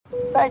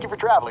Thank you for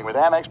traveling with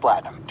Amex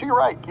Platinum. To your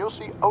right, you'll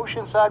see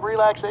oceanside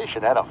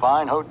relaxation at a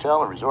fine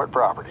hotel and resort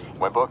property.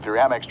 When booked through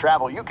Amex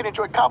Travel, you can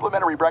enjoy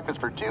complimentary breakfast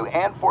for 2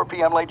 and 4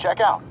 p.m. late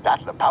checkout.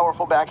 That's the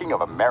powerful backing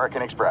of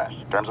American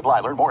Express. Terms apply.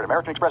 Learn more at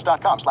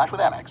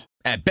americanexpress.com/withAmex.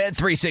 At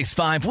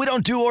Bet365, we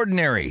don't do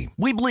ordinary.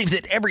 We believe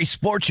that every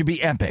sport should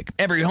be epic.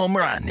 Every home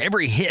run,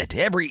 every hit,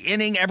 every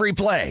inning, every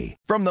play.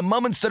 From the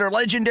moments that are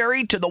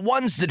legendary to the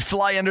ones that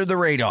fly under the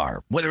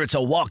radar. Whether it's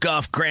a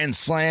walk-off grand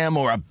slam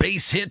or a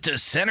base hit to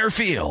center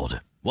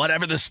field.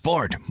 Whatever the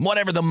sport,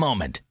 whatever the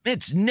moment,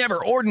 it's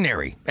never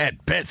ordinary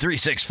at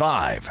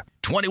Bet365.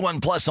 21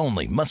 plus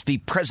only. Must be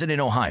present in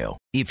Ohio.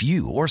 If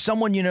you or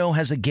someone you know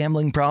has a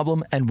gambling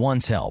problem and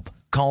wants help,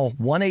 call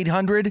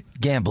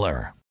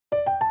 1-800-GAMBLER.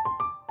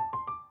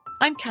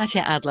 I'm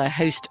Katya Adler,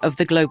 host of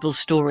The Global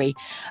Story.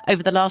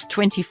 Over the last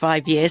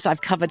 25 years, I've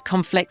covered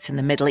conflicts in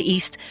the Middle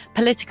East,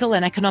 political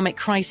and economic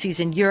crises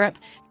in Europe,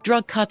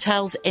 drug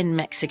cartels in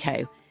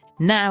Mexico.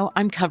 Now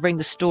I'm covering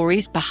the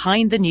stories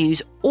behind the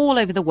news all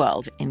over the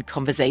world in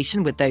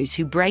conversation with those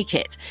who break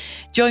it.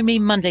 Join me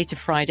Monday to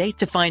Friday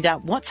to find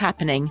out what's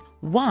happening,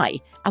 why,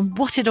 and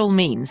what it all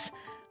means.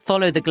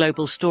 Follow The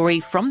Global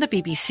Story from the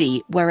BBC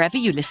wherever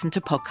you listen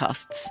to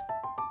podcasts.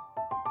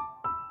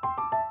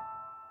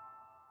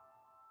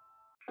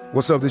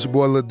 What's up, this your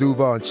boy Lil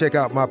Duval, and check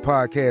out my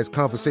podcast,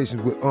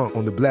 Conversations with Unc,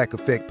 on the Black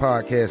Effect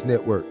Podcast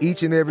Network.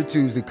 Each and every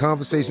Tuesday,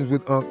 Conversations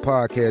with Unc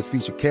podcast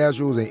feature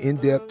casual and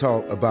in-depth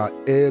talk about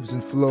ebbs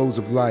and flows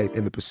of life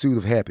and the pursuit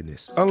of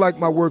happiness.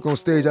 Unlike my work on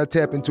stage, I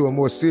tap into a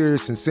more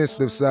serious and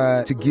sensitive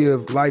side to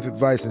give life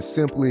advice and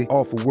simply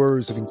offer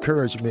words of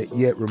encouragement,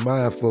 yet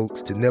remind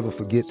folks to never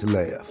forget to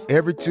laugh.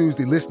 Every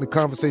Tuesday, listen to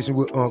Conversation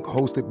with Unc,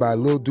 hosted by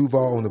Lil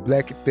Duval on the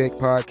Black Effect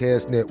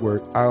Podcast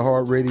Network,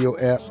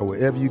 iHeartRadio app, or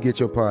wherever you get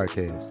your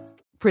podcasts.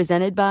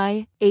 Presented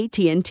by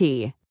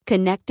AT&T.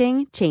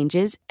 Connecting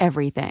changes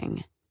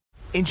everything.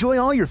 Enjoy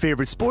all your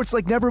favorite sports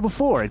like never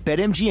before at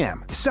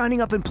BetMGM. Signing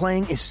up and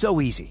playing is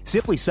so easy.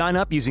 Simply sign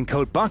up using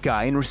code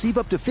Buckeye and receive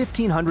up to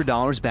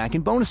 $1,500 back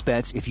in bonus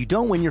bets if you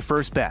don't win your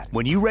first bet.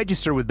 When you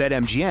register with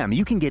BetMGM,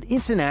 you can get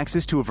instant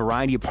access to a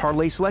variety of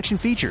parlay selection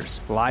features,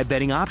 live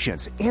betting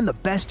options, and the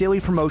best daily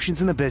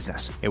promotions in the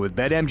business. And with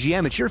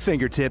BetMGM at your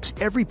fingertips,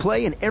 every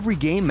play and every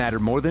game matter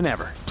more than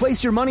ever.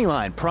 Place your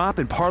moneyline, prop,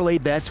 and parlay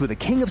bets with the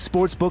king of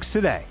sportsbooks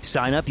today.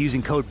 Sign up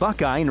using code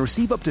Buckeye and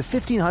receive up to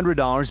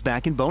 $1,500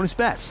 back in bonus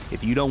bets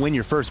if you don't win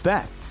your first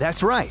bet.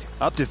 That's right,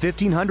 up to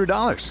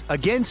 $1,500.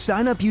 Again,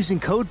 sign up using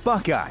code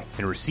Buckeye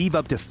and receive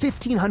up to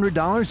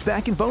 $1,500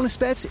 back in bonus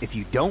bets if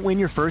you don't win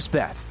your first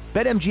bet.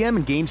 BetMGM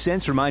and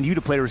GameSense remind you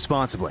to play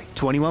responsibly.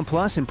 21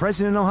 plus and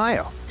present in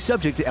Ohio.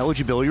 Subject to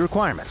eligibility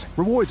requirements.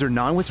 Rewards are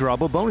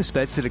non-withdrawable bonus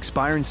bets that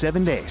expire in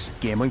 7 days.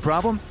 Gambling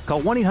problem?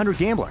 Call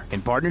 1-800-GAMBLER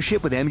in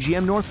partnership with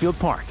MGM Northfield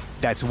Park.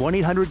 That's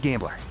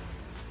 1-800-GAMBLER.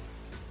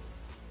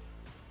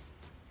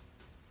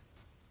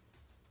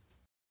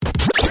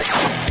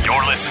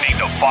 You're listening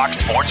to Fox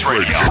Sports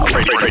Radio.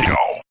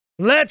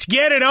 Let's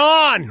get it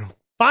on.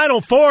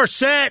 Final four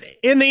set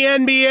in the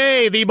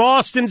NBA. The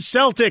Boston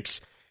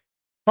Celtics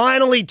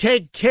finally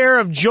take care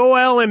of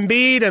Joel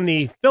Embiid and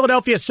the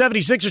Philadelphia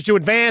 76ers to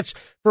advance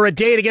for a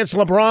date against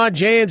LeBron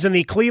James and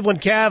the Cleveland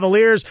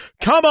Cavaliers.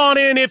 Come on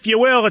in, if you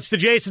will. It's the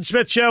Jason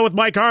Smith Show with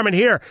Mike Harmon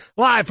here,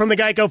 live from the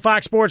Geico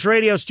Fox Sports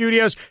Radio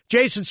studios.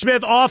 Jason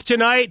Smith off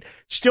tonight,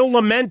 still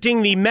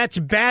lamenting the Mets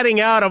batting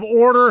out of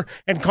order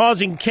and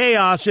causing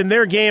chaos in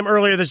their game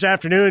earlier this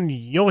afternoon.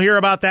 You'll hear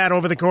about that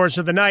over the course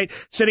of the night.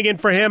 Sitting in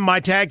for him, my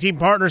tag team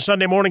partner,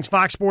 Sunday mornings,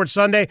 Fox Sports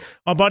Sunday,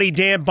 our buddy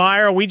Dan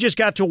Byer. We just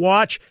got to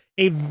watch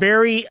a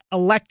very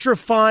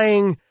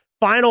electrifying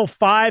final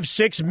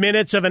 5-6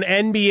 minutes of an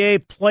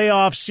NBA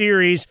playoff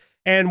series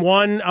and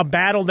won a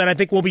battle that I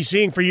think we'll be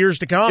seeing for years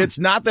to come. It's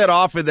not that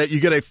often that you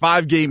get a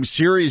 5-game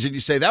series and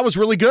you say, that was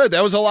really good.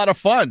 That was a lot of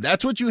fun.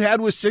 That's what you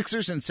had with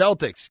Sixers and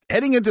Celtics.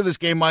 Heading into this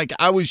game, Mike,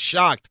 I was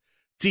shocked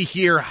to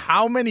hear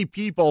how many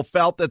people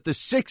felt that the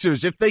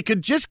Sixers, if they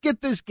could just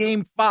get this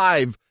game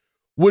 5,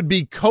 would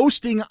be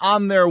coasting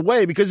on their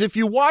way. Because if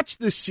you watch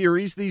this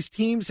series, these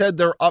teams had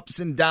their ups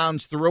and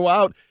downs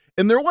throughout.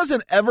 And there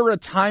wasn't ever a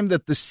time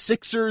that the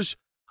Sixers,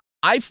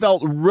 I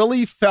felt,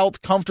 really felt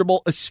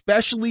comfortable,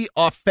 especially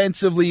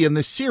offensively in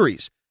the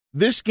series.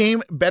 This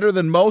game, better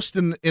than most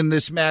in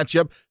this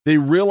matchup, they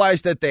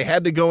realized that they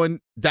had to go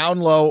in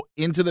down low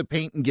into the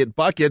paint and get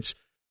buckets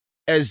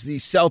as the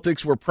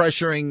Celtics were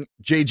pressuring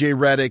J.J.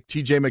 Redick,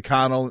 T.J.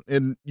 McConnell,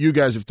 and you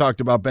guys have talked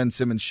about Ben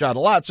Simmons' shot a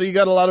lot, so you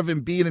got a lot of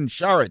Embiid and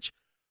Šarić.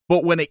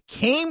 But when it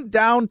came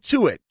down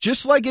to it,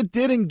 just like it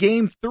did in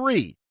Game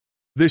 3,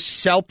 the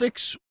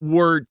Celtics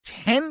were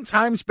 10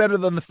 times better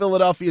than the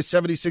Philadelphia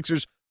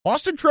 76ers.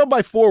 Boston trailed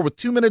by 4 with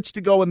 2 minutes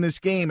to go in this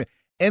game,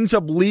 ends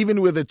up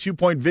leaving with a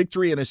 2-point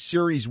victory and a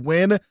series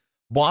win.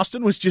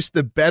 Boston was just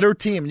the better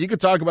team. You could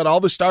talk about all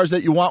the stars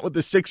that you want with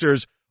the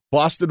Sixers.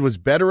 Boston was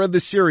better in the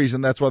series,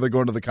 and that's why they're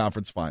going to the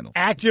conference finals.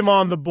 Active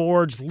on the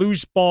boards,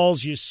 loose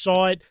balls. You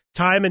saw it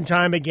time and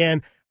time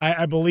again.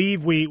 I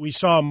believe we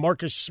saw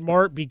Marcus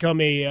Smart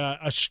become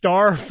a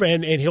star,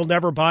 and he'll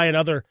never buy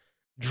another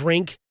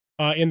drink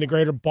in the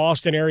greater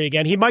Boston area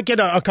again. He might get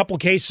a couple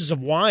cases of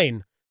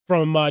wine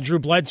from Drew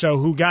Bledsoe,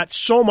 who got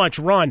so much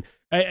run.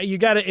 You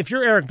got to, if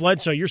you're Eric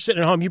Bledsoe, you're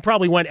sitting at home, you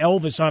probably went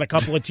Elvis on a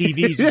couple of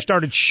TVs and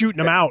started shooting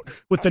them out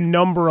with the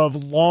number of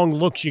long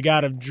looks you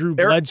got of Drew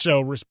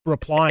Bledsoe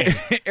replying.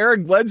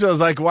 Eric Bledsoe is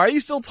like, why are you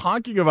still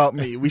talking about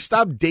me? We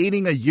stopped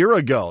dating a year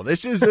ago.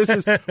 This is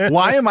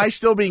why am I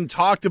still being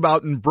talked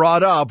about and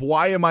brought up?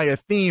 Why am I a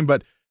theme?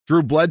 But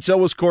Drew Bledsoe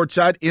was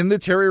courtside in the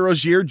Terry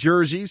Rozier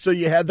jersey, so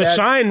you had the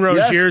signed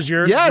Rozier's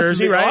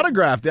jersey, right?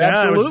 Autographed,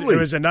 absolutely. It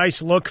was a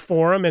nice look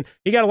for him, and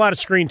he got a lot of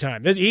screen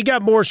time. He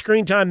got more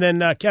screen time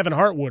than Kevin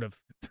Hart would have.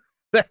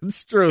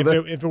 That's true.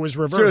 If it was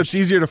reversed. True. It's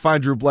easier to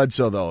find Drew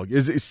Bledsoe, though.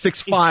 Is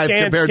 6'5"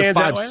 compared to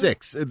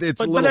 5'6".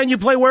 But then you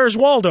play Where's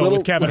Waldo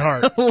with Kevin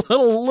Hart. A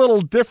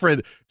little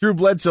different. Drew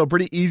Bledsoe,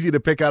 pretty easy to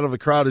pick out of the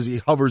crowd as he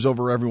hovers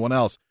over everyone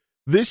else.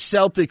 This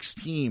Celtics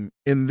team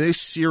in this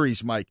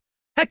series, Mike,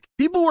 heck,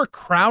 people were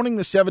crowning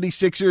the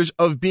 76ers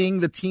of being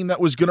the team that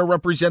was going to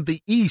represent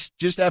the East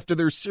just after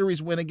their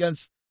series win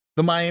against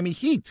the Miami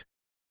Heat.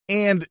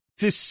 And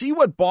to see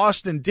what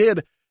Boston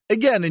did,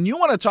 again, and you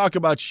want to talk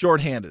about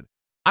shorthanded.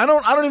 I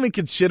don't even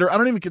consider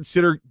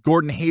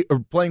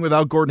playing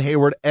without Gordon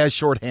Hayward as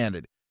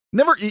shorthanded.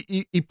 Never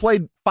he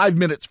played 5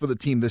 minutes for the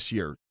team this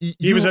year.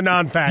 He was a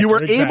non-factor. You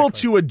were able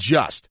to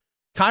adjust.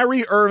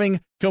 Kyrie Irving,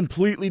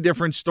 completely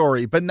different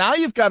story. But now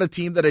you've got a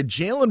team that had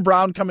Jaylen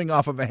Brown coming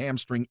off of a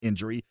hamstring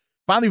injury,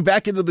 finally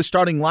back into the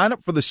starting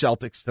lineup for the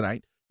Celtics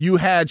tonight. You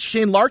had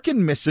Shane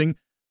Larkin missing.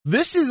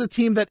 This is a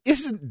team that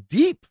isn't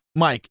deep,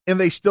 Mike,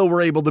 and they still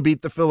were able to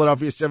beat the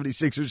Philadelphia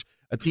 76ers,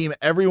 a team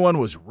everyone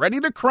was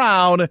ready to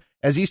crown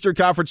as Eastern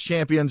Conference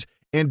champions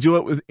and do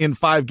it within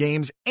 5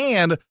 games.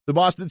 And the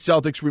Boston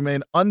Celtics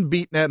remain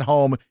unbeaten at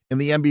home in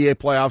the NBA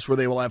playoffs, where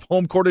they will have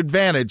home court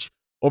advantage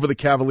over the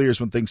Cavaliers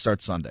when things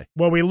start Sunday.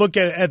 When we look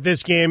at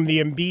this game, the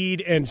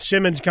Embiid and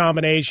Simmons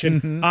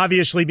combination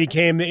obviously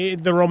became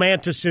the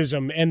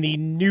romanticism and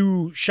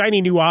the shiny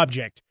new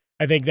object.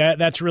 I think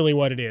that's really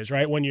what it is,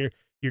 right? When your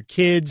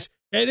kids,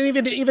 and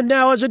even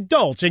now as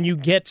adults, and you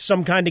get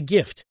some kind of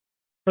gift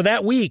for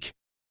that week,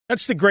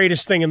 that's the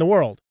greatest thing in the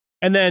world.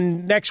 And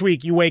then next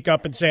week you wake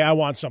up and say, I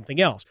want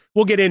something else.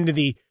 We'll get into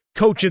the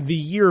Coach of the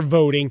Year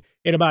voting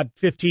in about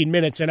 15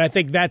 minutes, and I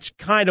think that's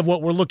kind of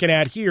what we're looking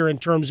at here in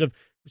terms of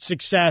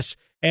success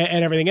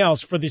and everything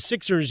else. For the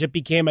Sixers, it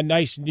became a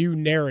nice new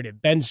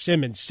narrative. Ben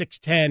Simmons,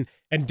 6'10",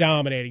 and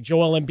dominating.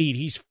 Joel Embiid,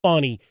 he's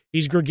funny.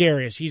 He's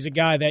gregarious. He's a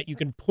guy that you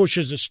can push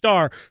as a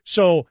star.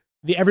 So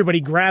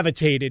everybody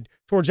gravitated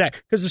towards that.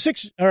 Because the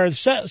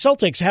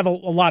Celtics have a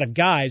lot of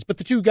guys, but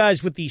the two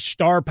guys with the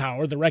star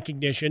power, the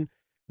recognition,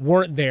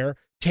 weren't there.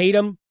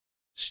 Tatum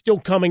still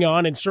coming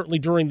on, and certainly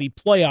during the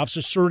playoffs,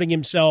 asserting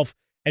himself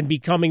and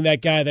becoming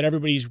that guy that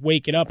everybody's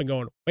waking up and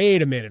going,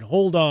 wait a minute,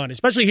 hold on,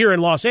 especially here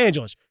in Los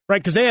Angeles,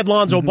 right? Because they had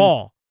Lonzo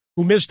Ball,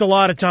 who missed a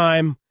lot of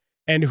time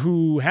and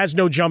who has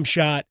no jump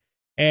shot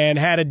and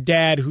had a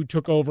dad who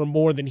took over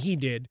more than he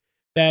did,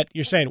 that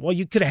you're saying, well,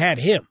 you could have had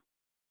him.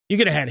 You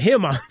could have had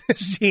him on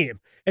this team.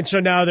 And so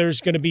now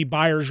there's going to be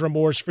buyer's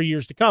remorse for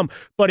years to come.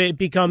 But it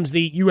becomes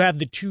you have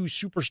the two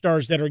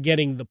superstars that are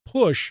getting the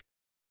push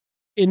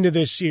into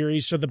this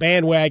series. So the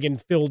bandwagon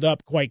filled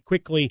up quite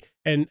quickly.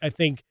 And I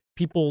think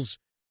people's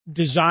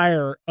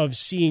desire of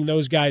seeing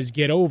those guys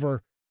get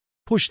over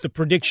push the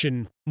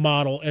prediction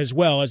model as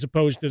well, as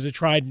opposed to the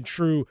tried and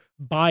true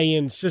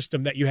buy-in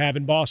system that you have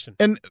in Boston.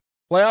 And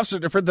playoffs are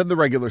different than the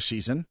regular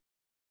season.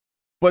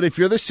 But if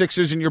you're the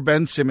Sixers and you're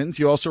Ben Simmons,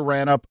 you also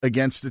ran up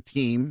against a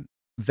team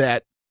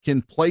that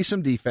can play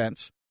some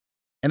defense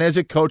and as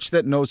a coach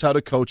that knows how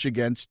to coach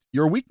against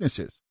your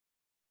weaknesses.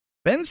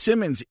 Ben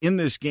Simmons in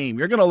this game,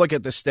 you're going to look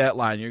at the stat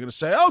line. You're going to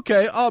say,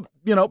 okay,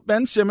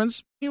 Ben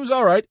Simmons, he was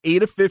all right,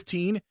 8 of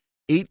 15,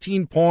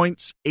 18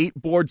 points, 8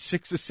 boards,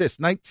 6 assists.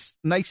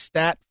 Nice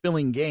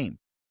stat-filling game.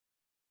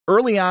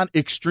 Early on,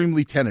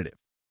 extremely tentative.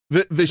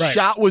 The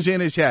shot was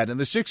in his head, and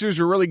the Sixers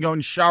were really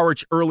going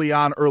Saric early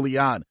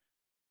on.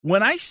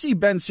 When I see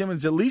Ben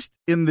Simmons, at least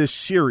in this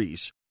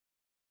series,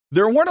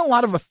 there weren't a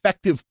lot of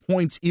effective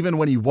points even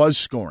when he was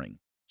scoring.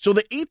 So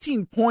the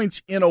 18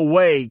 points, in a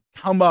way,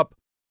 come up,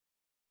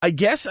 I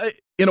guess,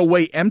 in a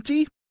way,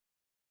 empty.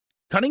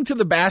 Cutting to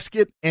the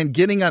basket and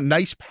getting a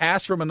nice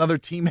pass from another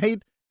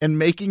teammate and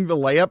making the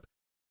layup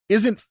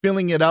isn't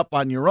filling it up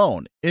on your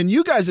own. And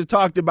you guys have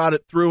talked about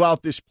it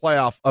throughout this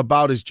playoff,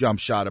 about his jump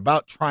shot,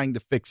 about trying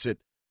to fix it.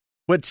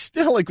 But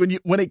still, like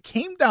when it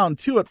came down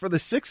to it for the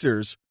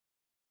Sixers,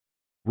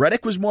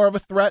 Redick was more of a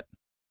threat,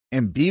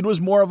 Embiid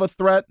was more of a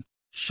threat,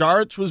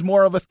 Saric was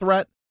more of a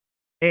threat,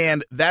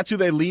 and that's who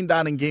they leaned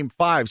on in Game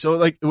 5. So,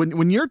 like,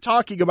 when you're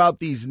talking about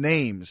these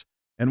names,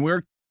 and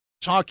we're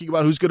talking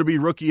about who's going to be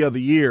Rookie of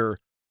the Year,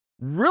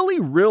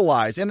 really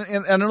realize, and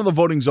I know the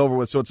voting's over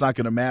with, so it's not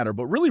going to matter,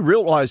 but really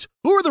realize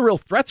who are the real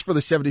threats for the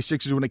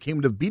 76ers when it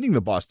came to beating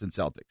the Boston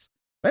Celtics.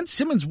 Ben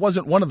Simmons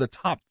wasn't one of the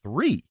top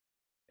 3.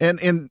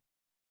 And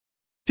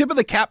tip of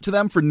the cap to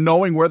them for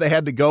knowing where they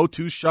had to go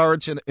to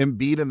Saric and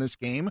Embiid in this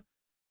game.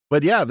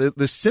 But yeah,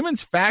 the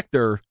Simmons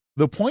factor,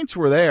 the points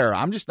were there.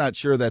 I'm just not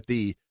sure that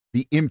the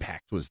the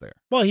impact was there.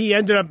 Well, he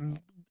ended up,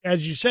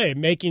 as you say,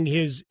 making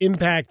his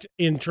impact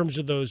in terms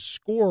of those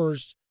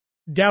scores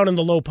down in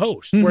the low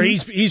post, where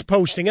he's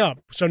posting up.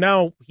 So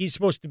now he's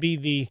supposed to be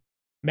the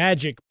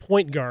magic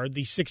point guard,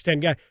 the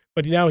 6'10" guy,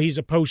 but now he's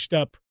a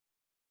post-up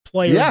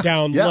player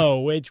down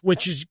low,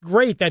 which is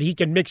great that he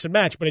can mix and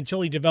match, but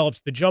until he develops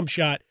the jump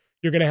shot,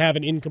 you're going to have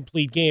an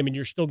incomplete game, and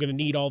you're still going to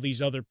need all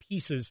these other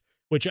pieces,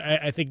 which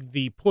I think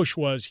the push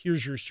was,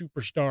 here's your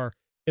superstar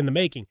in the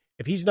making.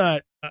 If he's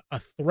not a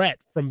threat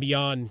from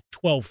beyond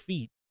 12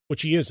 feet,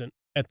 which he isn't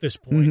at this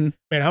point,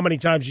 man, how many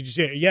times did you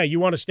say, yeah, you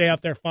want to stay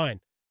out there, fine.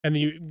 And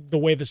the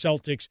way the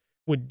Celtics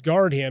would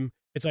guard him,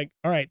 it's like,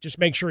 all right, just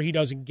make sure he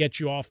doesn't get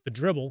you off the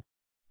dribble,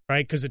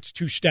 right? Because it's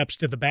 2 steps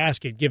to the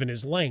basket, given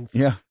his length.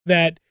 Yeah.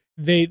 That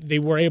they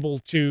were able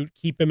to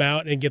keep him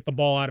out and get the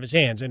ball out of his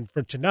hands. And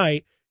for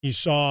tonight, you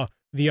saw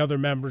the other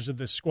members of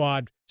the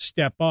squad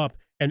step up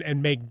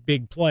and make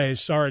big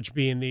plays, Saric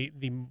being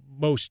the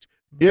most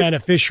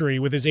beneficiary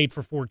with his 8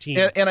 for 14.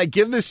 And I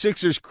give the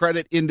Sixers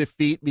credit in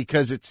defeat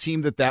because it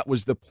seemed that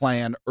was the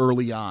plan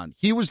early on.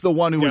 He was the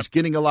one who was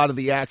getting a lot of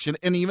the action,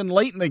 and even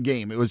late in the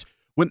game. It was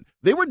when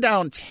they were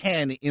down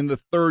 10 in the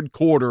third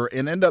quarter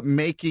and end up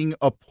making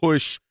a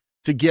push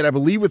to get, I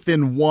believe,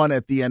 within 1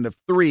 at the end of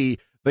 3.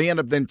 They end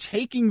up then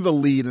taking the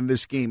lead in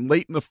this game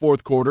late in the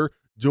fourth quarter,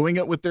 doing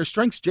it with their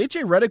strengths.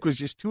 J.J. Redick was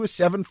just 2 of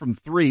 7 from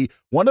 3.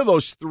 One of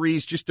those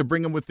threes just to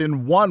bring them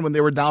within 1 when they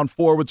were down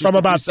 4. With from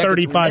about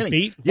 35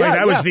 feet. Yeah,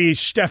 that was the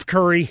Steph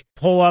Curry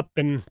pull up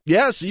and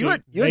so you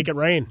make it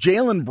rain.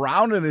 Jaylen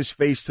Brown in his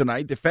face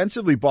tonight.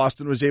 Defensively,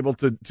 Boston was able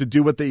to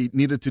do what they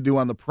needed to do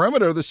on the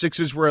perimeter. The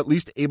Sixers were at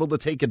least able to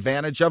take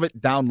advantage of it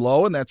down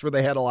low, and that's where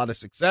they had a lot of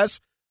success.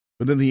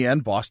 But in the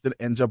end, Boston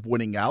ends up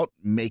winning out,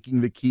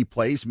 making the key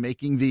plays,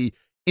 making the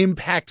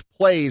impact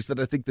plays that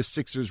I think the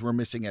Sixers were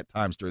missing at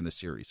times during the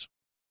series.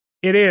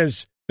 It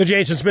is the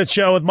Jason Smith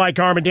Show with Mike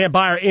Harmon. Dan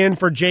Byer in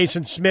for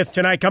Jason Smith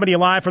tonight, coming to you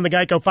live from the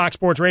Geico Fox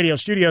Sports Radio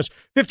studios.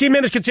 15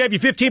 minutes can save you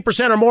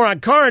 15% or more on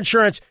car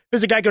insurance.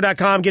 Visit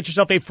geico.com, get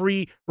yourself a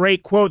free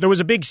rate quote. There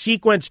was a big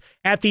sequence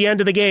at the end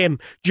of the game.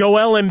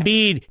 Joel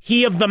Embiid,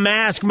 he of the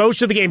mask,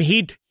 most of the game,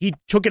 he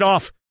took it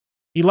off.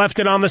 He left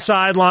it on the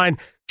sideline,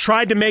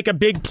 tried to make a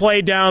big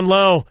play down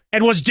low,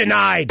 and was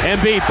denied.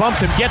 Embiid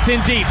bumps him, gets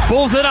in deep,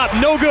 pulls it up,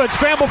 no good,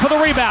 scramble for the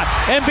rebound.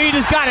 Embiid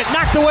has got it,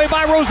 knocked away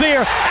by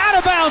Rozier, out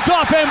of bounds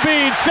off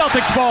Embiid,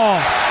 Celtics ball.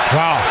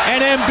 Wow.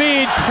 And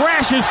Embiid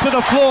crashes to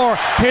the floor,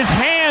 his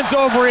hands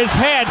over his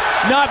head,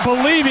 not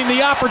believing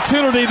the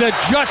opportunity that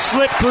just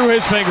slipped through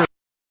his fingers.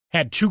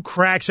 Had 2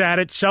 cracks at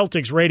it,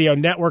 Celtics radio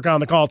network on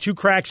the call, 2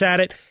 cracks at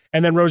it,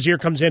 and then Rozier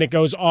comes in, it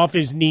goes off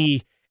his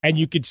knee, and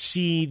you could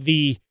see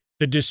the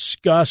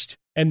disgust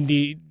and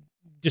the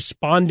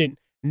despondent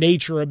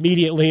nature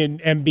immediately in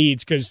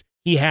Embiid's because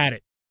he had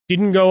it.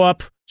 Didn't go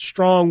up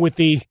strong with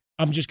the,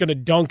 I'm just going to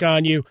dunk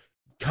on you.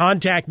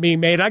 Contact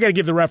being made. I got to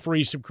give the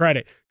referees some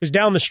credit because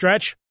down the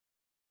stretch,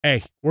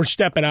 hey, we're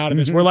stepping out of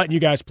this. We're letting you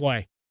guys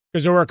play.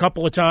 Because there were a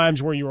couple of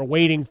times where you were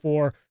waiting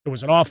for, there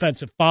was an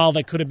offensive foul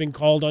that could have been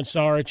called on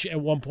Saric.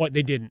 At one point,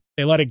 they didn't.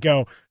 They let it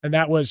go. And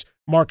that was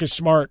Marcus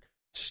Smart.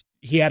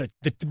 He had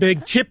the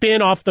big tip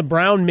in off the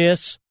Brown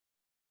miss.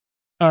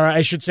 Or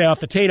I should say off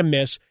the Tatum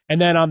miss, and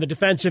then on the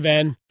defensive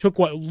end, took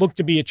what looked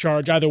to be a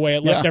charge. Either way,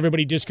 it left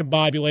everybody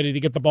discombobulated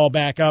to get the ball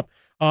back up,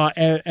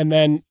 and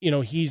then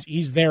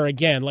he's there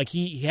again. Like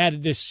he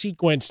had this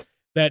sequence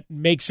that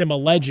makes him a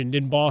legend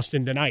in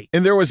Boston tonight.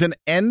 And there was an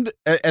end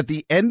at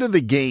the end of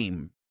the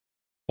game.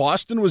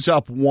 Boston was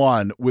up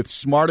 1 with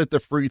Smart at the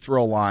free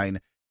throw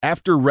line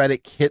after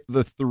Redick hit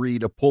the 3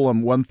 to pull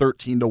him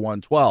 113 to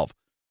 112.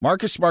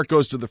 Marcus Smart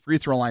goes to the free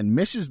throw line,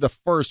 misses the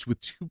first with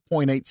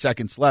 2.8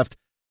 seconds left.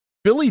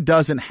 Philly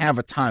doesn't have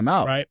a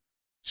timeout. Right.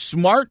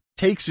 Smart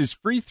takes his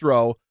free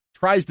throw,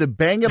 tries to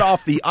bang it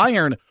off the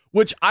iron,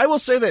 which I will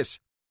say this,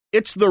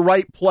 it's the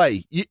right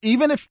play.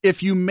 Even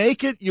if you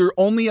make it, you're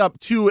only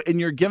up 2 and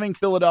you're giving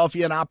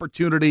Philadelphia an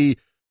opportunity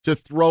to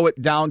throw it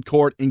down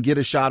court and get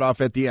a shot off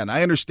at the end.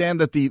 I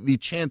understand that the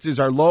chances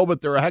are low,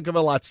 but they're a heck of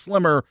a lot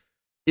slimmer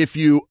if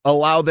you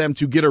allow them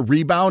to get a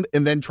rebound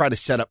and then try to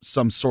set up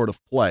some sort of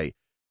play.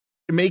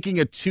 Making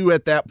a 2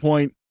 at that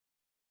point,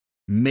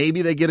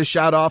 maybe they get a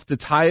shot off to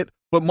tie it,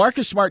 but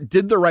Marcus Smart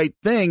did the right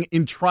thing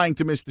in trying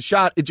to miss the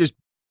shot. It just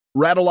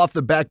rattled off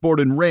the backboard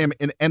and rim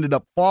and ended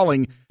up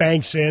falling.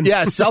 Banks in.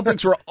 Yeah,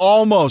 Celtics were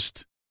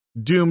almost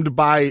doomed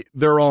by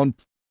their own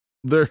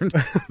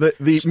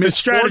the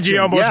strategy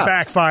almost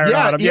backfired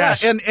on them.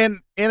 Yes, and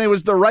it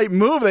was the right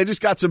move. They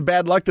just got some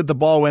bad luck that the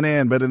ball went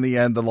in, but in the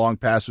end, the long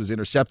pass was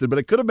intercepted. But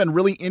it could have been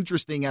really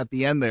interesting at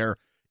the end there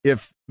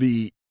if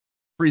the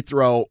free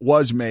throw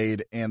was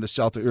made and the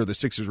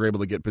Sixers were able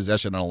to get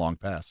possession on a long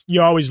pass.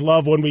 You always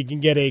love when we can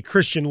get a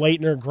Christian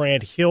Laettner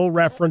Grant Hill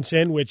reference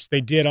in, which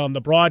they did on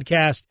the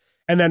broadcast.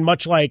 And then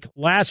much like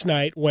last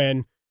night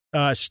when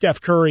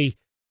Steph Curry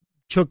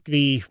took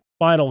the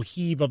final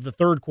heave of the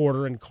third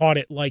quarter and caught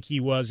it like he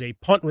was a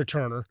punt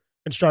returner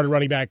and started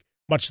running back,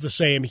 much the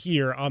same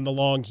here on the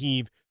long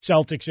heave.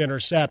 Celtics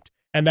intercept,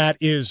 and that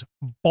is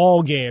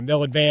ball game.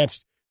 They'll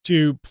advance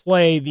to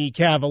play the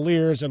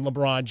Cavaliers and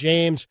LeBron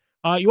James.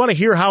 You want to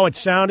hear how it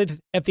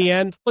sounded at the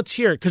end? Let's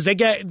hear it, because they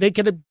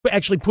could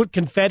actually put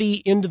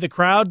confetti into the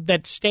crowd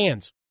that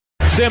stands.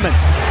 Simmons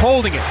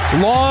holding it.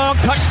 Long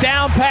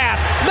touchdown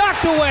pass.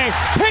 Knocked away.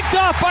 Picked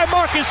off by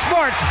Marcus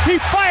Smart. He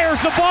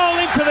fires the ball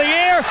into the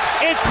air.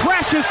 It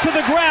crashes to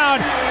the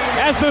ground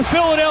as the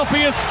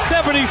Philadelphia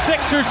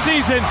 76ers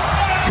season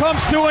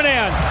comes to an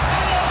end.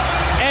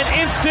 An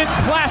instant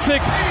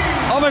classic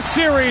of a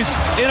series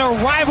in a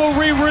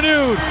rivalry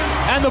renewed.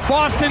 And the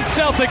Boston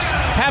Celtics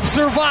have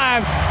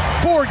survived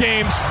 4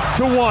 games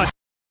to 1. All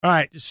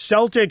right,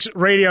 Celtics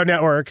Radio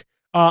Network.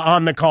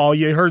 On the call,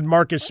 you heard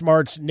Marcus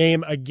Smart's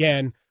name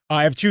again.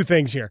 I have 2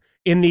 things here.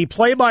 In the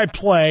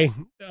play-by-play,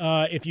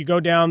 if you go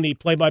down the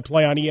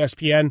play-by-play on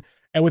ESPN,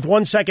 and with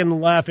 1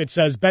 second left, it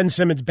says, Ben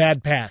Simmons,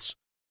 bad pass.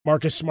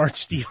 Marcus Smart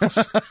steals.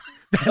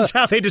 That's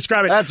how they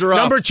describe it. That's rough.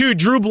 Number 2,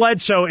 Drew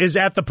Bledsoe is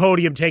at the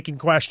podium taking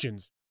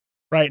questions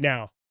right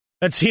now.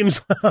 That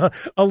seems a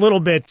little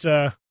bit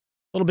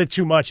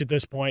too much at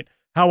this point.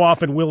 How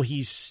often will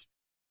he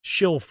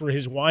shill for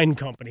his wine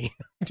company,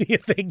 do you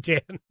think,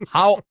 Dan?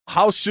 How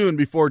soon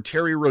before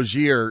Terry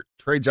Rozier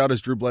trades out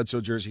his Drew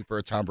Bledsoe jersey for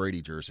a Tom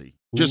Brady jersey?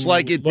 Just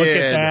like it look did.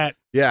 At that.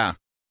 Yeah,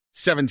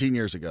 17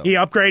 years ago. He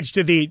upgrades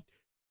to the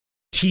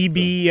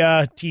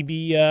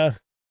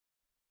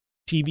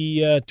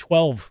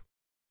TB12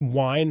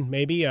 wine,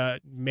 maybe,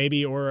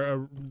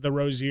 or the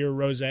Rozier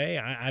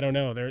Rosé. I don't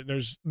know.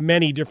 There's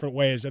many different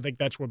ways. I think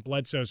that's what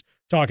Bledsoe's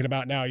talking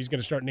about now. He's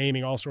going to start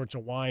naming all sorts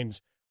of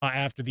wines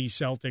after these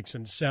Celtics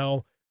and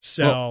sell.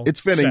 Well,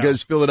 it's fitting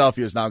because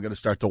Philadelphia is now going to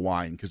start to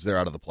whine because they're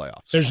out of the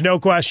playoffs. There's no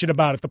question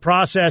about it. The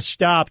process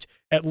stopped,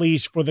 at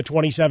least for the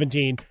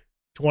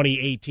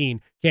 2017-2018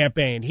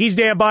 campaign. He's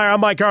Dan Byer.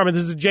 I'm Mike Harmon.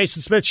 This is the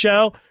Jason Smith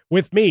Show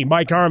with me,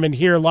 Mike Harmon,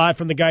 here live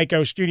from the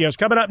Geico Studios.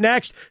 Coming up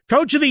next,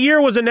 Coach of the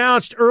Year was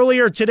announced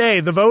earlier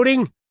today. The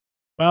voting,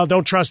 well,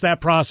 don't trust that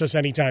process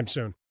anytime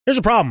soon. Here's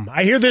a problem.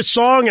 I hear this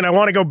song and I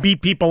want to go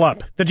beat people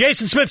up. The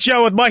Jason Smith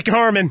Show with Mike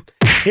Harmon.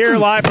 Here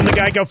live from the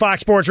Geico Fox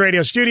Sports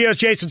Radio studios.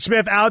 Jason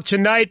Smith out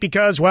tonight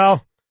because,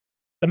 well,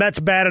 the Mets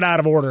batted out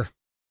of order.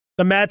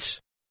 The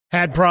Mets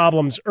had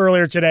problems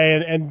earlier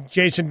today, and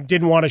Jason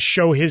didn't want to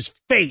show his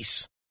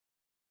face.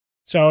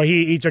 So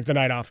he took the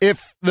night off.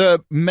 If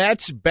the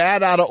Mets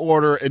bat out of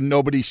order and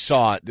nobody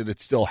saw it, did it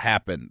still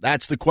happen?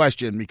 That's the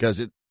question, because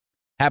it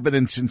happened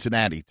in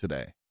Cincinnati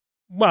today.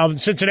 Well,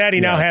 Cincinnati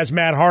now has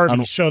Matt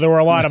Harvey, so there were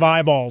a lot of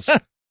eyeballs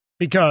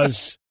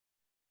because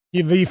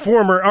the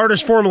former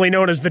artist formerly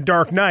known as the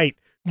Dark Knight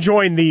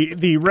joined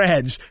the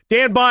Reds.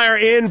 Dan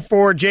Byer in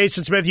for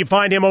Jason Smith. You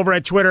find him over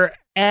at Twitter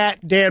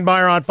at Dan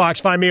Byer on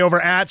Fox. Find me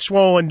over at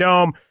Swollen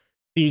Dome.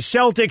 The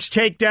Celtics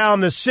take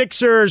down the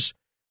Sixers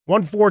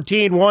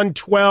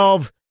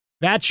 114-112.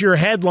 That's your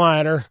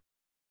headliner.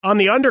 On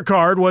the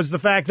undercard was the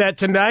fact that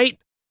tonight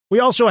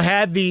we also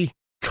had the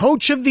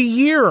Coach of the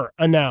Year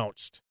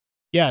announced.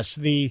 Yes,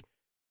 the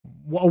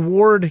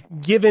award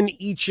given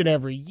each and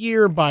every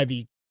year by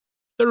the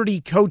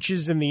 30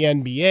 coaches in the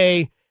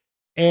NBA,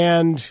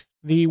 and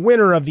the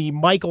winner of the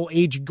Michael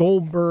H.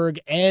 Goldberg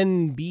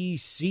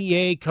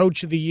NBCA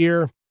Coach of the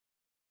Year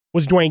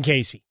was Dwayne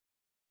Casey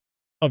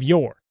of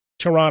your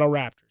Toronto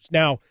Raptors.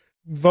 Now,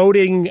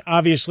 voting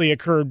obviously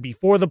occurred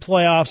before the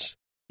playoffs.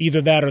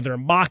 Either that or they're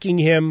mocking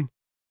him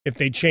if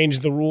they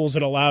changed the rules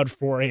and allowed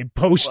for a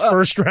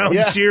post-first-round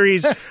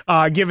series,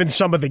 given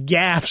some of the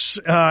gaffes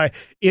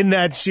in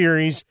that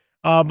series.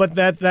 But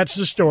that's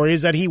the story,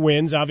 is that he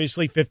wins,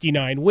 obviously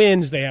 59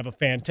 wins. They have a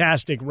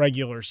fantastic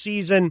regular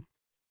season.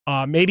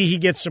 Maybe he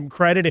gets some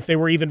credit if they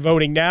were even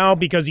voting now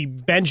because he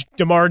benched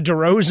DeMar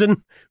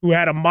DeRozan, who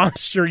had a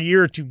monster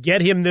year, to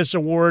get him this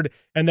award,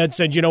 and then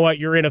said, you know what,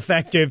 you're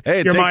ineffective.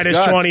 Hey, you're minus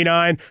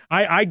 29.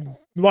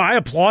 I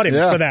applaud him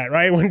for that,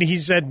 right? When he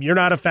said, you're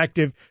not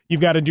effective,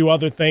 you've got to do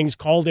other things,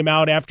 called him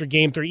out after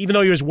Game 3, even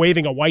though he was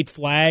waving a white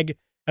flag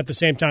at the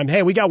same time.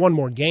 Hey, we got one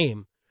more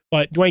game.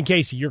 But Dwayne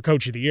Casey, you're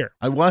Coach of the Year.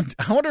 I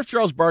wonder if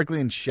Charles Barkley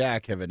and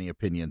Shaq have any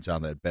opinions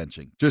on that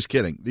benching. Just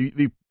kidding.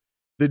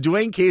 The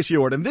Dwayne Casey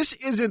Award, and this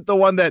isn't the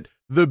one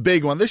the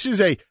big one. This is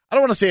I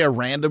don't want to say a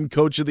random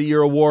Coach of the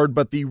Year award,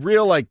 but the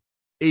real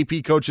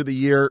AP Coach of the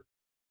Year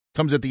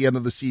comes at the end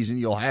of the season.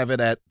 You'll have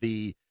it at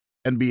the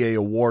NBA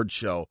award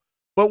show.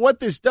 But what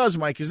this does,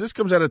 Mike, is this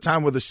comes at a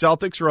time where the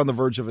Celtics are on the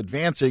verge of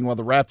advancing while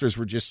the Raptors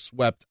were just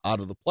swept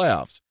out of the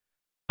playoffs.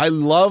 I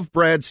love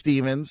Brad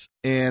Stevens,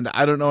 and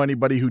I don't know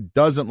anybody who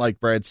doesn't like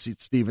Brad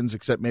Stevens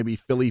except maybe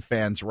Philly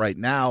fans right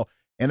now,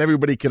 and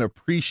everybody can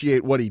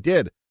appreciate what he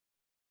did.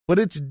 But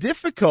it's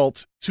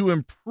difficult to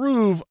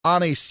improve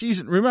on a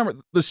season. Remember,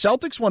 the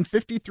Celtics won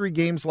 53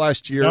 games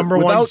last year. Number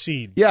one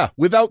seed. Yeah,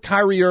 without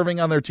Kyrie Irving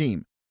on their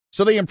team.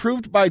 So they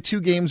improved by 2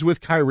 games with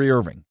Kyrie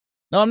Irving.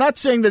 Now, I'm not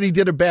saying that he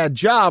did a bad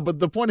job, but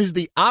the point is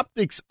the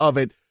optics of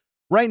it.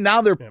 Right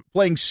now, they're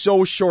playing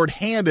so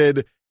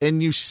shorthanded,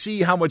 and you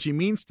see how much he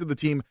means to the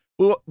team.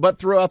 But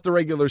throughout the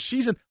regular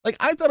season,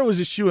 I thought it was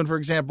a shoo-in, for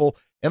example,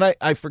 and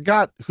I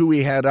forgot who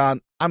he had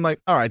on. I'm like,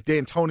 all right,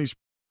 D'Antoni's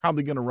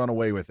probably going to run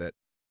away with it.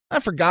 I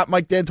forgot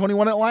Mike D'Antoni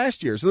won it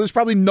last year, so there's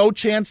probably no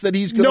chance that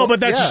he's going to. No, but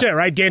that's just it,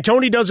 right?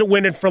 D'Antoni doesn't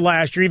win it for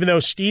last year, even though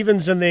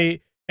Stevens and the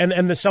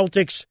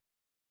Celtics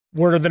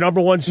were the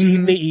number one seed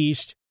in the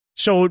East.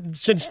 So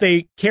since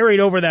they carried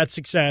over that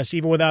success,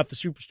 even without the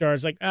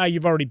superstars, like,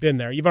 you've already been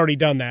there. You've already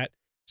done that.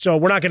 So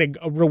we're not going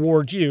to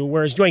reward you.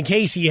 Whereas Dwayne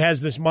Casey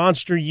has this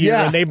monster year,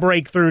 and they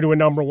break through to a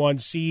number one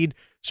seed.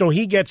 So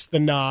he gets the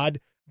nod.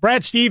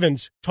 Brad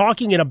Stevens,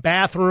 talking in a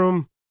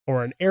bathroom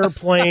or an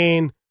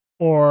airplane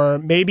or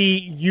maybe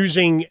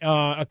using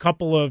a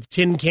couple of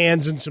tin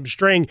cans and some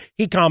string,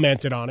 he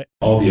commented on it.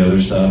 All the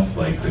other stuff,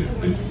 like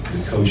the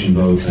coaching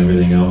votes and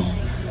everything else,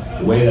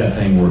 the way that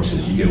thing works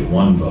is you get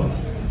one vote.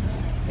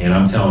 And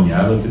I'm telling you,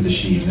 I looked at the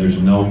sheet, and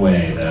there's no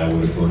way that I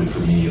would have voted for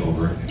me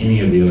over any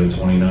of the other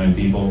 29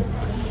 people.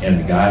 And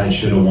the guy that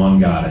should have won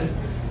got it.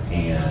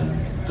 And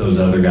those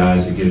other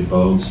guys that get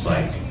votes,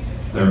 like,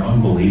 they're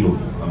unbelievable.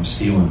 I'm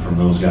stealing from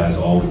those guys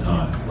all the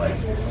time. Like,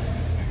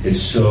 it's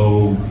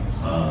so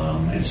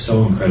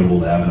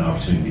incredible to have an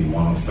opportunity to be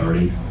one of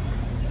 30.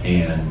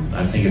 And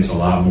I think it's a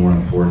lot more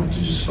important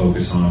to just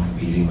focus on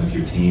competing with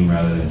your team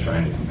rather than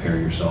trying to compare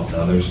yourself to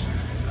others.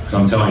 So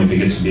I'm telling you, if it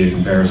gets to be a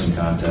comparison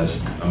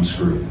contest, I'm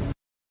screwed.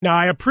 Now,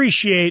 I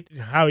appreciate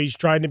how he's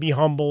trying to be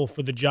humble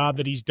for the job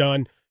that he's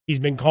done. He's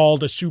been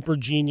called a super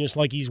genius,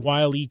 like he's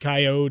Wile E.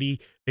 Coyote.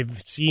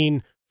 They've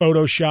seen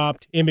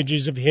photoshopped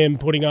images of him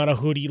putting on a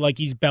hoodie like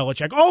he's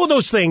Belichick. All of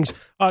those things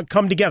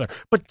come together.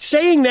 But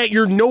saying that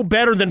you're no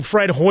better than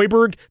Fred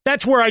Hoiberg,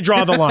 that's where I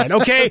draw the line,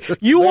 okay?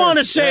 You want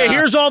to say,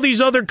 here's all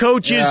these other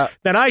coaches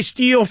that I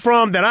steal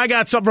from, that I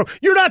got something from.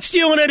 You're not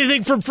stealing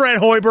anything from Fred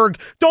Hoiberg.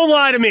 Don't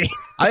lie to me.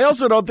 I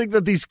also don't think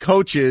that these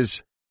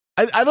coaches,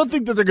 I don't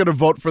think that they're going to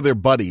vote for their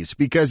buddies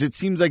because it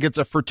seems like it's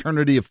a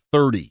fraternity of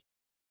 30.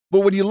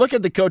 But when you look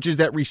at the coaches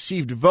that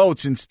received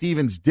votes and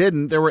Stevens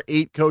didn't, there were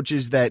 8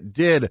 coaches that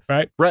did.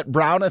 Right. Brett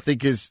Brown, I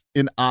think, is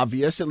an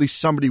obvious. At least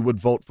somebody would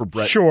vote for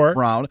Brett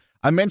Brown.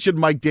 I mentioned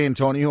Mike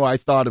D'Antoni, who I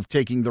thought of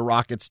taking the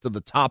Rockets to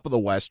the top of the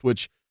West,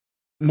 which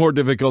more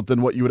difficult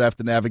than what you would have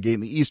to navigate in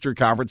the Eastern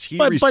Conference. He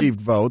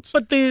received votes.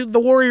 But the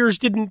Warriors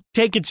didn't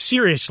take it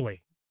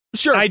seriously.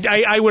 Sure.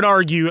 I would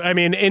argue, I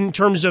mean, in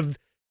terms of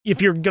if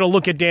you're going to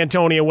look at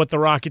D'Antoni and what the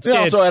Rockets did. They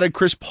also added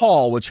Chris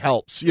Paul, which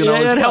helps.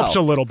 That helps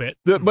a little bit.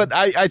 But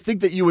I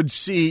think that you would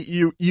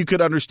see, you could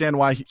understand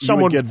why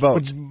someone would get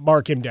votes. Would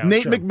mark him down.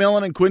 Nate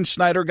McMillan and Quinn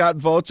Snyder got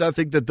votes. I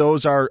think that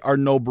those are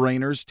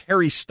no-brainers.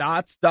 Terry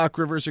Stotts, Doc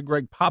Rivers, and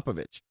Greg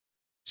Popovich.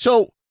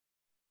 So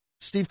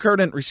Steve Kerr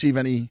didn't receive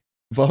any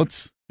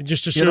votes.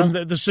 Just assume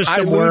that the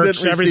system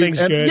works, everything's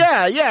good.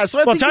 Yeah.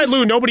 So Ty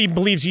Lue, nobody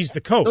believes he's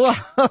the coach.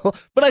 Well,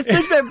 but I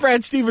think that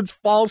Brad Stevens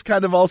falls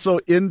kind of also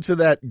into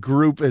that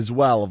group as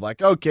well of like,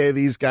 okay,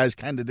 these guys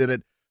kind of did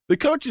it. The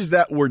coaches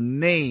that were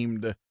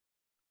named,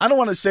 I don't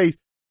want to say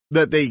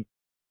that they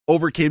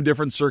overcame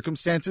different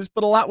circumstances,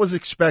 but a lot was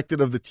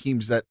expected of the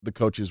teams that the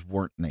coaches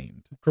weren't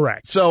named.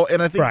 Correct. So,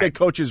 and I think that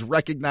coaches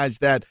recognized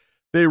that.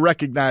 They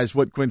recognized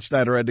what Quinn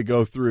Snyder had to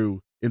go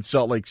through in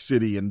Salt Lake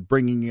City and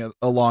bringing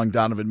along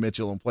Donovan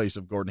Mitchell in place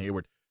of Gordon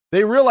Hayward.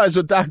 They realized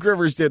what Doc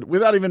Rivers did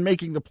without even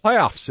making the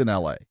playoffs in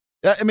L.A.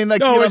 I mean,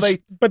 like,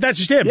 but that's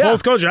just it. Yeah.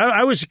 Both coaches.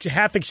 I was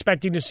half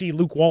expecting to see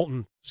Luke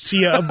Walton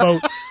see a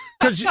vote.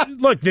 Because,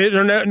 look,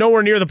 they're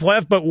nowhere near the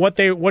playoff, but what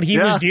he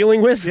was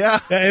dealing with,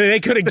 they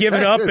could have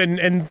given up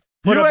and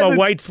put up a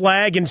white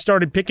flag and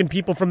started picking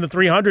people from the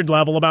 300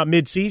 level about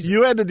midseason.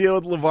 You had to deal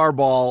with LeVar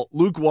Ball,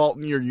 Luke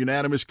Walton, your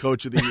unanimous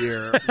coach of the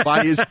year,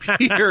 by his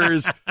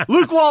peers.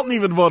 Luke Walton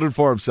even voted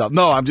for himself.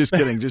 No, I'm just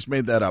kidding. Just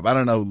made that up. I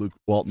don't know who Luke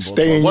Walton voted for.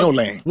 Stay in your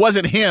lane.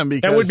 Wasn't him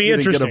because that would be he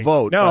didn't get a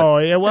vote. No,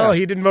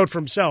 he didn't vote for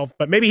himself,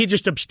 but maybe he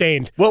just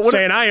abstained,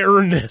 saying, I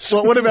earned this.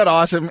 What would have been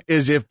awesome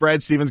is if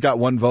Brad Stevens got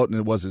one vote and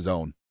it was his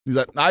own. He's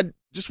like, I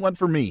just went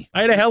for me.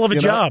 I had a hell of a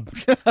job.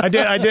 I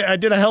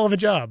did a hell of a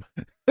job.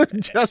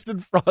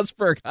 Justin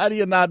Frostberg, how do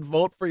you not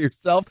vote for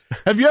yourself?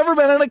 Have you ever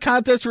been in a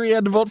contest where you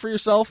had to vote for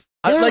yourself?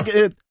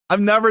 Yeah.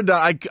 I've never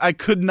done. I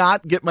could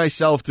not get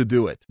myself to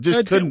do it.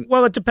 Just couldn't.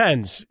 Well, it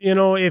depends.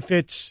 If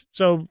it's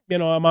I'm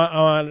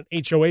on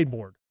an HOA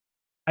board.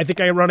 I think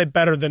I run it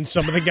better than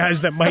some of the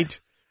guys that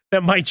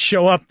might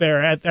show up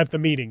there at the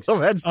meetings. Oh,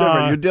 that's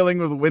different. You're dealing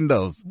with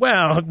Windows.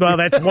 Well,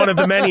 that's one of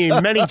the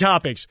many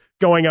topics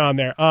going on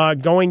there.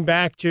 Going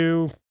back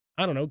to,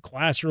 I don't know,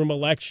 classroom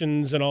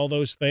elections and all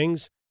those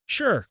things.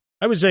 Sure.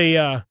 I was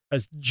a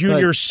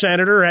junior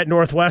senator at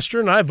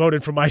Northwestern. I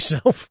voted for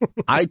myself.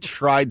 I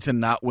tried to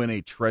not win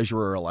a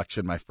treasurer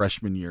election my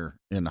freshman year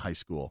in high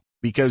school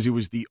because it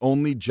was the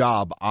only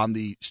job on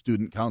the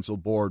student council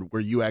board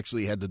where you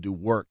actually had to do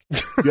work.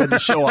 You had to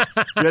show up.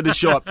 You had to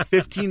show up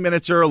 15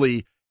 minutes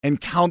early and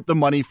count the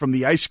money from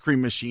the ice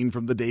cream machine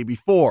from the day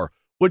before,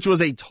 which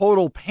was a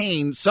total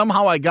pain.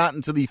 Somehow I got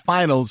into the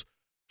finals,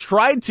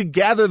 tried to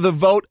gather the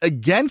vote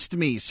against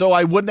me so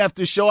I wouldn't have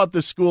to show up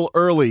to school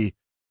early.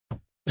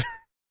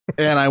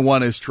 And I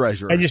won as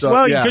treasurer. And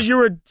because you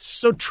were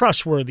so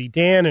trustworthy,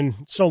 Dan,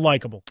 and so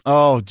likable.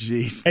 Oh,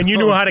 jeez. And you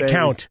knew how to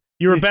count.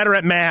 You were better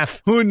at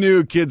math. Who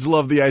knew kids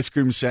love the ice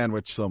cream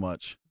sandwich so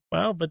much?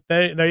 Well, but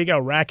there you go,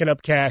 racking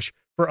up cash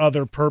for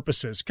other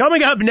purposes.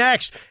 Coming up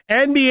next,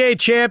 NBA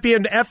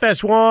champion,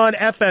 FS1,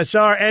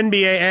 FSR,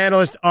 NBA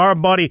analyst, our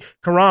buddy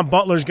Caron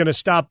Butler is going to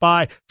stop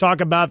by,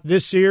 talk about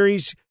this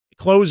series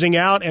closing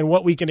out and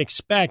what we can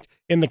expect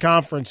in the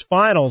conference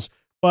finals.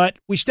 But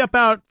we step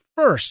out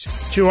first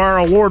to our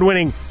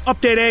award-winning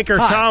update anchor,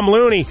 Tom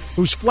Looney,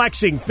 who's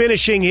flexing,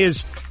 finishing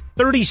his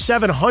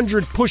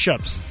 3,700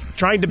 push-ups,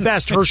 trying to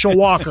best Herschel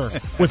Walker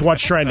with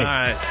what's trending. All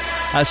right.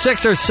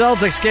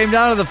 Sixers-Celtics came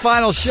down to the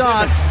final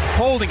shot. Simmons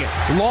holding it.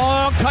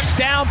 Long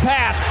touchdown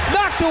pass.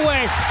 Knocked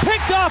away.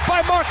 Picked off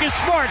by Marcus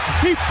Smart.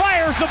 He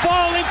fires the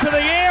ball into the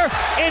air.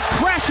 It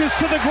crashes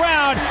to the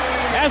ground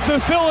as the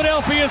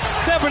Philadelphia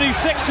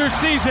 76ers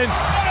season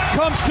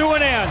comes to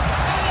an end.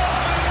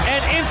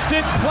 An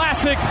instant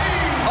classic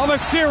of a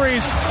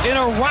series in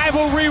a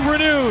rivalry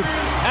renewed.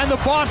 And the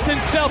Boston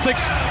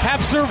Celtics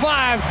have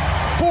survived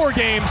 4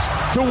 games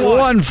to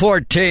 1.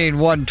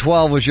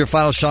 114-112 was your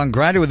final. Sean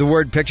Grande with the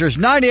word pictures.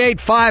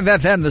 98.5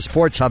 FM, the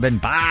Sports Hub in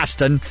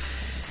Boston.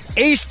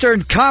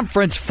 Eastern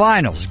Conference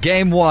Finals,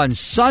 Game 1,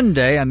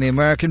 Sunday on the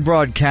American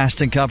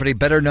Broadcasting Company,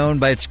 better known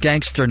by its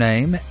gangster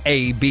name,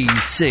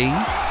 ABC.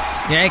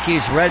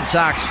 Yankees, Red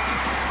Sox,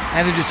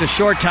 and just a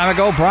short time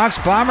ago, Bronx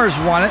Bombers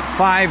won it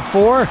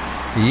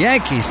 5-4. The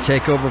Yankees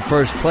take over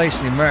first place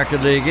in the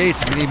American League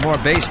East. If you need more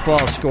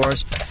baseball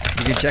scores,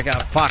 you can check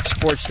out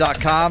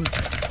foxsports.com.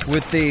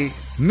 With the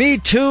Me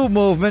Too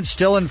movement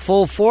still in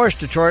full force,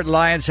 Detroit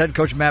Lions head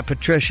coach Matt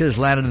Patricia has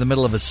landed in the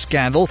middle of a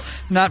scandal,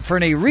 not for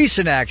any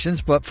recent actions,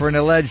 but for an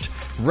alleged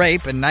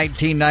rape in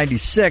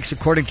 1996.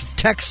 According to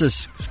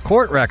Texas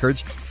court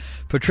records,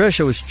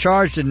 Patricia was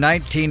charged in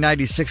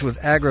 1996 with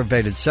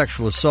aggravated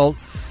sexual assault,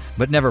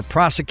 but never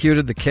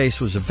prosecuted. The case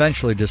was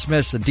eventually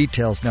dismissed. The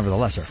details,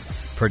 nevertheless,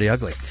 are pretty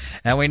ugly.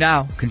 And we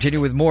now continue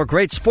with more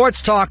great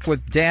sports talk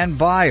with Dan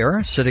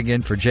Beyer, sitting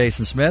in for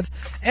Jason Smith,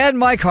 and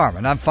Mike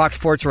Harmon on Fox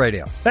Sports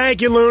Radio.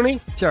 Thank you,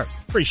 Looney. Sure.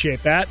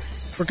 Appreciate that.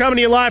 We're coming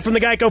to you live from the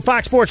Geico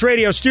Fox Sports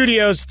Radio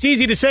studios. It's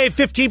easy to save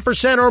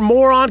 15% or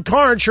more on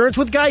car insurance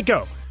with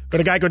Geico. Go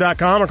to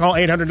geico.com or call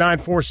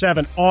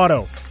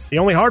 800-947-AUTO. The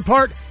only hard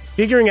part?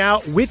 Figuring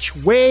out which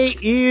way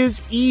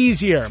is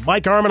easier.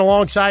 Mike Harmon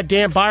alongside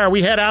Dan Beyer.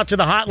 We head out to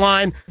the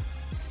hotline.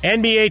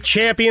 NBA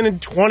champion in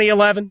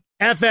 2011.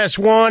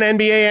 FS1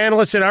 NBA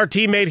analyst and our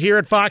teammate here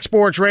at Fox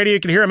Sports Radio.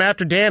 You can hear him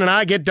after Dan and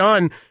I get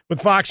done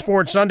with Fox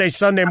Sports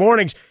Sunday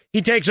mornings.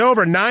 He takes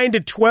over 9 to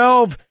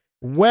 12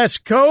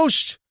 West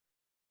Coast,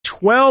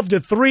 12 to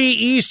 3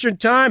 Eastern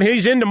Time.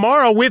 He's in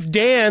tomorrow with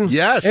Dan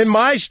in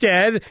my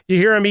stead. You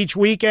hear him each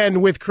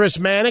weekend with Chris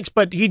Mannix,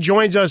 but he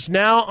joins us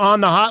now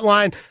on the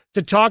hotline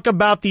to talk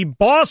about the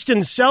Boston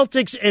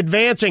Celtics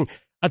advancing.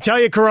 I'll tell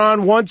you,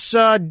 Caron, once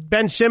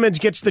Ben Simmons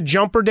gets the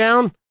jumper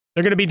down,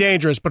 they're going to be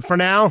dangerous. But for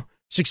now,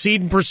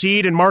 succeed and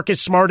proceed, and Marcus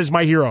Smart is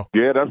my hero.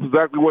 Yeah, that's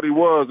exactly what he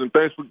was, and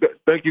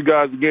thank you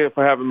guys again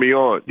for having me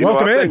on.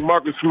 I think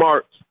Marcus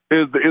Smart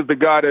is the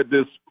guy that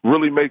just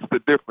really makes the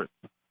difference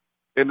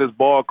in this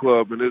ball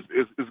club, and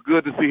it's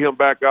good to see him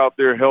back out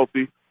there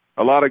healthy.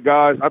 A lot of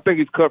guys, I think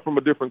he's cut from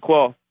a different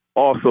cloth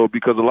also,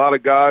 because a lot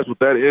of guys with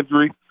that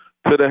injury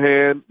to the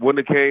hand, when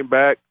they came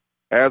back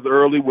as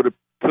early, would have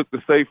took the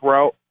safe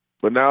route.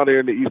 But now they're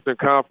in the Eastern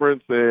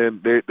Conference,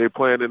 and they're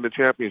playing in the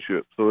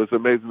championship. So it's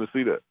amazing to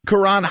see that.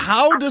 Caron,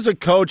 how does a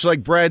coach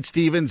like Brad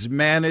Stevens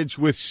manage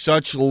with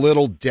such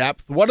little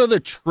depth? What are the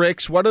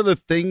tricks? What are the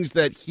things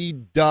that he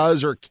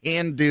does or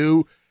can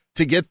do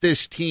to get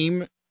this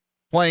team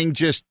playing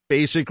just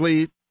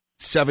basically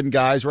 7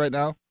 guys right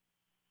now?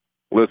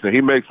 Listen,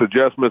 he makes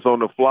adjustments on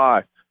the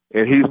fly,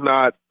 and he's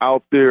not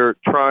out there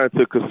trying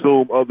to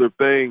consume other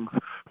things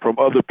from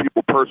other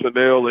people's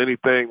personnel or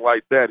anything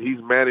like that. He's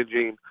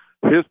managing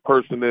his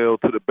personnel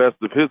to the best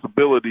of his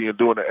ability and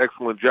doing an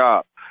excellent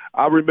job.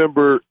 I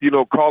remember,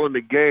 calling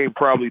the game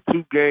probably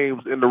 2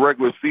 games in the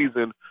regular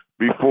season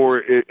before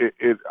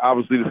it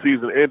obviously the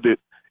season ended.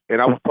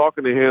 And I was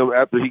talking to him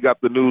after he got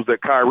the news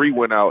that Kyrie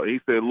went out. And he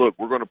said, look,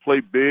 we're going to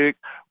play big.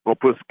 We're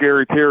going to put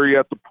Scary Terry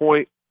at the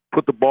point,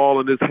 put the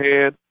ball in his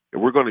hand,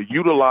 and we're going to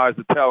utilize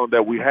the talent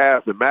that we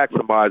have and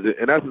maximize it.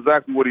 And that's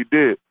exactly what he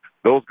did.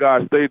 Those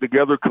guys stay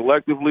together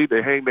collectively.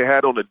 They hang their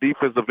hat on the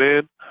defensive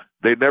end.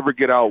 They never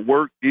get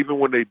outworked. Even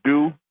when they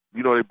do,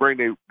 they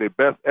bring their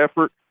best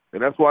effort,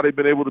 and that's why they've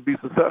been able to be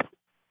successful.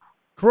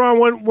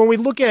 Caron, when we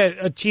look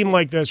at a team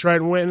like this, right,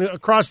 when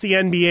across the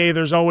NBA,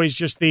 there's always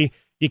just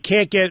you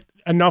can't get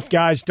enough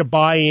guys to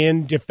buy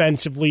in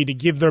defensively to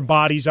give their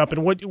bodies up.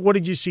 And what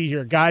did you see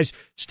here? Guys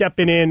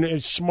stepping in,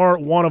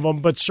 Smart one of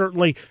them, but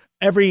certainly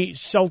every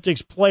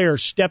Celtics player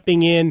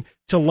stepping in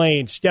to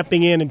lane,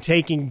 stepping in and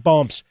taking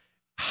bumps.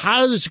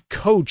 How does a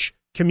coach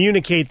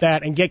communicate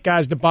that and get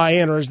guys to buy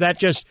in, or is that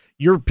just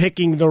you're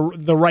picking the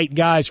right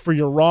guys for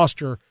your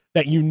roster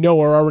that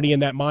are already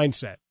in that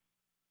mindset?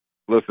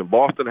 Listen,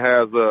 Boston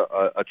has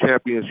a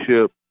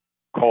championship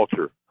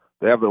culture.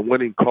 They have a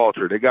winning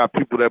culture. They got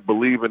people that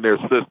believe in their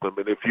system,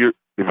 and if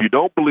you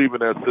don't believe in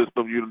that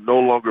system, you no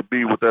longer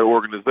be with that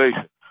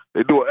organization.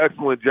 They do an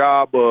excellent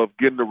job of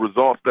getting the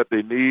results that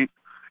they need,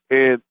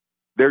 and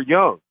they're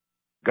young.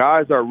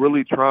 Guys are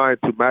really trying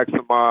to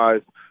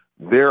maximize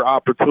their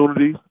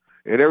opportunities.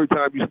 And every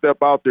time you step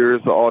out there,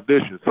 it's an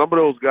audition. Some of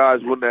those guys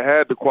wouldn't have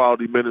had the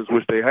quality minutes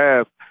which they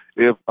have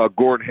if a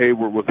Gordon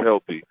Hayward was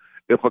healthy,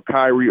 if a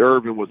Kyrie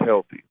Irving was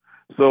healthy.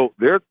 So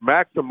they're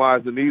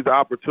maximizing these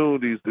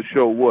opportunities to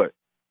show what?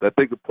 That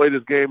they can play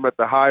this game at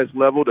the highest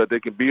level, that they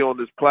can be on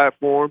this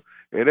platform.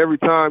 And every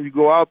time you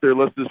go out there,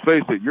 let's just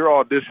face it, you're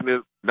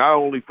auditioning not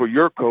only for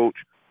your coach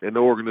and the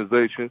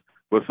organization,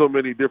 but so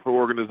many different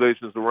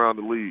organizations around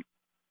the league.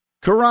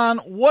 Karan,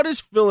 what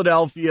does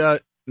Philadelphia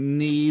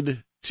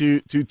need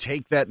to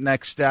take that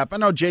next step? I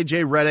know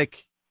J.J.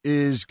 Redick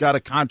is got a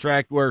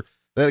contract where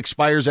that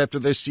expires after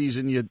this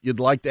season. You'd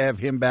like to have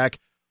him back.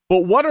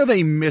 But what are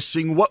they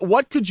missing?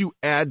 What could you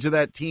add to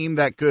that team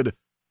that could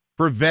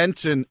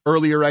prevent an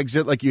earlier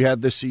exit like you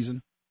had this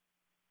season?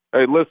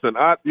 Hey, listen,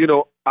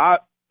 I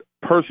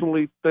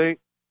personally think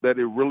that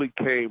it really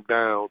came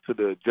down to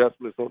the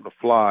adjustments on the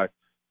fly,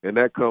 and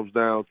that comes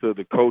down to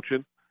the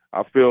coaching.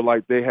 I feel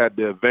like they had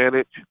the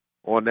advantage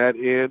on that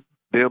end,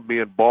 them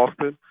being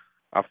Boston.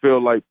 I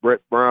feel like Brett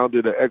Brown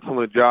did an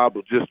excellent job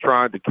of just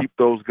trying to keep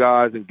those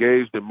guys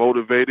engaged and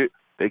motivated.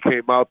 They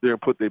came out there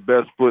and put their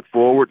best foot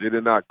forward. They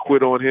did not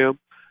quit on him,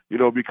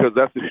 because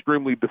that's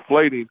extremely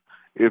deflating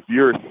if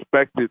you're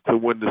expected to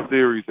win the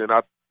series. And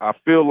I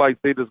feel like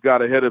they just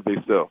got ahead of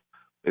themselves.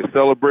 They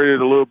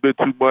celebrated a little bit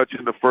too much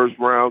in the first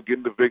round,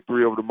 getting the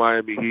victory over the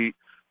Miami Heat.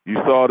 You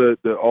saw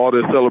all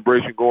the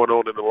celebration going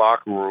on in the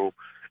locker room.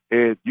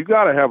 And you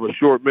got to have a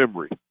short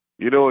memory.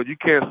 And you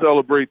can't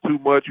celebrate too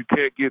much. You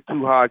can't get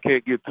too high,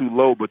 can't get too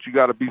low, but you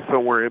got to be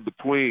somewhere in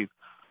between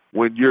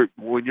when you're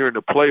in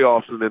the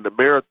playoffs and in the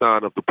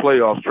marathon of the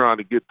playoffs trying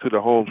to get to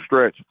the home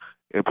stretch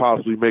and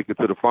possibly make it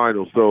to the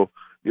finals. So,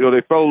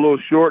 they fell a little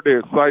short. They're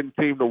an exciting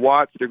team to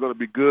watch. They're going to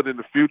be good in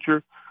the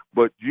future,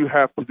 but you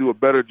have to do a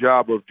better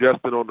job of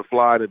adjusting on the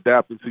fly and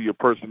adapting to your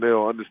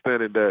personnel,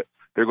 understanding that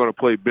they're going to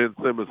play Ben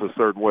Simmons a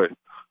certain way.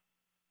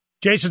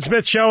 Jason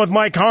Smith Show with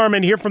Mike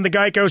Harmon here from the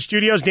Geico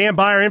Studios. Dan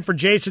Beyer in for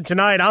Jason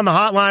tonight on the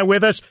hotline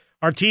with us.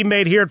 Our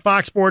teammate here at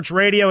Fox Sports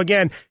Radio.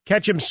 Again,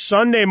 catch him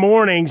Sunday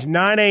mornings,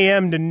 9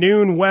 a.m. to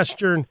noon West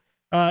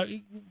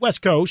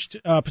Coast,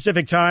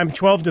 Pacific time,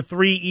 12 to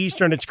 3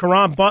 Eastern. It's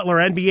Caron Butler,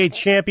 NBA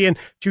champion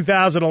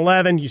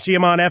 2011. You see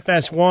him on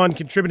FS1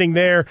 contributing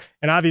there.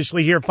 And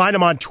obviously here, find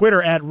him on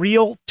Twitter at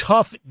Real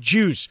Tough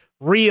Juice.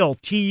 Real,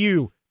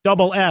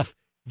 TUFF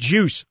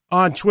Juice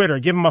on Twitter.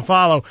 Give him a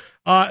follow.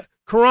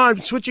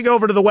 Caron, switching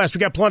over to the West, we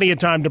got plenty of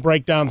time to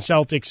break down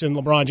Celtics and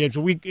LeBron James.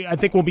 I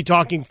think we'll be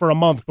talking for a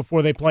month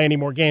before they play any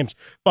more games.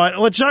 But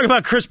let's talk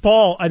about Chris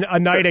Paul a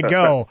night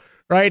ago,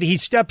 right? He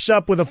steps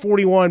up with a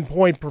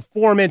 41-point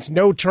performance,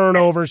 no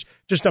turnovers,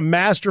 just a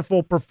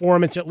masterful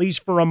performance, at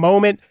least for a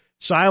moment,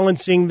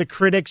 silencing the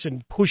critics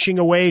and pushing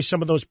away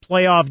some of those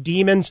playoff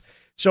demons.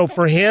 So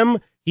for him,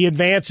 he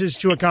advances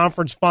to a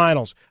conference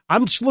finals.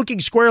 I'm looking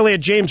squarely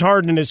at James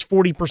Harden and his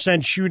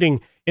 40% shooting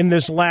in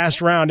this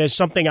last round as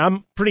something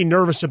I'm pretty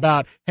nervous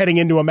about heading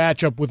into a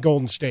matchup with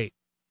Golden State.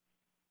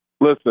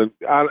 Listen,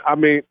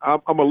 I'm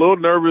a little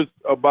nervous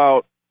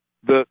about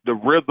the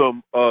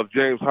rhythm of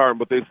James Harden,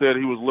 but they said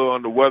he was a little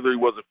under weather. He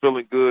wasn't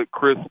feeling good.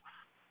 Chris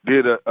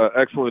did an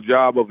excellent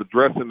job of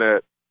addressing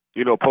that,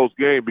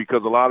 post-game,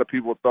 because a lot of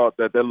people thought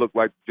that looked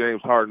like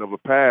James Harden of a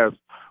past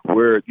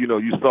where,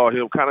 you saw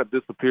him kind of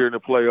disappear in the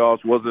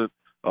playoffs, wasn't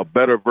a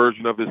better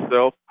version of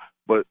himself.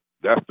 But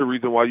that's the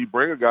reason why you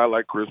bring a guy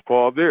like Chris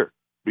Paul there,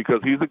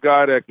 because he's a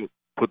guy that can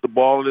put the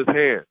ball in his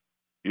hand,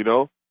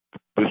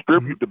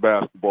 distribute the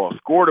basketball,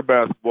 score the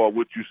basketball,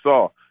 which you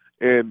saw.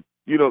 And,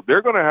 he's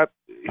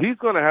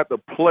going to have to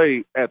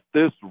play at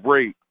this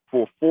rate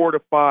for 4 to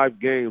 5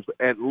 games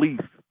at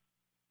least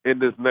in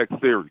this next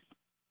series.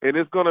 And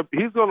he's going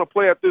to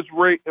play at this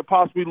rate and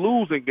possibly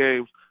lose in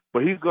games,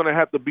 but he's going to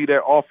have to be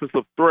that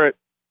offensive threat,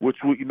 which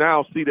we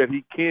now see that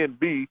he can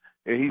be,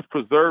 and he's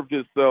preserved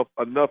himself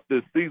enough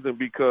this season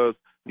because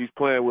he's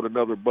playing with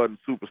another budding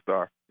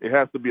superstar. It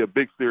has to be a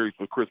big series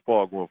for Chris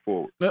Paul going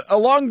forward.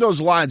 Along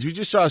those lines, we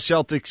just saw a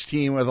Celtics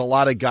team with a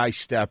lot of guys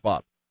step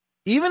up.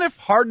 Even if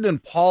Harden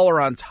and Paul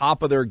are on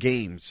top of their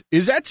games,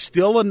 is that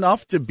still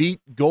enough to beat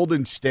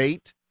Golden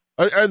State?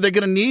 Are they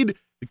going to need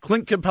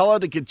Clint Capella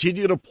to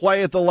continue to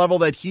play at the level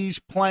that he's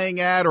playing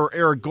at, or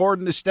Eric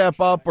Gordon to step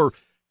up, or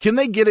can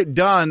they get it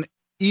done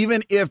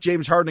even if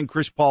James Harden and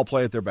Chris Paul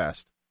play at their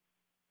best?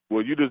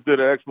 Well, you just did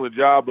an excellent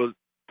job of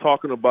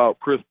talking about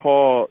Chris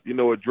Paul,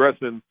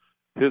 addressing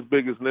his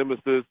biggest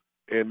nemesis,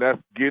 and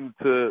that's getting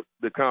to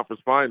the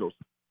conference finals.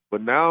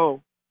 But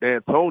now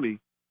D'Antoni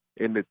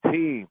and the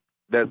team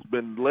that's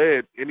been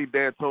led, any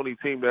D'Antoni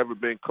team that ever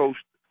been coached,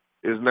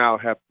 is now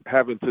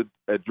having to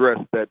address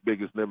that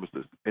biggest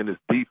nemesis in his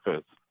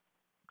defense.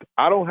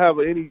 I don't have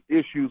any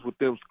issues with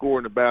them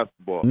scoring the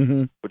basketball,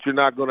 but you're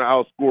not going to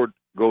outscore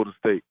Golden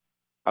State.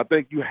 I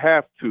think you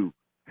have to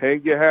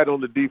hang your hat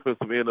on the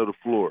defensive end of the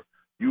floor.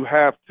 You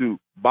have to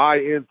buy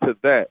into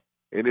that.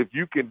 And if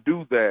you can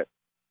do that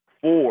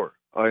for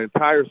an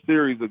entire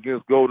series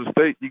against Golden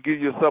State, you give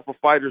yourself a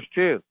fighter's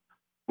chance.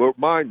 But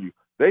mind you,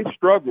 they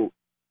struggled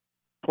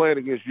playing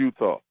against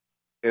Utah.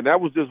 And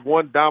that was just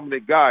one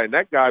dominant guy, and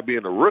that guy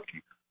being a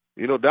rookie.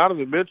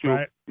 Donovan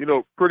Mitchell,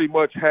 pretty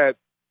much had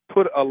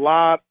put a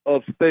lot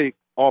of stake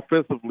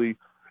offensively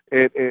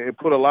and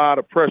put a lot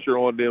of pressure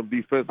on them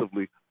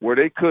defensively where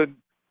they couldn't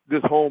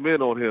just home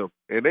in on him.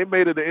 And they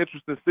made it an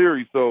interesting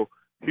series. So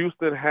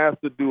Houston has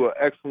to do an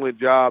excellent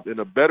job and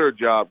a better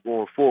job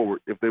going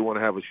forward if they want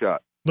to have a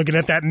shot. Looking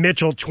at that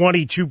Mitchell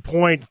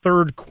 22-point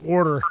third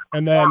quarter,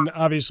 and then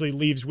obviously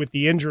leaves with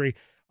the injury.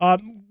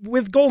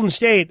 With Golden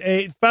State,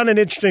 I found it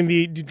interesting,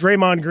 the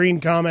Draymond Green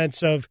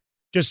comments of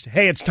just,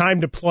 hey, it's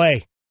time to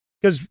play.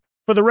 Because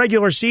for the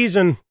regular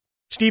season,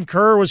 Steve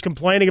Kerr was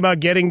complaining about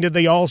getting to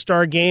the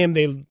All-Star game.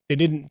 They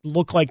didn't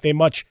look like they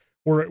much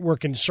were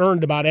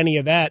concerned about any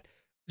of that.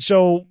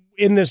 So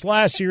in this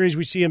last series,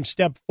 we see him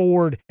step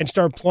forward and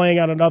start playing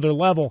on another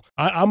level.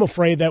 I'm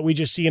afraid that we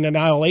just see an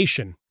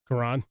annihilation,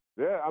 Karan.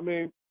 Yeah, I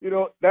mean,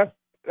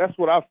 that's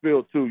what I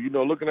feel too.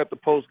 Looking at the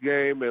post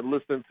game and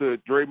listening to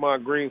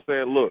Draymond Green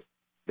saying, "Look,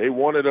 they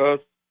wanted us.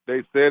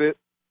 They said it.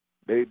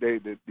 They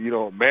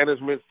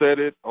management said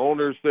it.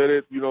 Owners said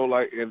it.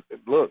 And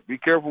look, be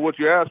careful what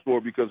you ask for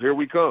because here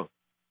we come.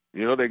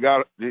 They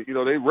got. They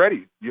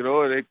ready.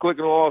 And they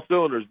clicking on all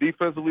cylinders.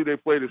 Defensively, they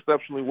played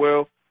exceptionally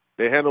well.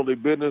 They handled their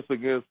business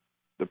against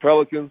the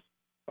Pelicans.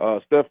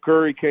 Steph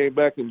Curry came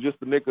back in just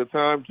the nick of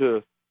time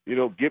to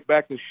get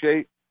back in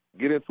shape,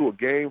 get into a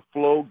game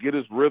flow, get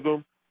his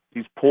rhythm.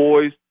 He's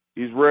poised.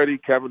 He's ready.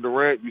 Kevin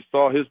Durant, you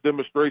saw his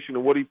demonstration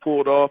of what he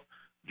pulled off.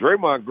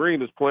 Draymond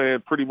Green is playing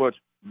pretty much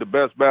the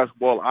best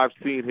basketball I've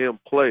seen him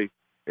play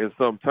in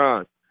some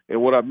time.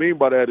 And what I mean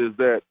by that is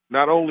that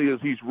not only is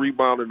he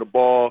rebounding the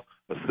ball,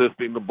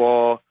 assisting the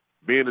ball,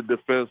 being a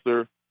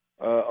defender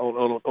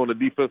on the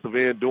defensive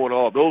end, doing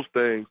all those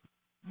things,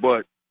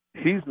 but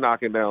he's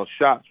knocking down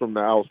shots from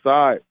the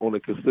outside on a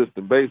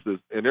consistent basis,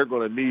 and they're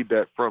going to need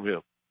that from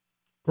him.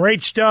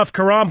 Great stuff,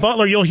 Caron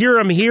Butler. You'll hear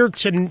him here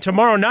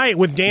tomorrow night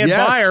with Dan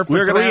Byer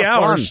for 3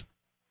 hours.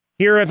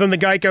 Here from the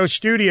Geico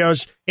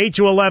Studios, 8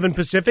 to 11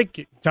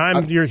 Pacific.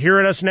 You're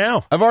hearing us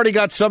now. I've already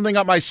got something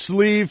up my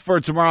sleeve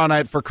for tomorrow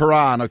night for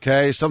Caron,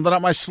 okay? Something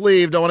up my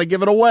sleeve. Don't want to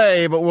give it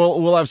away, but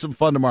we'll have some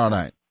fun tomorrow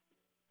night.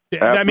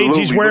 Absolutely. That means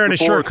he's wearing a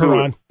shirt,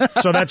 Caron.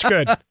 So that's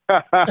good.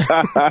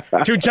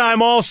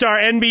 Two-time All-Star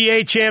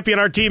NBA champion,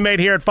 our teammate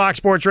here at Fox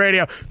Sports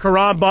Radio,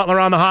 Caron Butler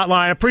on the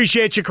hotline.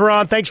 Appreciate you,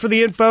 Caron. Thanks for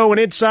the info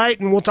and insight,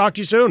 and we'll talk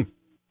to you soon.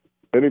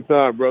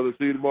 Anytime, brother.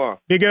 See you tomorrow.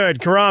 Be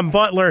good. Caron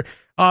Butler.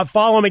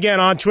 Follow him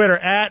again on Twitter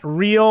at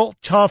Real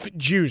Tough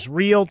Juice.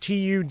 Real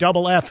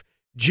TUFF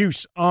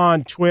Juice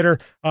on Twitter.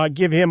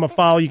 Give him a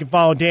follow. You can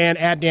follow Dan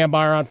at Dan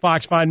Byer on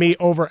Fox. Find me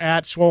over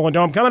at Swollen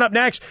Dome. Coming up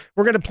next,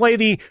 we're going to play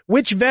the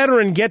which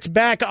veteran gets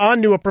back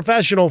onto a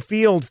professional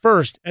field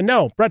first. And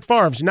no, Brett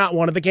Favre's not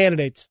one of the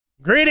candidates.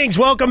 Greetings.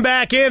 Welcome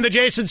back in the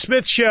Jason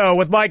Smith Show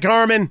with Mike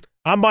Harmon.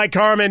 I'm Mike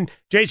Harmon.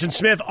 Jason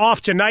Smith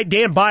off tonight.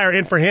 Dan Byer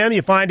in for him.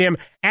 You find him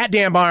at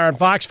Dan Byer on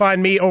Fox.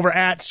 Find me over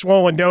at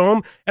Swollen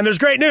Dome. And there's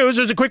great news.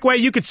 There's a quick way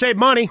you could save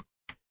money.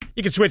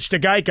 You can switch to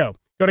Geico.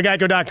 Go to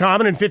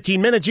geico.com, and in 15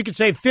 minutes, you can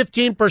save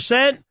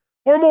 15%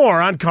 or more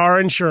on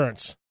car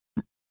insurance.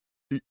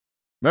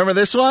 Remember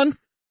this one?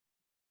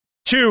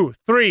 2,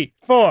 3,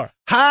 4.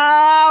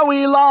 How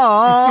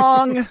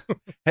long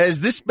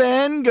has this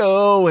been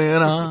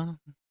going on?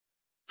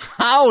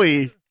 How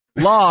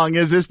long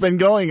has this been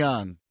going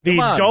on? The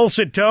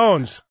dulcet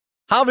tones.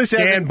 How this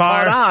hasn't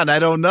caught on, I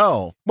don't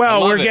know.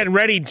 Well, we're getting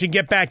ready to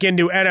get back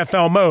into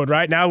NFL mode,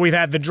 right? Now we've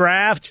had the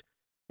draft.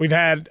 We've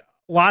had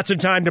lots of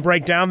time to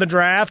break down the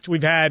draft.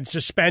 We've had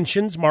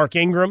suspensions. Mark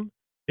Ingram,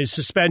 his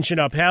suspension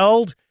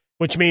upheld,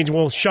 which means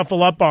we'll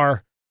shuffle up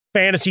our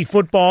fantasy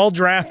football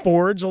draft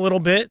boards a little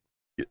bit.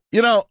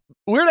 Weird Al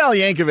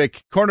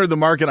Yankovic cornered the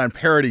market on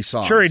parody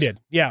songs. Sure he did,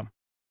 yeah.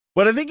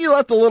 But I think he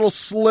left a little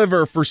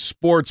sliver for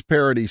sports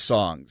parody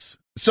songs.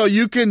 So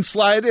you can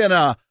slide in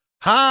a,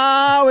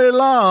 how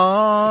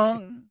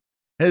long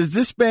has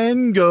this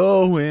been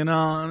going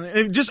on?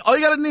 And just all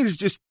you got to need is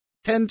just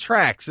 10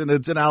 tracks, and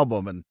it's an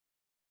album. And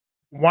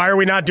why are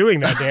we not doing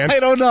that, Dan? I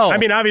don't know. I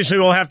mean, obviously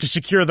we'll have to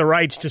secure the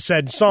rights to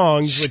said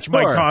songs, which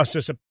might cost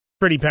us a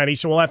pretty penny,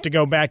 so we'll have to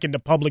go back into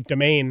public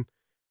domain,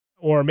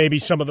 or maybe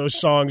some of those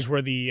songs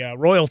where the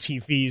royalty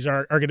fees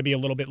are going to be a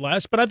little bit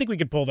less, but I think we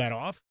could pull that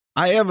off.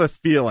 I have a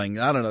feeling,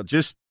 I don't know,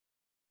 this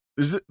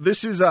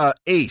is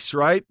Ace,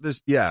 right?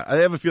 I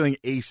have a feeling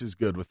Ace is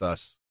good with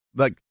us.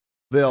 Like,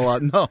 they'll,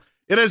 no,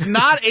 it is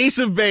not Ace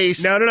of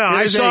Base. No,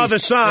 I saw the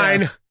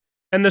sign. Yes.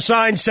 And the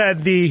sign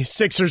said the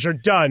Sixers are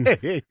done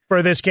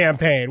for this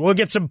campaign. We'll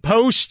get some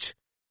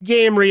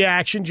post-game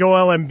reaction.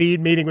 Joel Embiid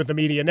meeting with the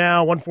media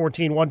now.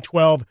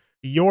 114-112,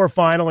 your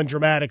final in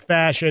dramatic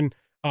fashion.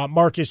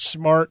 Marcus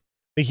Smart,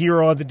 the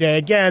hero of the day.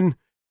 Again,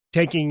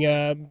 taking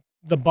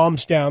the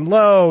bumps down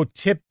low,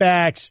 tip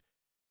backs,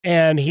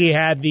 and he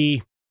had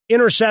the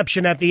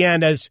interception at the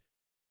end, as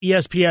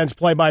ESPN's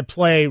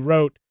play-by-play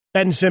wrote,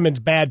 Ben Simmons'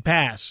 bad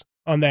pass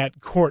on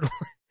that court,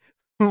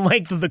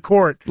 length of the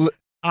court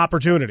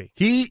opportunity.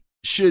 He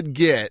should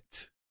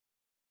get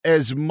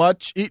as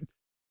much.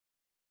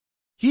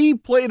 He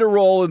played a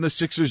role in the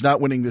Sixers not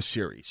winning this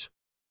series.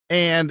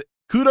 And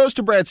kudos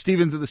to Brad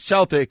Stevens and the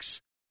Celtics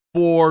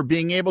for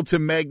being able to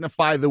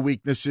magnify the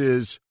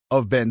weaknesses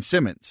of Ben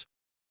Simmons.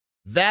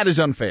 That is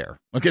unfair.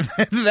 Okay,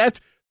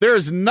 there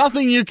is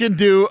nothing you can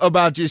do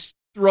about just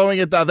throwing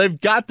it down. They've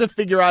got to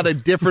figure out a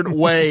different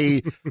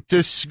way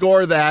to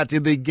score that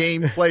in the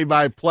game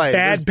play-by-play.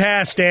 Bad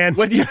pass, Dan.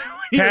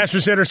 Pass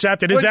was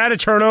intercepted. Is that a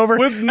turnover?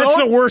 That's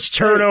the worst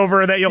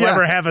turnover that you'll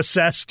ever have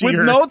assessed to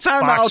your no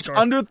timeouts, box score.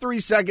 under 3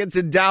 seconds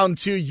and down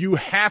 2, you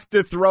have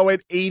to throw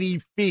it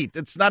 80 feet.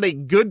 It's not a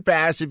good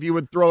pass if you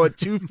would throw it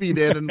 2 feet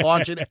in and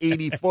launch an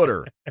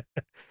 80-footer.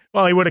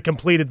 Well, he would have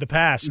completed the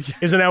pass.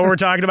 Isn't that what we're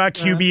talking about?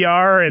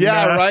 QBR and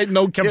right?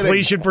 No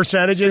completion kidding.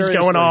 Percentages. Seriously.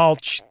 Going all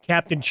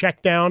captain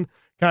check down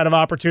kind of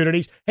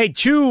opportunities. Hey,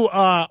 two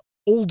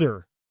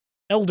elder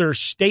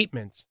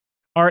statements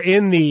are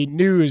in the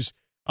news.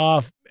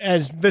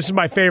 As this is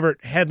my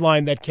favorite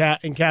headline that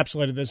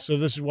encapsulated this, so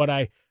this is what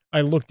I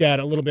looked at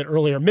a little bit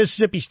earlier.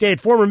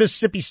 Former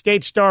Mississippi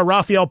State star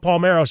Rafael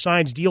Palmeiro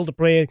signs deal to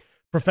play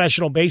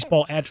professional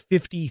baseball at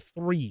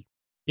 53.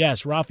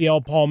 Yes,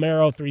 Rafael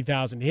Palmeiro,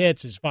 3,000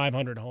 hits, his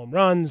 500 home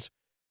runs.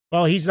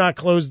 Well, he's not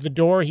closed the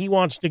door. He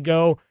wants to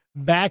go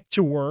back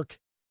to work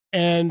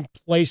and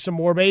play some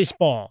more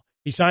baseball.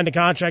 He signed a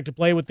contract to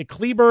play with the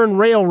Cleburne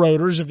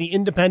Railroaders of the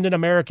Independent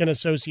American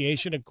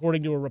Association,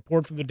 according to a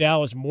report from the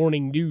Dallas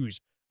Morning News.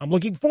 I'm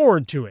looking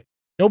forward to it.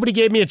 Nobody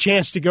gave me a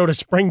chance to go to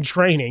spring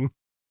training.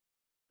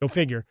 Go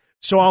figure.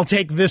 So I'll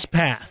take this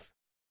path.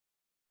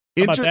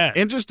 How about that?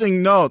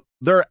 Interesting note.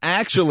 They're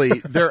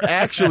actually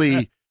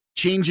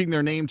changing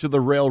their name to the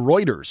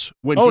Railroaders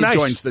when he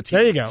joins the team.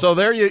 There you go. So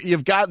there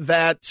you've got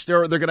that.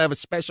 They're going to have a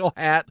special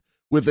hat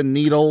with a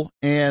needle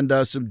and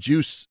some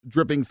juice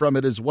dripping from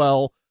it as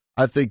well.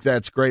 I think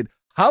that's great.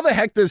 How the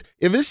heck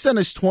if his son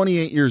is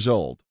 28 years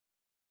old,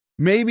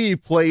 maybe he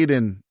played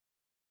in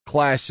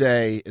Class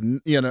A,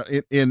 and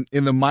in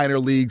the minor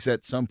leagues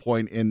at some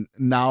point, and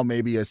now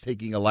maybe is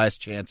taking a last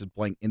chance at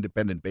playing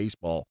independent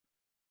baseball.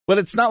 But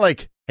it's not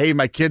like, hey,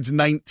 my kid's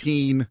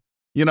 19.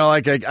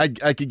 I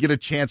could get a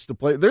chance to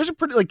play. There's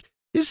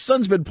his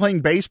son's been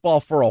playing baseball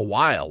for a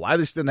while. Why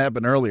this didn't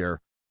happen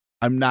earlier,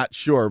 I'm not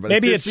sure. But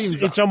maybe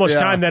it's almost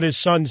time that his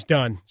son's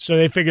done. So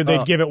they figured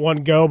they'd give it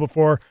one go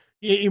before.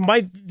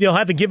 They'll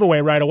have the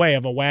giveaway right away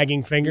of a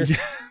wagging finger.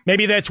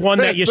 Maybe that's one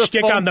that you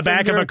stick on the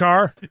back of a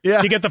car.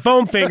 Yeah. You get the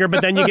foam finger,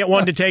 but then you get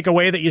one to take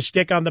away that you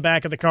stick on the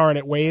back of the car and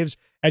it waves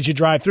as you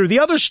drive through.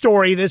 The other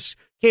story, this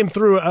came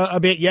through a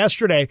bit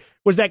yesterday,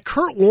 was that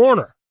Kurt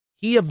Warner,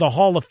 he of the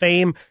Hall of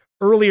Fame,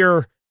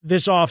 earlier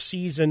this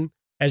offseason,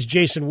 as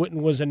Jason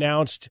Witten was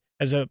announced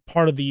as a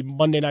part of the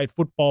Monday Night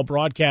Football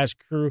broadcast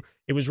crew,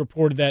 it was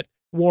reported that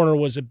Warner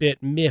was a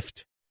bit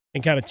miffed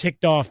and kind of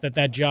ticked off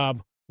that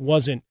job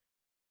wasn't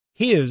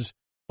his,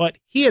 but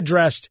he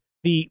addressed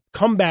the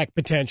comeback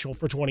potential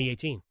for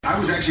 2018. I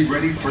was actually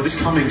ready for this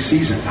coming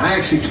season. I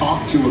actually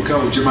talked to a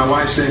coach, and my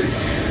wife said,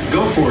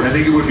 go for it. I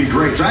think it would be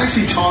great. So I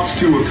actually talked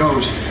to a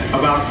coach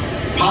about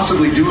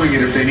possibly doing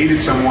it if they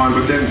needed someone,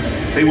 but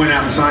then they went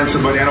out and signed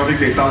somebody. I don't think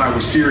they thought I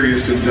was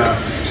serious, and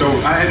so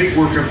I think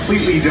we're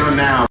completely done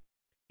now.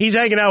 He's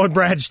hanging out with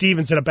Brad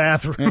Stevens in a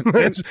bathroom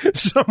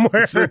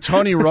somewhere. It's the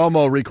Tony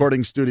Romo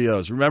recording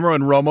studios. Remember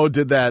when Romo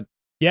did that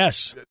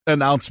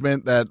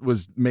announcement that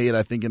was made,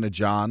 I think, in a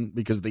John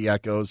because of the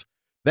echoes?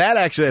 That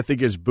actually, I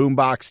think, is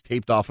boombox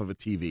taped off of a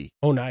TV.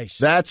 Oh, nice.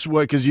 That's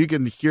what, because you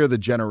can hear the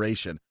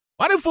generation.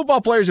 Why do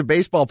football players and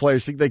baseball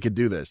players think they could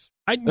do this?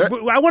 I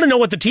want to know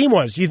what the team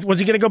was. Was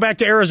he going to go back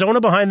to Arizona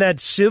behind that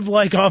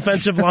sieve-like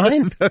offensive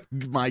line?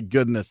 My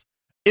goodness.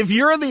 If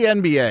you're in the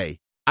NBA,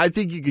 I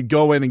think you could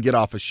go in and get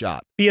off a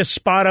shot. Be a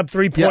spot-up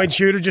three-point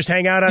shooter, just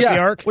hang out at the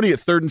arc? What are you,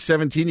 3rd and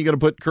 17? You going to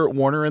put Kurt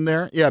Warner in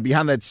there? Yeah,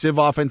 behind that sieve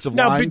offensive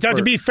line. No,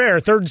 to be fair,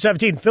 3rd and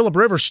 17, Phillip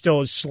Rivers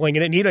still is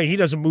slinging it, and he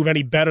doesn't move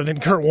any better than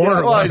Kurt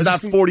Warner was. He's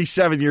not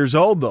 47 years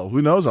old, though.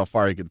 Who knows how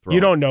far he can throw?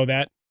 You don't know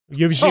that.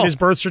 You've seen his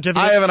birth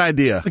certificate? I have an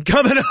idea.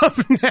 Coming up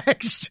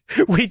next,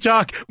 we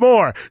talk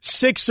more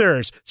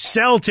Sixers,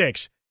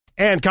 Celtics,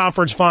 and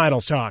conference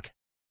finals talk.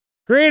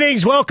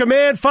 Greetings, welcome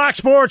in. Fox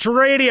Sports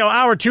Radio,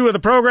 Hour 2 of the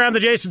program, The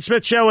Jason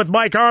Smith Show with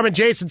Mike Harmon.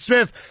 Jason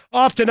Smith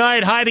off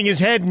tonight, hiding his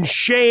head in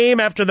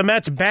shame after the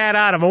Mets bat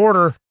out of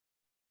order.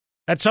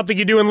 That's something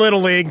you do in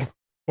Little League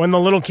when the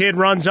little kid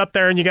runs up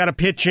there and you got to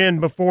pitch in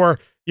before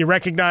you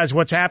recognize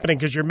what's happening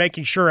because you're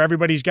making sure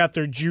everybody's got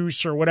their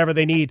juice or whatever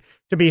they need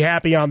to be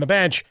happy on the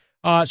bench.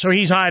 So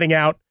he's hiding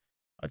out.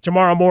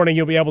 Tomorrow morning,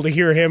 you'll be able to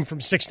hear him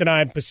from 6 to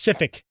 9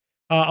 Pacific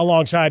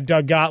alongside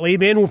Doug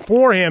Gottlieb. In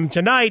for him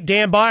tonight,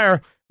 Dan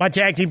Byer, my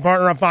tag team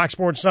partner on Fox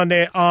Sports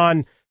Sunday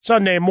on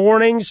Sunday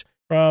mornings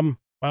from,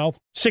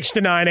 6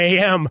 to 9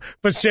 a.m.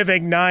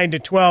 Pacific, 9 to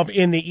 12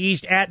 in the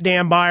East at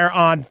Dan Byer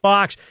on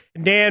Fox.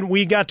 Dan,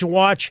 we got to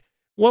watch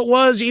what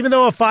was, even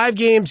though a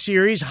 5-game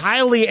series,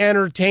 highly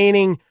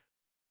entertaining,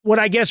 what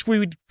I guess we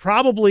would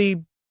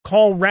probably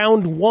call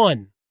round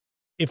 1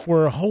 if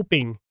we're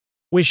hoping,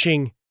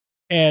 wishing,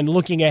 and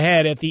looking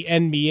ahead at the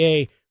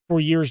NBA for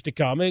years to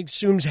come. It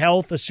assumes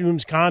health,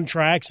 assumes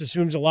contracts,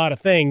 assumes a lot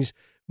of things,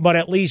 but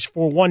at least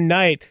for one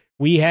night,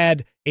 we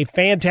had a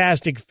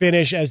fantastic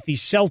finish as the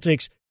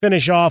Celtics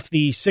finish off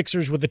the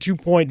Sixers with a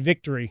 2-point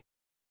victory.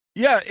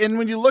 Yeah, and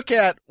when you look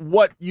at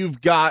what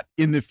you've got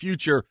in the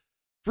future,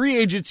 free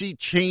agency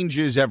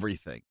changes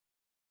everything.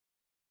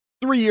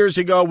 3 years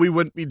ago, we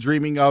wouldn't be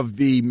dreaming of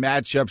the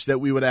matchups that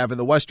we would have in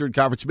the Western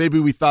Conference. Maybe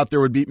we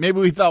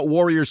thought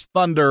Warriors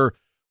Thunder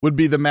would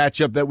be the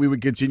matchup that we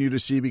would continue to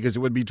see because it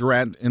would be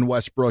Durant and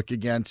Westbrook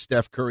against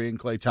Steph Curry and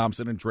Klay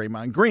Thompson and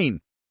Draymond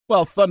Green.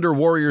 Well, Thunder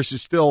Warriors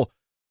is still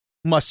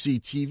must-see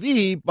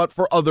TV, but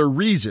for other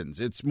reasons.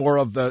 It's more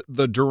of the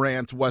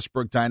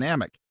Durant-Westbrook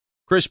dynamic.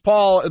 Chris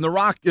Paul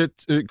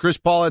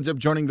ends up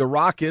joining the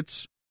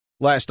Rockets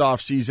last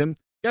offseason.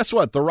 Guess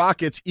what? The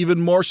Rockets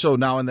even more so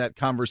now in that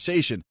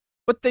conversation.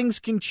 But things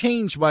can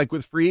change, Mike,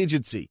 with free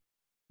agency.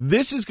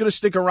 This is going to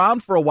stick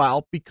around for a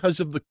while because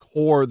of the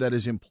core that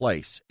is in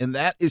place. And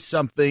that is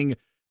something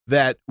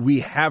that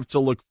we have to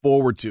look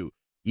forward to.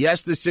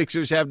 Yes, the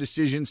Sixers have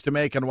decisions to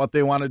make on what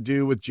they want to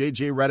do with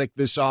J.J. Redick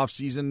this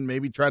offseason,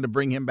 maybe try to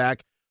bring him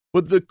back.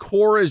 But the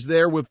core is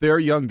there with their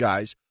young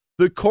guys.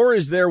 The core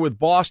is there with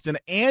Boston,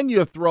 and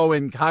you throw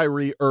in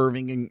Kyrie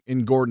Irving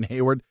and Gordon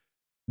Hayward.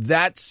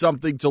 That's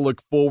something to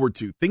look forward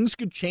to. Things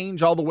could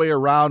change all the way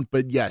around,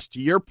 but yes,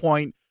 to your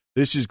point,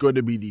 this is going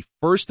to be the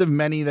first of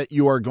many that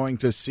you are going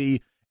to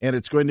see, and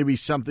it's going to be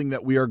something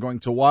that we are going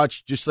to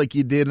watch, just like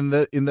you did in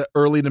the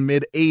early to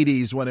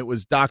mid-'80s when it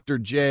was Dr.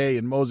 J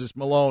and Moses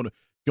Malone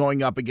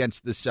going up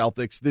against the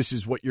Celtics. This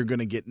is what you're going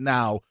to get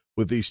now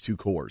with these two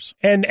cores.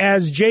 And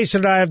as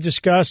Jason and I have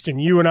discussed,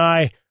 and you and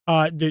I,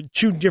 the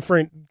two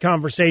different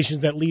conversations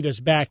that lead us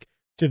back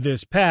to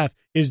this path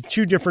is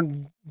two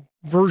different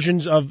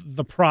versions of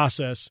the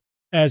process,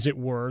 as it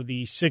were,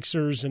 the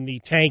Sixers and the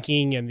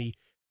tanking and the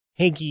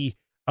hanky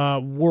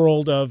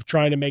world of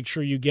trying to make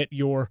sure you get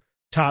your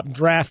top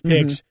draft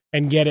picks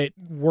and get it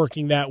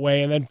working that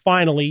way. And then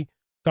finally,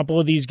 a couple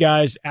of these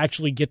guys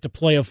actually get to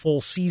play a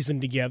full season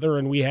together,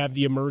 and we have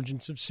the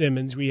emergence of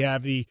Simmons. We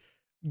have the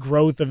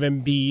growth of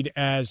Embiid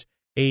as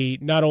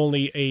not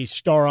only a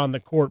star on the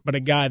court, but a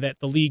guy that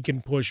the league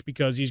can push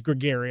because he's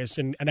gregarious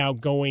and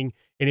outgoing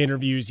in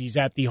interviews. He's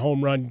at the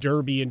home run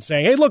derby and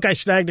saying, hey, look, I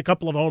snagged a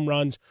couple of home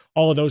runs,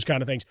 all of those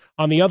kind of things.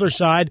 On the other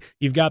side,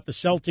 you've got the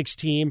Celtics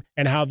team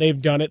and how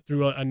they've done it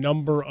through a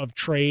number of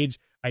trades.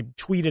 I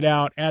tweeted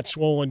out at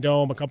Swollen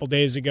Dome a couple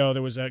days ago.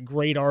 There was a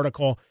great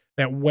article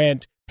that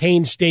went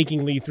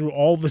painstakingly through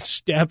all the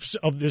steps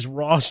of this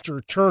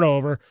roster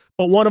turnover,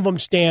 but one of them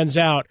stands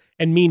out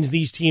and means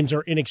these teams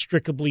are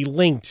inextricably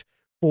linked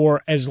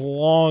for as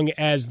long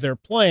as they're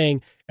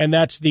playing, and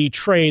that's the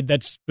trade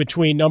that's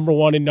between number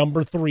 1 and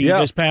number 3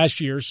 this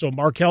past year. So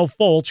Markelle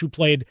Fultz, who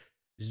played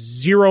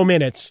 0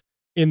 minutes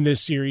in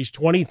this series,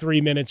 23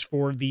 minutes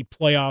for the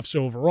playoffs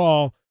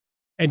overall,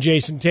 and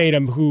Jason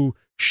Tatum, who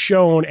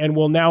shown and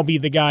will now be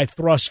the guy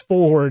thrust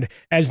forward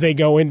as they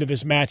go into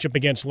this matchup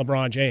against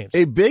LeBron James.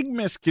 A big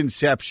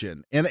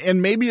misconception,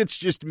 and maybe it's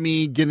just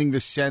me getting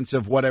the sense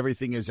of what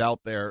everything is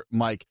out there,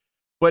 Mike,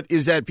 but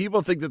is that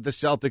people think that the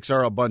Celtics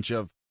are a bunch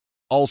of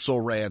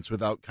also-rans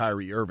without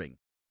Kyrie Irving.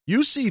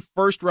 You see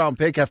first-round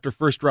pick after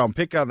first-round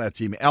pick on that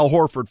team. Al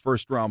Horford,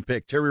 first-round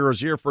pick. Terry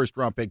Rozier,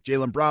 first-round pick.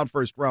 Jaylen Brown,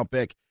 first-round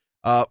pick.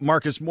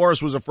 Marcus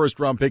Morris was a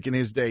first-round pick in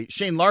his day.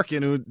 Shane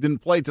Larkin, who didn't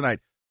play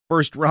tonight,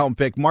 first-round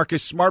pick.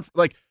 Marcus Smart,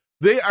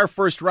 they are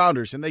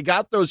first-rounders, and they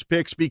got those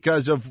picks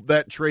because of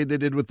that trade they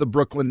did with the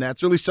Brooklyn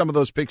Nets, or at least some of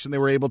those picks, and they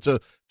were able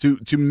to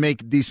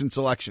make decent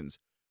selections.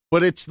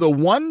 But it's the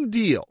one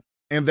deal,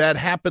 and that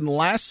happened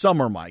last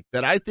summer, Mike,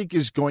 that I think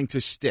is going to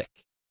stick.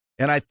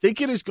 And I think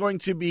it is going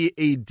to be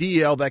a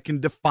deal that can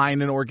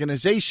define an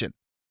organization.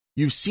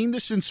 You've seen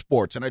this in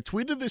sports, and I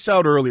tweeted this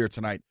out earlier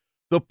tonight.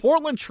 The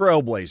Portland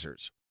Trail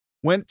Blazers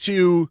went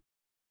to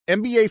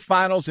NBA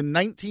Finals in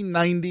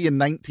 1990 and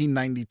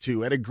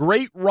 1992. Had a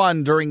great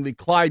run during the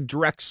Clyde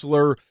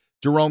Drexler,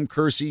 Jerome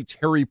Kersey,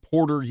 Terry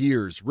Porter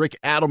years. Rick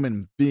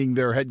Adelman being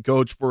their head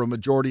coach for a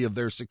majority of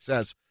their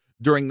success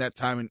during that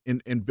time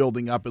in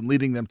building up and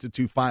leading them to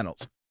 2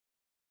 finals.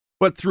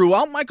 But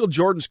throughout Michael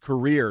Jordan's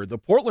career, the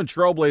Portland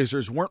Trail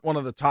Blazers weren't one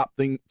of the top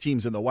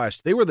teams in the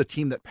West. They were the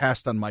team that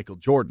passed on Michael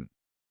Jordan.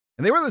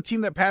 And they were the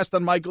team that passed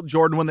on Michael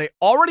Jordan when they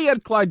already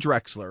had Clyde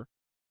Drexler,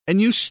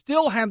 and you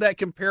still had that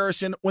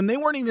comparison when they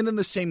weren't even in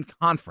the same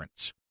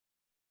conference.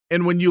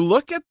 And when you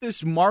look at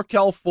this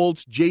Markelle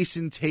Fultz,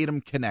 Jason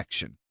Tatum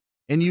connection,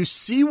 and you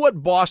see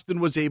what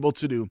Boston was able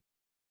to do,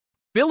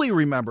 Philly,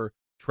 remember,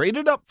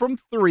 traded up from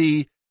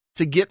 3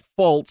 to get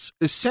Fultz,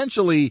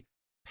 essentially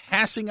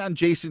passing on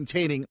Jason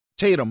Tatum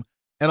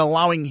and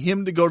allowing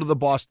him to go to the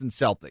Boston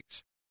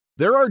Celtics.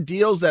 There are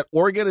deals that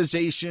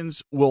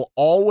organizations will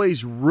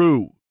always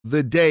rue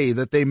the day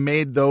that they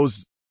made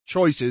those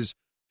choices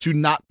to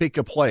not pick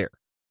a player.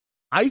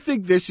 I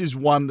think this is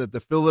one that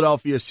the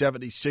Philadelphia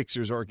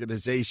 76ers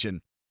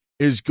organization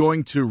is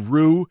going to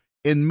rue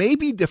and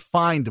maybe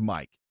defined,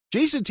 Mike.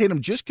 Jason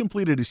Tatum just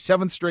completed his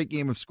 7th straight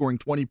game of scoring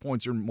 20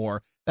 points or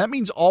more. That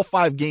means all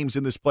 5 games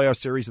in this playoff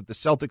series that the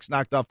Celtics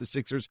knocked off the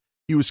Sixers,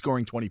 he was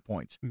scoring 20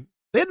 points.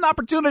 They had an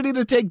opportunity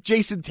to take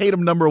Jason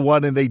Tatum number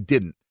 1, and they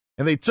didn't.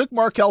 And they took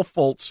Markelle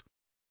Fultz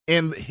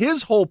and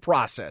his whole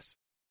process.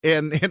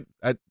 And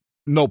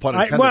No pun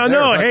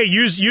intended. Hey,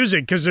 use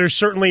it, because there's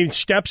certainly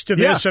steps to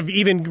this of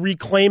even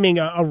reclaiming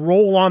a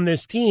role on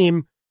this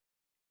team.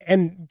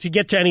 And to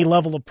get to any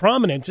level of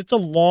prominence, it's a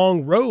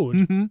long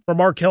road for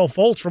Markelle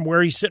Fultz from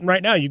where he's sitting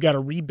right now. You got a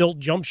rebuilt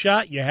jump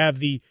shot. You have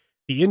the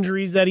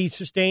injuries that he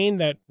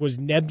sustained that was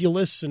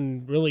nebulous,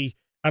 and really,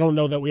 I don't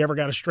know that we ever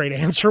got a straight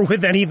answer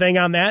with anything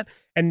on that.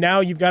 And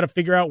now you've got to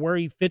figure out where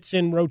he fits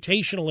in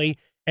rotationally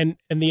and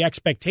the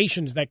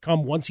expectations that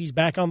come once he's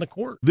back on the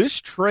court.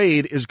 This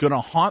trade is going to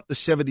haunt the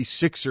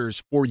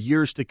 76ers for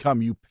years to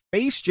come. You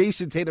face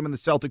Jason Tatum and the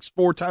Celtics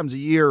 4 times a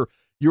year.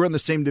 You're in the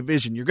same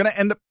division. You're going to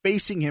end up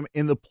facing him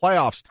in the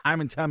playoffs time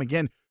and time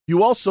again.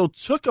 You also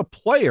took a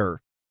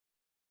player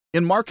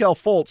in Markelle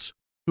Fultz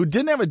who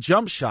didn't have a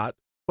jump shot,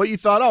 but you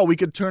thought, we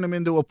could turn him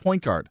into a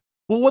point guard.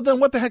 Well,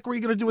 then what the heck were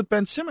you going to do with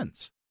Ben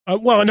Simmons?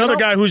 Another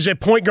guy who's a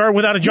point guard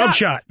without a jump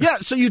shot. Yeah,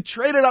 so you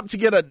traded up to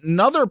get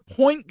another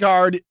point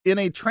guard in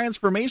a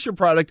transformation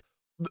product.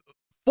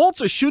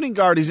 Fultz, a shooting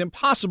guard, is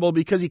impossible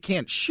because he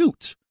can't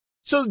shoot.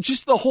 So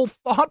just the whole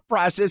thought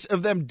process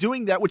of them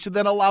doing that, which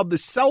then allowed the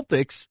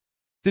Celtics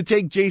to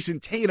take Jason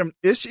Tatum,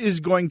 this is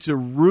going to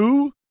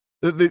rue,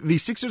 the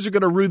Sixers are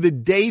going to rue the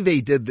day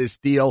they did this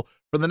deal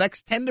for the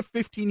next 10 to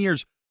 15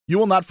 years. You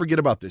will not forget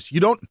about this. You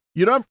don't,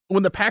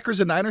 when the Packers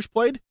and Niners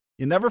played,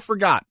 you never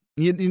forgot.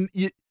 You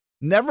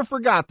never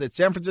forgot that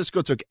San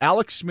Francisco took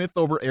Alex Smith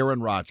over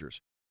Aaron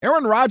Rodgers.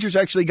 Aaron Rodgers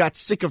actually got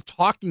sick of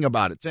talking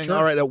about it, saying,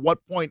 all right, at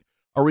what point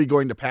are we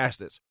going to pass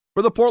this?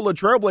 For the Portland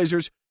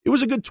Trailblazers, it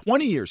was a good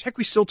 20 years. Heck,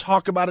 we still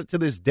talk about it to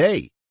this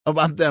day,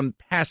 about them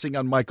passing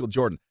on Michael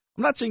Jordan.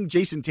 I'm not saying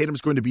Jason Tatum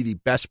is going to be the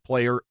best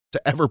player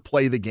to ever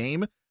play the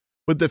game,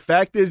 but the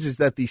fact is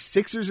that the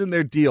Sixers in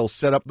their deal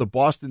set up the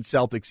Boston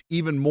Celtics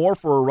even more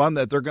for a run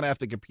that they're going to have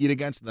to compete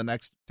against in the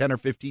next 10 or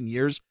 15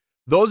 years.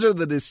 Those are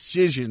the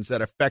decisions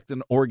that affect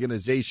an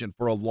organization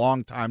for a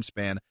long time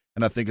span,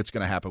 and I think it's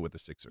going to happen with the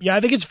Sixers. Yeah, I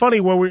think it's funny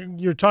when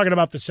you're talking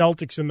about the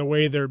Celtics and the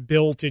way they're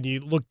built, and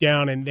you look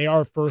down and they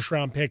are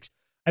first-round picks.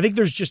 I think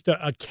there's just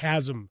a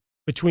chasm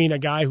between a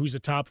guy who's a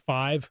top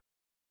 5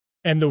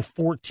 and the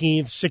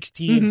 14th,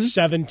 16th,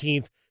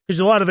 17th, because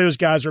a lot of those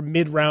guys are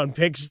mid-round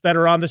picks that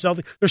are on the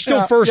Celtics. They're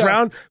still first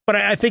round, but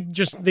I think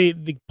just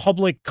the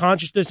public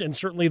consciousness and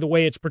certainly the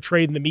way it's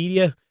portrayed in the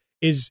media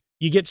is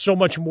you get so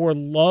much more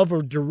love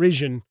or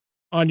derision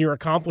on your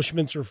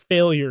accomplishments or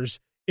failures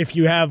if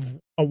you have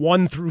a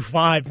 1 through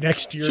 5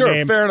 next to your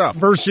name fair enough.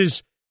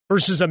 versus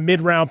a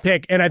mid-round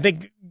pick. And I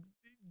think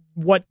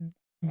what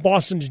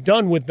Boston's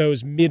done with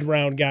those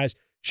mid-round guys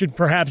should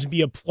perhaps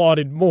be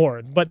applauded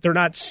more, but they're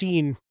not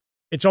seen.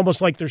 It's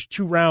almost like there's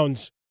 2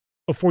 rounds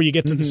before you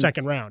get to the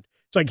second round.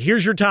 It's like,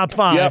 here's your top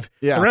 5.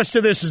 The rest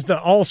of this is the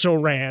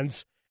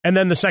also-rans, and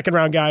then the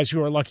second-round guys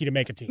who are lucky to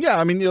make a team. Yeah,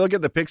 I mean, you look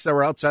at the picks that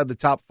were outside the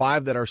top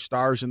 5 that are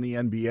stars in the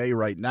NBA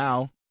right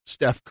now.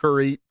 Steph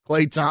Curry,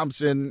 Klay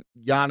Thompson,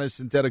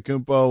 Giannis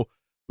Antetokounmpo.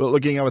 But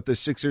looking at what the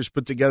Sixers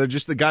put together,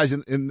 just the guys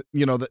in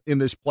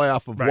this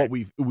playoff of what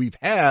we've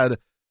had,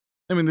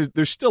 I mean,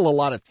 there's still a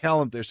lot of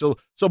talent there. So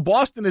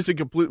Boston isn't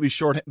completely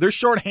they're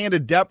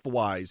short-handed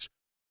depth-wise,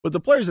 but the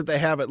players that they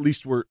have at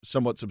least were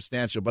somewhat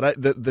substantial.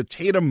 But the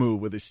Tatum move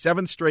with his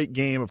 7th straight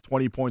game of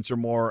 20 points or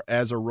more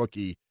as a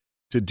rookie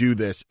to do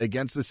this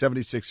against the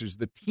 76ers,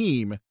 the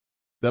team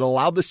that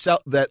allowed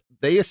that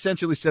they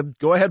essentially said,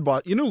 go ahead,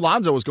 boss. You knew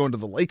Lonzo was going to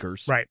the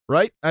Lakers.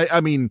 Right? I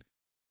mean,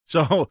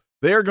 so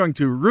they are going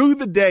to rue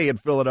the day in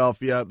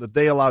Philadelphia that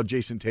they allowed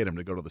Jason Tatum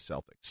to go to the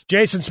Celtics.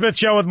 Jason Smith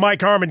Show with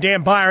Mike Harmon,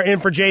 Dan Byer in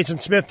for Jason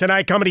Smith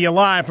tonight, coming to you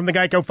live from the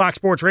Geico Fox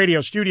Sports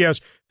Radio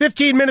studios.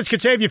 15 minutes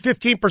could save you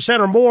 15%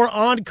 or more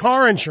on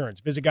car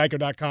insurance. Visit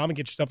geico.com and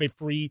get yourself a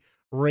free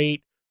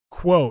rate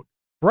quote.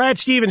 Brad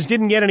Stevens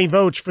didn't get any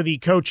votes for the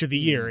Coach of the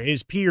Year.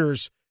 His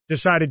peers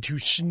decided to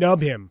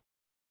snub him.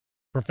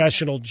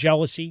 Professional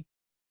jealousy.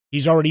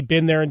 He's already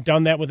been there and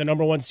done that with the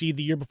number 1 seed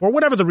the year before.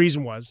 Whatever the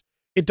reason was,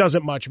 it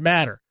doesn't much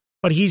matter.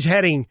 But he's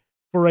heading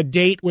for a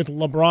date with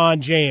LeBron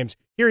James.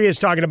 Here he is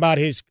talking about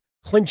his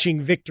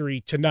clinching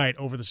victory tonight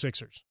over the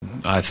Sixers.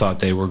 I thought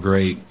they were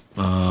great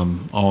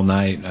all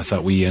night. I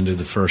thought we ended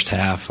the first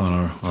half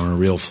on a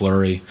real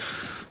flurry.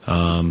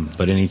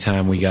 But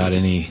anytime we got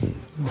any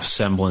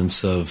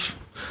semblance of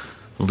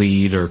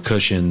lead or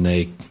cushion,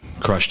 they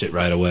crushed it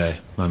right away.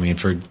 I mean,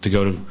 to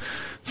go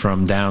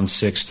from down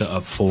 6 to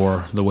up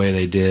 4 the way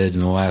they did in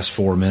the last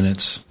 4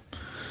 minutes,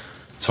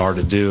 it's hard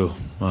to do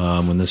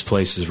when this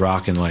place is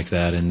rocking like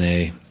that, and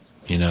they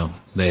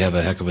have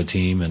a heck of a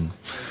team and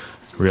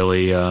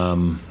really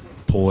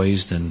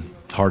poised and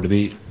hard to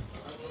beat.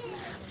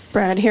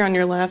 Brad, here on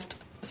your left,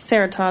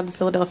 Sarah Todd, the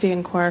Philadelphia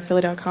Inquirer,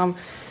 Philly.com.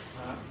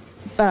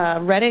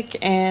 Redick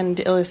and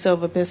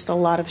Ilyasova missed a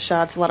lot of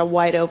shots, a lot of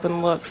wide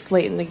open looks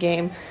late in the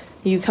game.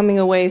 Are you coming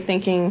away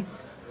thinking,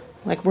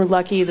 like, we're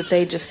lucky that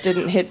they just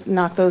didn't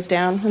knock those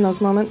down in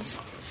those moments?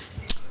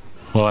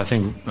 Well, I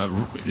think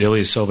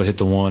Ilyasova hit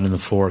the one in the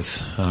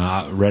 4th.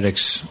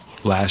 Redick's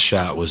last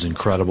shot was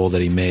incredible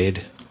that he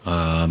made.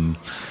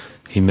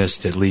 He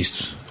missed at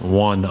least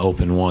one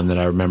open one that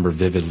I remember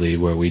vividly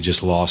where we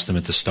just lost him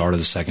at the start of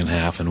the second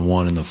half and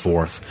one in the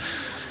 4th.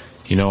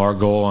 our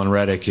goal on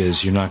Redick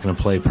is you're not going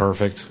to play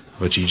perfect,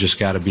 but you just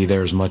got to be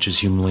there as much as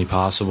humanly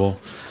possible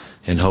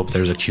and hope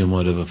there's a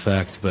cumulative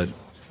effect, but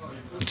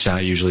it's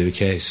not usually the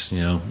case.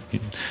 I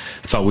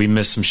thought we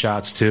missed some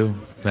shots too.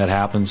 That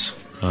happens.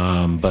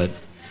 But,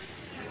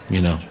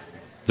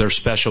 they're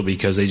special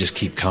because they just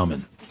keep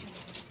coming.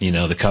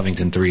 The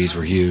Covington threes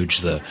were huge.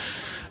 The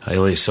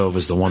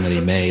Ilyasova's the one that he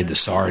made. The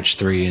Saric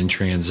three in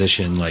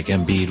transition. Like,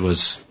 Embiid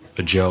was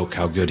a joke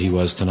how good he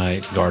was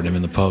tonight. Guarding him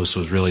in the post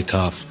was really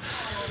tough.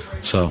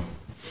 So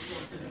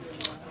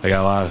I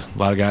got a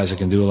lot of guys that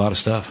can do a lot of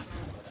stuff.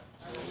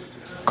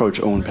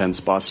 Coach Owen Pence,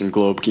 Boston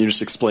Globe. Can you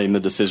just explain the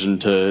decision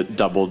to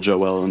double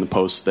Joel in the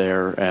post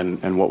there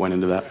and what went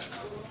into that?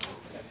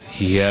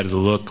 He had to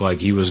look like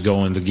he was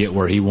going to get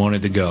where he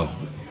wanted to go.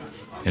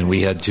 And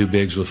we had 2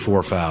 bigs with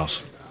 4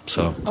 fouls.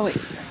 So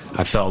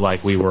I felt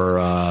like we were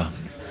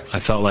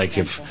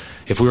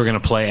if we were going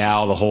to play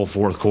Al the whole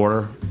fourth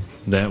quarter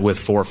then with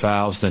 4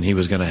 fouls, then he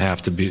was going to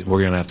have to we're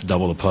going to have to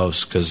double the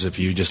post, because if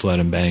you just let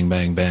him bang,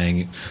 bang, bang,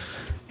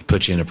 it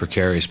puts you in a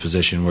precarious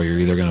position where you're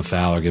either going to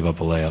foul or give up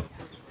a layup.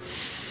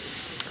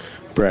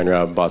 Brad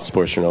Robb, Boston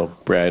Sports Journal.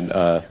 Brad,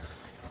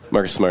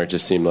 Marcus Smart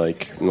just seemed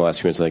like in the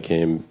last few minutes of that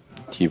game,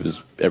 he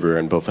was everywhere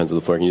on both ends of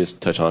the floor. Can you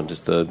just touch on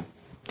just the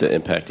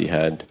impact he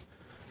had?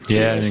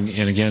 Yeah,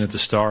 and again at the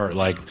start,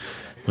 like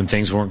when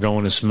things weren't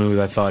going as smooth,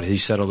 I thought he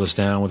settled us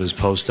down with his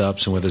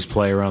post-ups and with his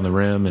play around the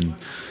rim, and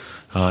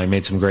he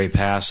made some great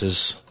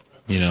passes.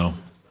 He's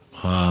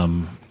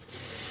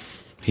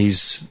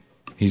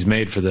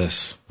made for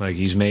this. Like,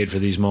 he's made for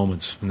these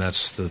moments, and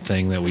that's the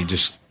thing that we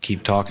just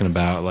keep talking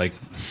about. Like,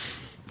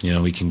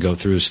 we can go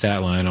through a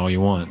stat line all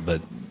you want,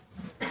 but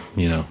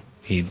when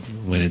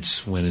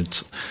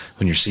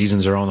your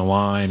seasons are on the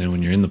line and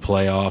when you're in the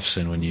playoffs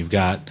and when you've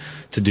got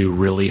to do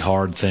really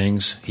hard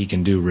things, he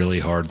can do really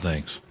hard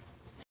things.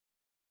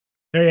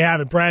 There you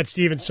have it, Brad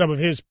Stevens, some of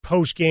his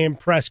post-game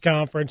press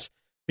conference.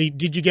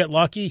 Did you get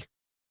lucky?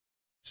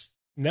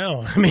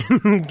 No. I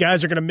mean,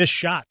 guys are going to miss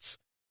shots.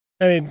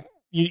 I mean,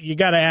 you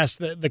got to ask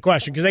the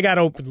question, because they got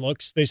open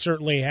looks. They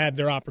certainly had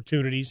their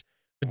opportunities.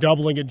 The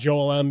doubling of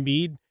Joel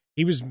Embiid,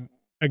 he was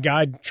a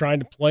guy trying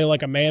to play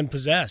like a man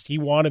possessed. He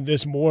wanted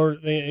this more.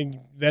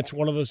 That's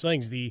one of those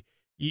things.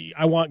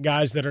 I want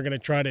guys that are going to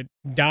try to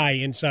die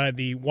inside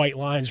the white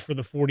lines for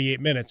the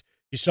 48 minutes.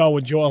 You saw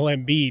with Joel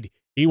Embiid,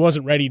 he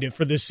wasn't ready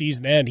for this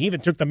season to end. He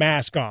even took the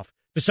mask off,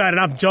 decided,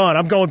 I'm done.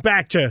 I'm going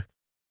back to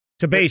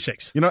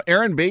basics.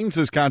 Aaron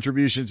Baines'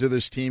 contribution to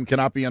this team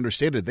cannot be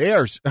understated.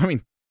 They're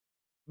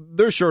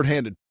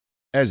shorthanded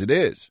as it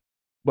is,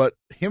 but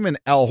him and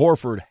Al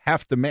Horford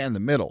have to man the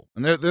middle,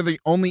 and they're the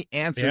only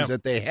answers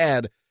that they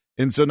had.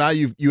 And so now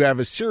you have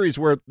a series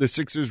where the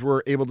Sixers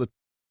were able to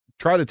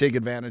try to take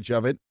advantage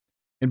of it,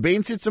 and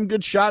Baines hit some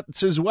good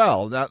shots as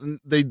well.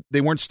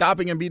 They weren't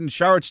stopping Embiid and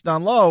Saric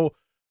down low,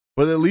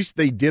 but at least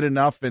they did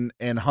enough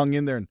and hung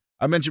in there. And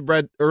I mentioned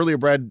Brad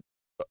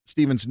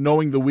Stevens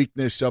knowing the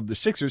weakness of the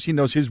Sixers. He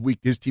knows his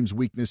team's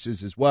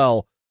weaknesses as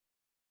well,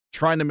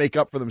 trying to make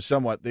up for them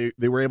somewhat. They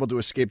were able to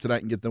escape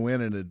tonight and get the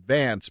win in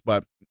advance,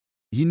 but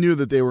he knew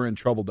that they were in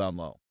trouble down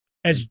low.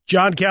 As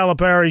John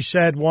Calipari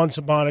said once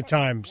upon a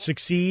time,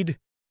 succeed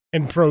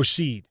and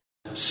proceed.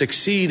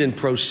 Succeed and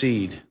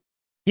proceed.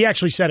 He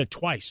actually said it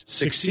twice.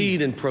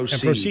 Succeed and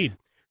proceed.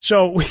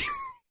 So,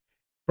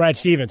 Brad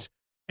Stevens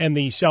and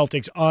the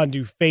Celtics on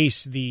to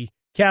face the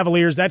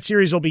Cavaliers. That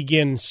series will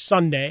begin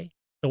Sunday.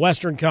 The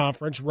Western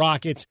Conference,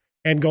 Rockets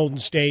and Golden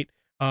State,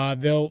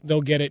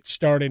 they'll get it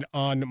started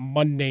on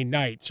Monday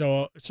night.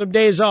 So some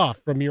days off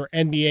from your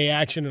NBA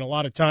action and a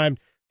lot of time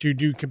to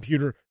do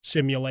computer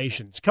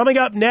simulations. Coming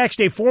up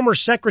next, a former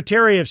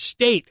Secretary of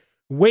State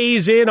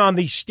weighs in on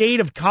the state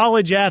of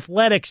college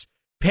athletics,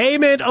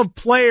 payment of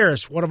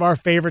players, one of our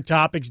favorite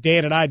topics.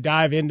 Dan and I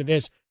dive into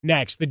this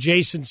next. The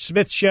Jason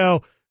Smith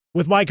Show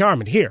with Mike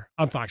Harmon here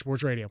on Fox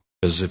Sports Radio.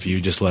 Because if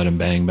you just let him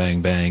bang,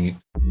 bang,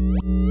 bang.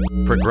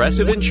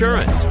 Progressive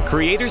Insurance,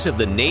 creators of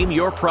the Name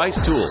Your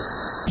Price tool.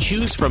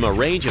 Choose from a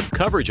range of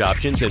coverage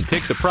options and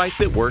pick the price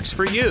that works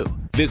for you.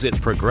 Visit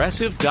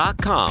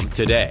Progressive.com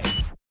today.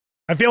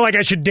 I feel like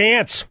I should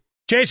dance.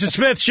 Jason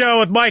Smith Show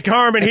with Mike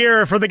Harmon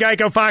here for the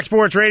Geico Fox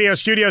Sports Radio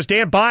studios.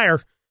 Dan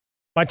Beyer,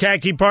 my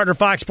tag team partner,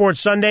 Fox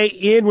Sports Sunday,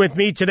 in with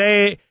me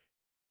today.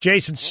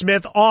 Jason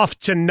Smith off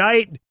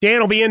tonight. Dan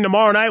will be in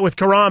tomorrow night with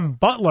Caron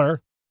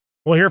Butler.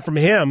 We'll hear from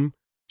him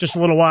just a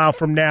little while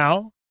from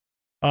now.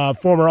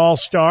 Former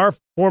All-Star,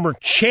 former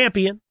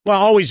champion.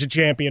 Well, always a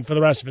champion for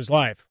the rest of his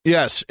life.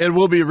 Yes, and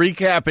we'll be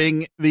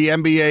recapping the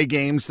NBA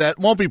games that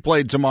won't be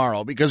played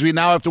tomorrow because we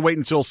now have to wait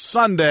until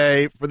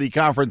Sunday for the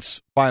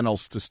conference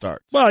finals to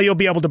start. Well, you'll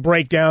be able to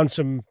break down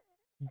some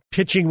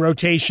pitching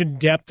rotation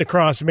depth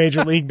across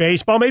Major League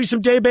Baseball, maybe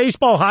some day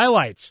baseball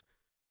highlights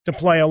to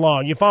play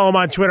along. You follow him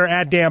on Twitter,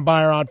 at Dan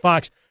Beyer on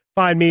Fox.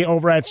 Find me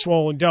over at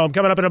Swollen Dome.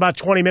 Coming up in about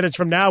 20 minutes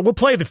from now, we'll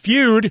play The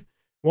Feud,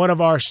 one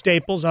of our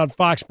staples on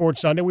Fox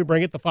Sports Sunday. We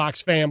bring it, the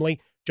Fox family,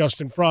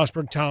 Justin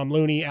Frostberg, Tom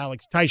Looney,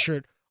 Alex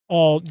Teichert,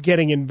 all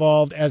getting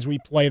involved as we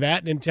play that.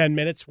 And in 10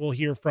 minutes, we'll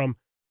hear from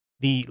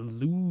the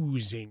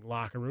losing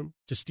locker room,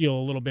 to steal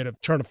a little bit of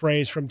turn of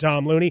phrase from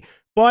Tom Looney,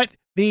 but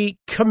the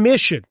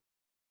commission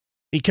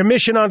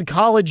on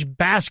college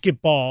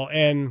basketball,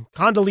 and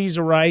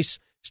Condoleezza Rice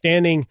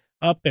standing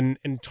up and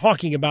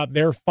talking about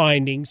their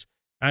findings.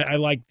 I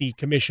like the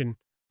commission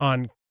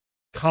on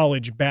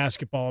college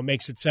basketball. It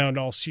makes it sound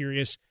all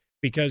serious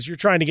because you're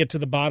trying to get to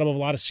the bottom of a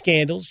lot of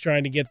scandals,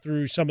 trying to get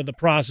through some of the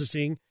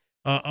processing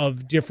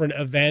of different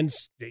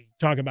events. They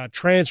talk about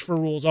transfer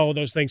rules, all of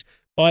those things.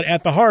 But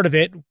at the heart of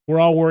it, we're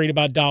all worried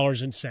about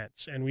dollars and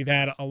cents. And we've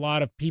had a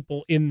lot of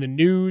people in the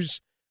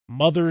news,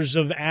 mothers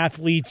of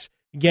athletes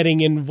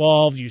getting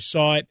involved. You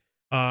saw it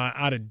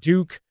out of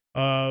Duke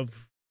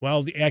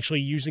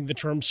actually using the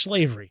term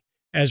slavery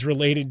as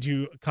related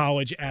to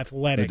college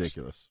athletics.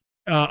 Ridiculous.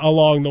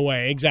 Along the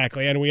way,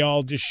 exactly. And we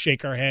all just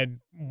shake our head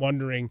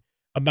wondering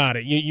about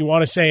it. You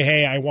want to say,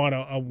 hey, I want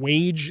a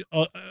wage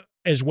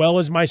as well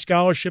as my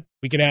scholarship?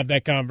 We can have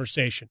that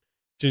conversation.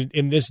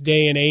 In this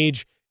day and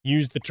age,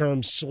 use the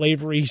term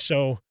slavery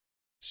so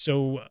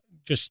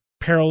just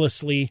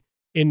perilously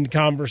in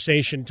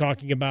conversation,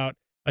 talking about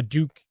a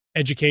Duke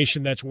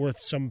education that's worth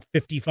some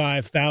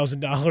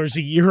 $55,000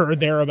 a year or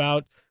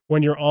thereabout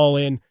when you're all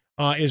in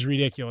is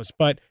ridiculous.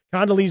 But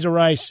Condoleezza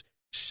Rice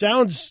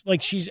sounds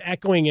like she's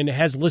echoing and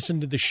has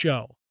listened to the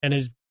show and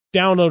has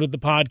downloaded the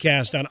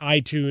podcast on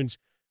iTunes,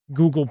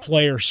 Google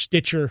Play, or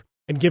Stitcher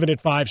and given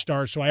it 5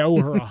 stars, so I owe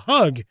her a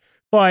hug.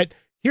 But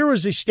here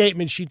was a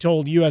statement she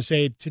told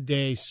USA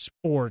Today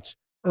Sports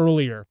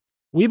earlier.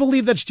 We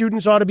believe that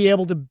students ought to be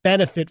able to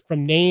benefit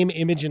from name,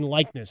 image, and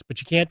likeness, but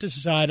you can't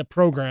decide a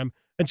program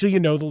until you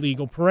know the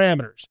legal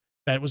parameters.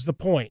 That was the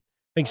point.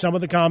 I think some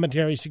of the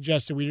commentary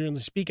suggested we didn't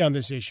really speak on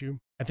this issue.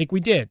 I think we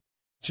did.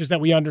 It's just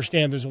that we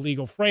understand there's a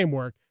legal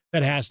framework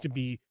that has to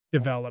be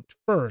developed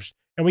first.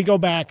 And we go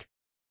back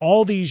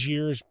all these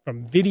years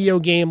from video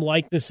game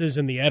likenesses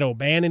in the Ed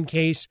O'Bannon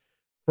case,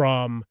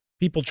 from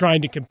people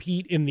trying to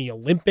compete in the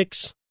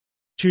Olympics,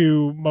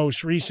 to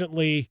most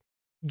recently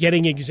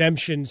getting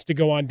exemptions to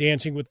go on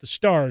Dancing with the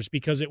Stars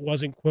because it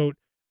wasn't, quote,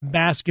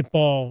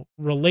 basketball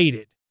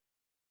related,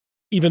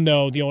 even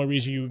though the only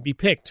reason you would be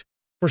picked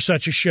for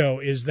such a show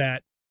is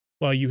that,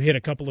 well, you hit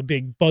a couple of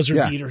big buzzer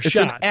beater shots.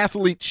 It's an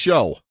athlete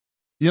show.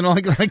 You know,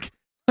 like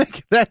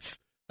that's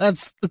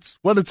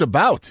what it's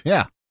about.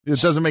 Yeah,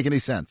 it doesn't make any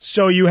sense.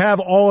 So you have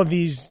all of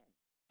these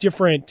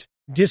different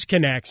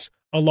disconnects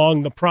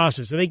along the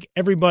process. I think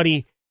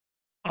everybody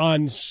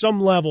on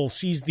some level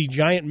sees the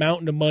giant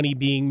mountain of money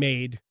being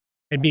made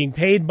and being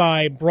paid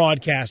by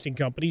broadcasting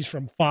companies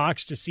from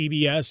Fox to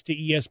CBS to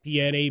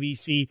ESPN,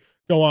 ABC,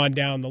 go on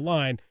down the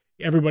line.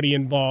 Everybody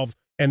involved,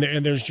 and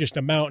there's just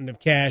a mountain of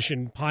cash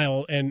and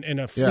pile and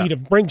a fleet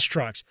of Brinks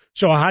trucks.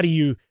 So how do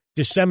you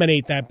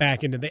disseminate that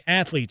back into the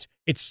athletes?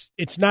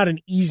 It's not an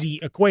easy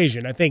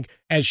equation. I think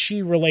as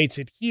she relates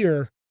it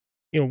here,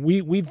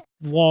 we've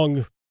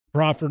long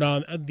proffered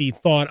on the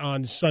thought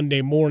on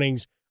Sunday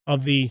mornings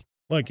of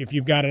look, if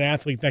you've got an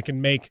athlete that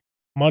can make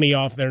money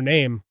off their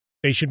name,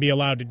 they should be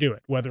allowed to do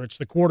it, whether it's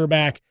the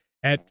quarterback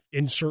at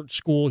insert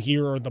school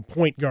here or the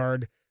point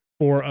guard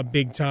for a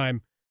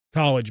big-time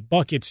college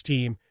buckets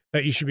team,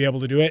 that you should be able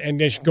to do it and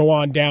just go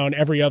on down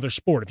every other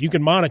sport. If you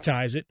can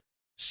monetize it,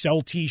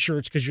 sell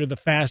T-shirts because you're the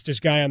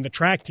fastest guy on the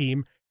track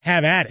team,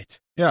 have at it.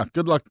 Yeah,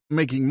 good luck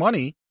making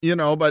money,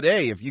 but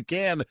hey, if you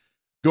can,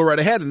 go right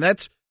ahead. And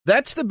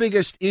that's the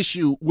biggest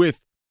issue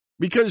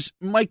because,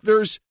 Mike, there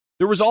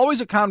was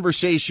always a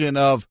conversation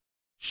of,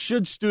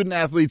 should student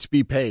athletes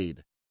be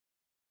paid?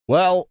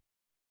 Well,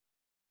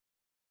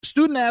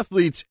 student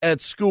athletes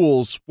at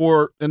schools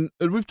and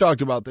we've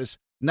talked about this,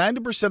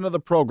 90% of the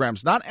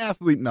programs, not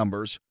athlete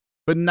numbers,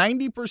 but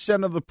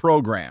 90% of the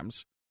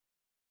programs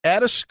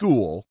at a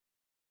school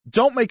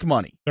don't make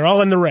money. They're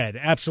all in the red,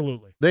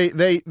 absolutely.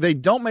 They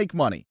don't make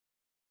money.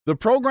 The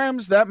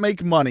programs that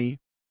make money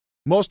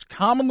most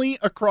commonly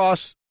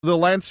across the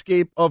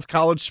landscape of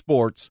college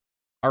sports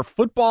are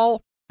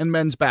football and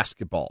men's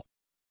basketball.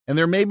 And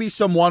there may be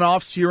some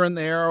one-offs here and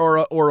there,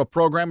 or a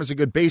program is a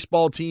good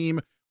baseball team,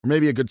 or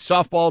maybe a good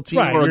softball team,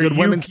 or a good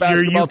women's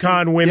basketball team.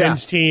 Your UConn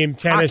women's team,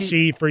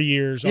 Tennessee hockey, for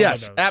years.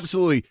 Yes,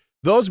 absolutely.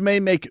 Those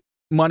may make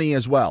money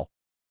as well.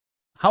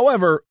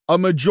 However, a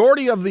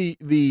majority of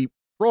the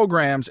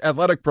programs,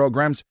 athletic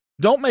programs,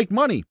 don't make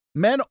money,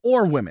 men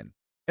or women.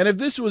 And if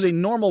this was a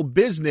normal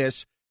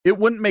business, it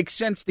wouldn't make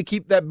sense to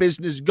keep that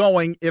business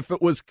going if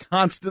it was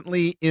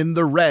constantly in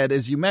the red,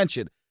 as you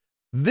mentioned.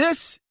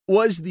 This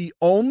was the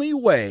only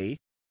way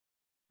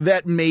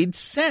that made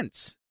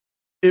sense.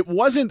 It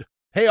wasn't,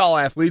 hey, all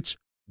athletes,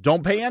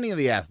 don't pay any of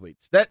the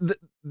athletes.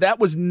 That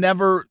was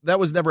never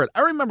it.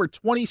 I remember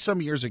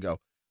 20-some years ago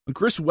when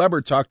Chris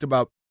Webber talked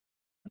about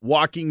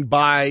walking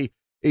by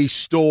a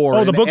store.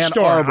 Oh, the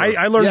bookstore.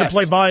 I learned to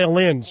play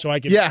violin so I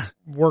could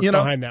work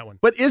behind that one.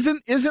 But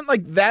isn't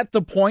like that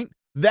the point?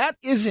 That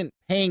isn't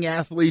paying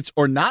athletes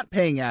or not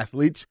paying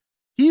athletes.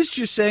 He's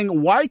just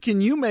saying, why can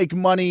you make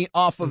money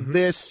off of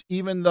this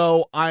even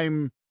though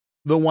I'm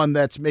the one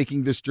that's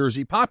making this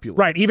jersey popular?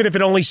 Right, even if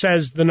it only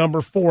says the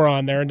number 4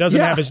 on there and doesn't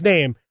have his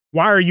name.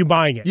 Why are you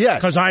buying it?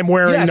 Yes. Because I'm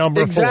wearing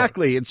number 4.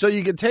 Exactly. And so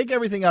you can take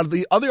everything out of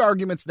the other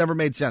arguments never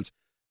made sense.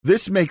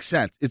 This makes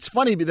sense. It's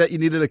funny that you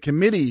needed a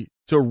committee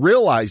to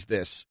realize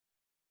this,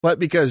 but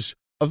because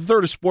a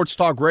third of Sports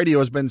Talk Radio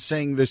has been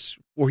saying this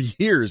for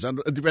years,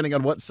 depending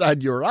on what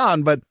side you're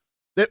on, but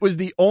that was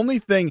the only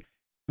thing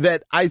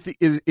that I think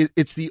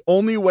it's the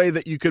only way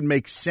that you could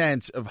make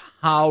sense of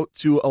how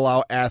to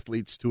allow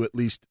athletes to at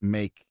least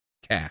make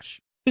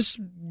cash. This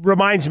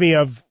reminds me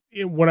of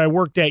when I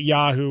worked at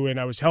Yahoo and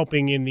I was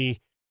helping in the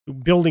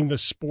building the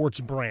sports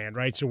brand,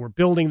 right? So we're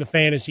building the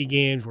fantasy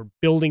games, we're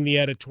building the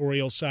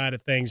editorial side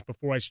of things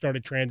before I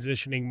started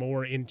transitioning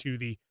more into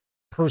the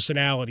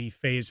personality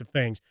phase of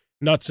things,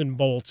 nuts and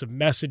bolts of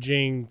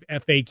messaging,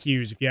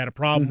 FAQs. If you had a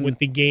problem with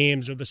the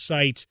games or the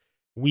sites,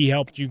 we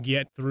helped you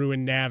get through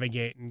and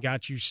navigate and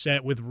got you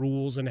set with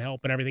rules and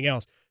help and everything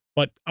else.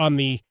 But on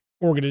the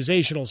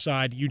organizational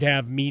side, you'd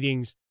have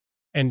meetings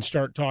and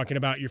start talking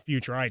about your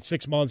future. All right,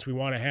 6 months, we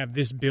want to have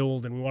this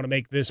build and we want to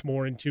make this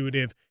more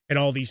intuitive and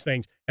all these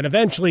things. And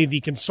eventually the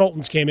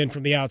consultants came in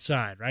from the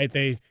outside, right?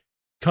 They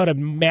cut a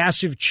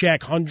massive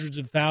check, hundreds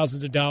of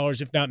thousands of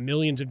dollars, if not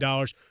millions of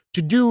dollars,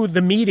 to do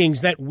the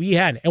meetings that we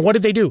had. And what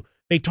did they do?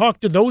 They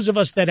talked to those of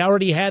us that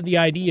already had the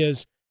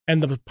ideas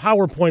and the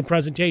PowerPoint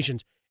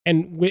presentations.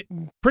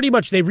 And pretty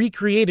much they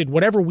recreated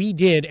whatever we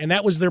did, and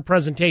that was their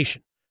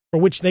presentation, for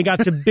which they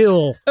got to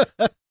bill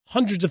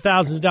hundreds of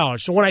thousands of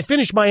dollars. So when I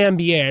finished my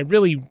MBA, I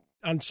really,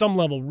 on some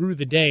level, rue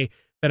the day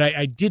that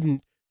I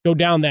didn't go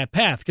down that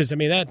path. Because, I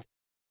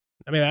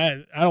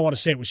don't want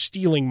to say it was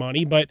stealing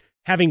money, but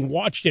having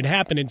watched it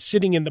happen and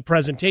sitting in the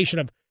presentation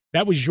of,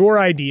 that was your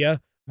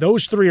idea,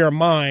 those 3 are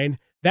mine,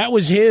 that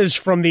was his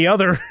from the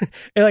other.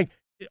 And like,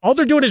 all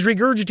they're doing is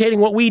regurgitating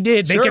what we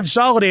did. They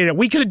consolidated it.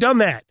 We could have done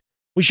that.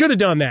 We should have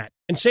done that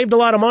and saved a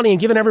lot of money and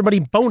given everybody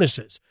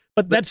bonuses.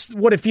 But that's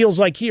what it feels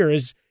like here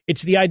is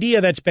it's the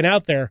idea that's been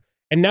out there,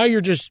 and now you're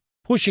just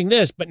pushing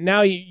this, but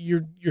now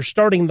you're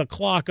starting the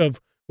clock of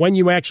when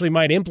you actually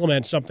might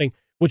implement something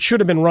which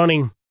should have been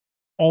running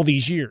all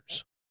these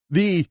years.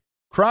 The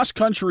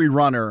cross-country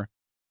runner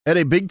at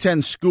a Big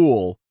Ten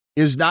school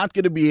is not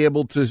going to be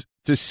able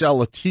to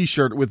sell a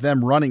T-shirt with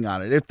them running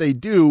on it. If they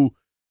do,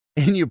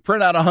 and you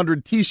print out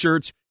 100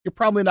 T-shirts, you're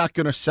probably not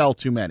going to sell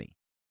too many.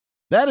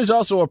 That is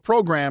also a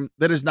program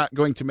that is not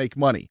going to make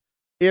money.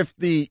 If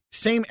the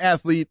same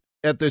athlete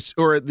at this,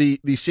 or the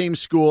same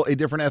school, a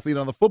different athlete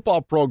on the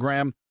football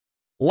program,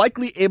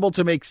 likely able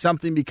to make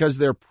something because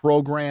their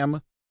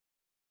program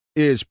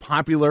is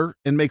popular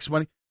and makes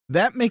money,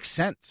 that makes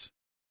sense.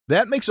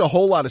 That makes a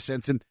whole lot of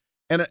sense. And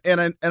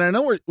I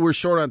know we're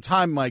short on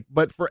time, Mike,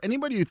 but for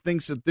anybody who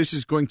thinks that this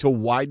is going to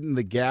widen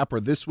the gap, or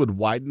this would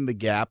widen the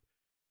gap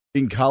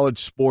in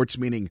college sports,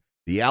 meaning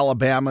the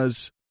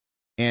Alabamas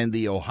and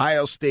the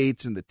Ohio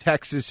States and the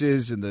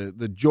Texases and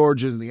the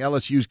Georgias and the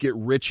LSUs get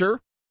richer,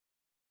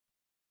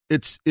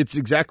 it's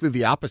exactly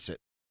the opposite.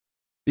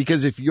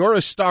 Because if you're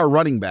a star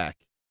running back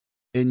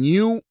and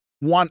you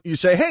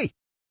say, hey,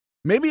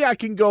 maybe I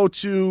can go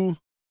to,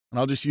 and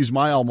I'll just use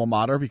my alma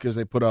mater because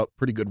they put out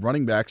pretty good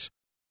running backs.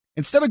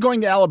 Instead of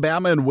going to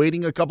Alabama and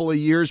waiting a couple of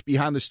years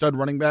behind the stud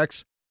running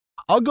backs,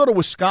 I'll go to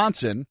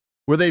Wisconsin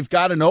where they've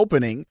got an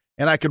opening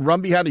and I can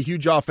run behind a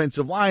huge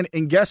offensive line.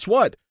 And guess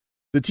what?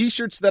 The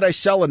T-shirts that I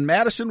sell in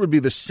Madison would be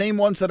the same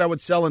ones that I would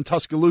sell in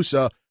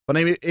Tuscaloosa, but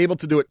I'm able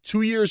to do it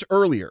 2 years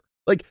earlier.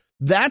 Like,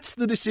 that's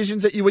the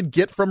decisions that you would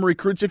get from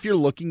recruits if you're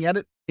looking at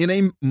it in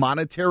a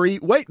monetary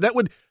way. That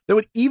would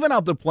even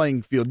out the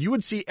playing field. You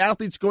would see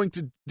athletes going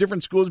to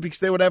different schools because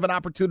they would have an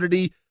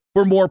opportunity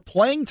for more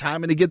playing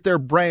time and to get their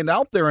brand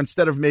out there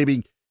instead of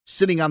maybe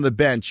sitting on the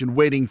bench and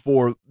waiting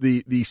for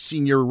the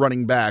senior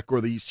running back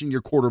or the senior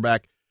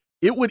quarterback.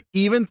 It would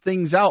even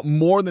things out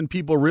more than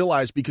people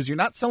realize because you're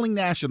not selling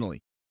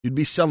nationally. You'd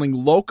be selling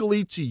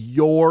locally to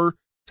your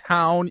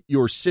town,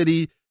 your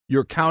city,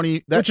 your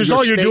county. Which is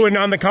all you're doing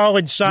on the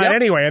college side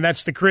anyway, and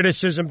that's the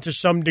criticism to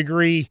some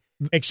degree,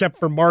 except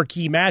for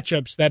marquee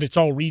matchups, that it's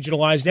all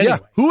regionalized anyway.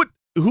 Yeah.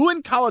 Who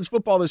in college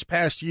football this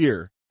past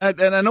year,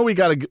 and I know we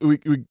got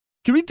to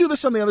can we do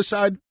this on the other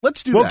side?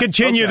 Let's do that. We'll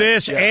continue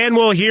this, and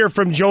we'll hear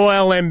from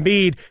Joel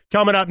Embiid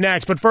coming up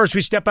next. But first,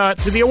 we step out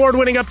to the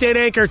award-winning update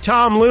anchor,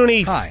 Tom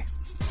Looney. Hi.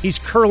 He's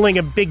curling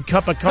a big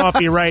cup of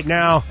coffee right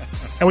now,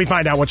 and we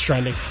find out what's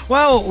trending.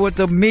 Well, with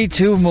the Me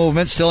Too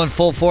movement still in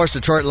full force,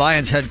 Detroit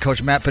Lions head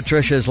coach Matt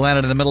Patricia has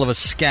landed in the middle of a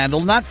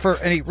scandal, not for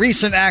any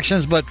recent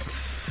actions, but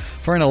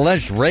for an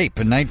alleged rape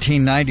in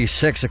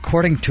 1996,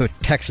 according to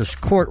Texas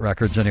court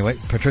records anyway.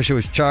 Patricia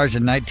was charged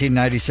in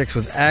 1996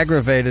 with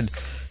aggravated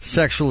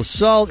sexual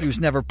assault. He was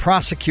never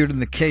prosecuted,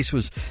 and the case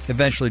was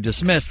eventually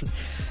dismissed.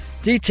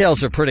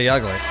 Details are pretty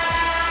ugly.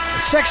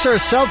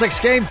 Sixers Celtics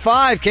Game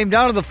 5 came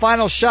down to the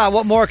final shot.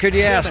 What more could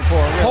you ask for?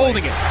 Really?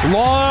 Holding it.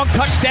 Long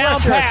touchdown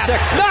pass.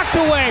 Knocked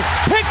away.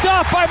 Picked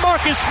off by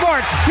Marcus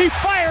Smart. He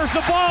fires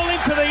the ball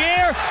into the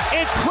air.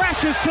 It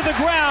crashes to the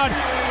ground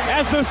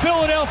as the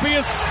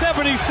Philadelphia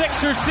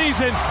 76ers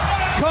season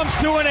comes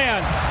to an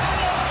end.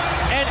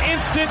 An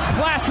instant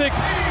classic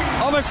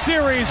of a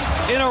series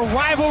in a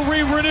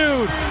rivalry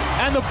renewed,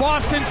 and the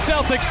Boston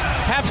Celtics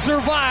have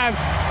survived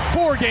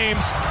 4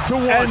 games to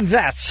 1. And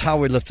that's how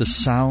we let the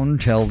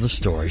sound tell the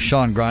story.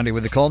 Sean Grande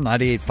with the call,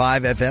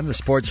 98.5 FM, the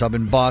Sports Hub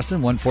in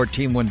Boston.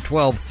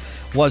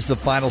 114-112 was the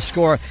final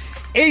score.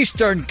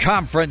 Eastern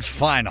Conference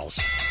Finals.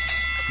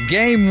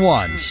 Game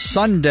 1,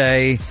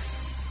 Sunday,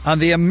 on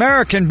the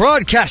American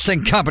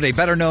Broadcasting Company,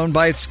 better known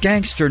by its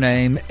gangster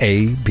name,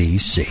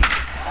 ABC.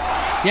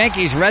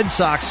 Yankees Red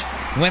Sox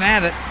went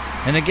at it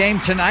in a game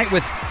tonight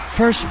with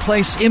first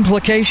place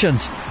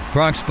implications.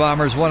 Bronx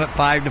Bombers won at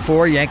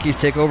 5-4. Yankees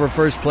take over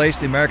first place.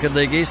 The American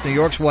League East, New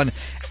York's won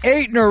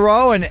 8 in a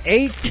row and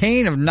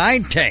 18 of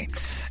 19.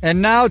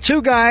 And now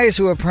 2 guys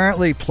who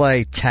apparently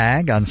play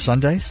tag on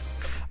Sundays.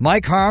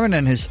 Mike Harmon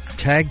and his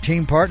tag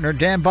team partner,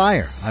 Dan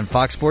Beyer, on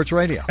Fox Sports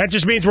Radio. That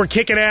just means we're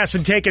kicking ass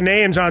and taking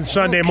names on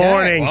Sunday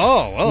mornings.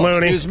 Oh,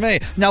 excuse me.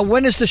 Now,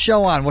 when is the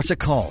show on? What's it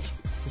called?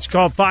 It's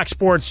called Fox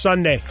Sports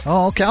Sunday.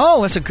 Oh, okay.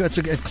 Oh, it's a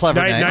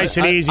clever name. Nice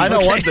and easy. I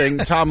know one thing,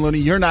 Tom Looney,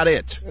 you're not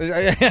it.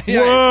 Whoa!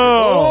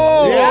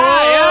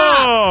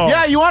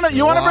 Yeah. You want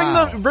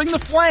to bring the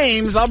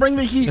flames? I'll bring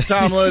the heat,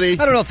 Tom Looney. I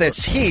don't know if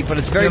that's heat, but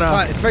it's very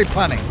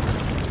punny.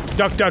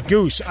 Duck, duck,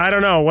 goose. I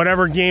don't know.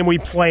 Whatever game we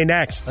play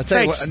next. I'll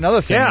tell you what,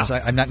 another thing is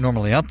I'm not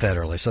normally up that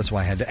early, so that's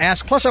why I had to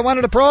ask. Plus, I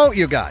wanted to pro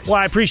you guys.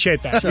 Well, I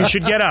appreciate that. You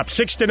should get up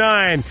 6 to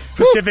 9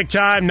 Pacific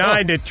time,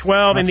 9 to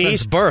 12 in the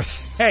East.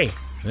 Birth. Hey,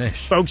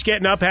 folks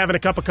getting up, having a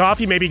cup of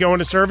coffee, maybe going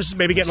to services,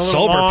 maybe getting a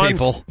little sober lawn.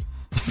 People.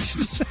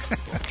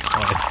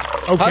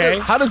 Okay.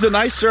 How does a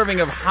nice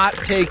serving of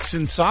hot takes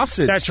and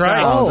sausage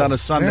sound on a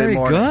Sunday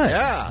morning? Good.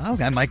 Yeah.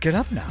 Okay, I might get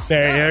up now.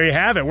 There you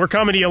have it. We're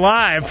coming to you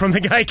live from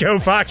the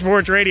Geico Fox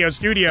Sports Radio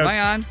studios. Am I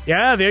on?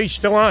 Yeah, they're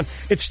still on.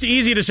 It's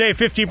easy to save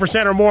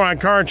 15% or more on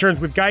car insurance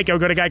with Geico.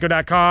 Go to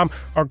geico.com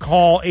or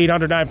call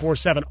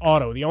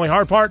 800-947-AUTO. The only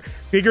hard part,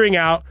 figuring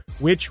out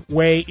which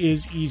way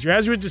is easier.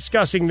 As we're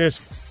discussing this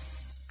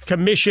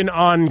commission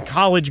on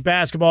college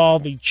basketball,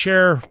 the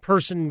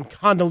chairperson,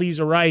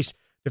 Condoleezza Rice,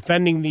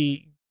 defending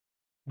the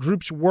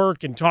group's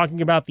work and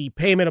talking about the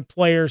payment of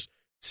players,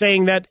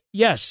 saying that,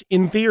 yes,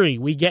 in theory,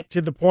 we get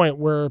to the point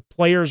where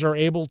players are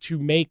able to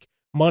make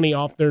money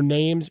off their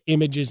names,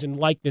 images, and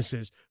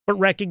likenesses, but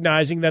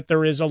recognizing that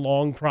there is a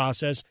long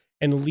process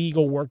and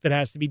legal work that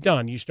has to be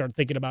done. You start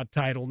thinking about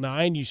Title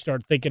IX, you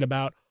start thinking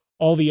about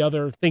all the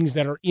other things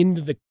that are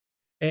into the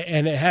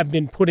and have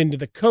been put into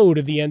the code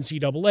of the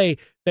NCAA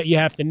that you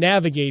have to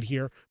navigate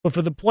here. But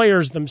for the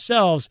players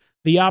themselves,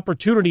 the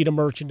opportunity to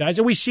merchandise,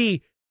 and we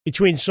see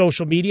between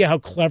social media how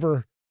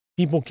clever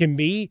people can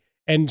be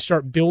and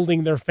start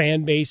building their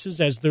fan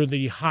bases as they're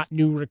the hot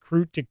new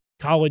recruit to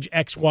college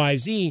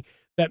XYZ,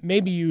 that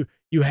maybe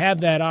you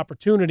have that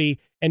opportunity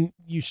and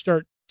you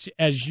start,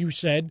 as you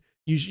said,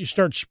 you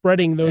start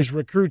spreading those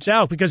recruits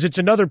out, because it's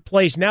another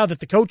place now that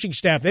the coaching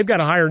staff, they've got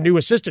to hire new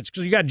assistants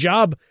because you got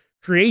job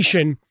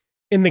creation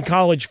in the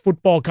college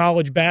football,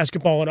 college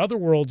basketball, and other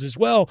worlds as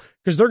well,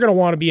 because they're going to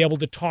want to be able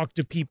to talk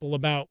to people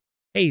about,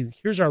 hey,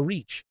 here's our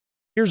reach.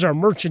 Here's our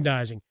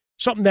merchandising.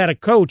 Something that a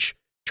coach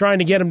trying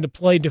to get him to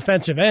play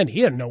defensive end,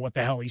 he didn't know what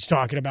the hell he's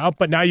talking about,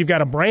 but now you've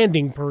got a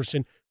branding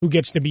person who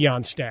gets to be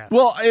on staff.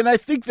 Well, and I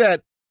think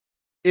that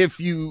if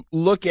you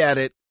look at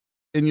it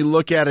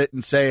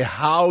and say,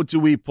 how do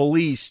we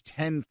police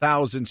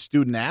 10,000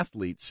 student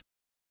athletes?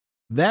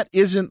 That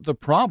isn't the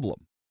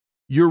problem.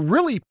 You're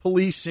really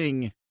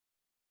policing,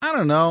 I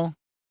don't know,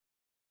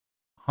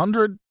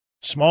 100?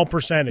 Small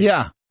percentage.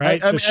 Yeah.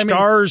 Right? The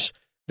stars,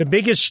 the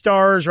biggest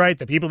stars, right?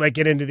 The people that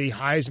get into the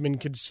Heisman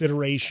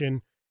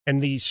consideration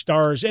and the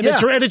stars. And,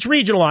 it's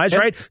regionalized,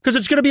 right? Because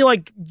it's going to be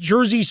like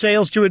jersey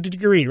sales to a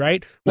degree,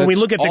 right? When we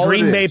look at the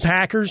Green Bay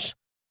Packers,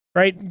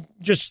 right?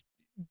 Just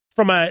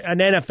from an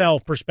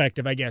NFL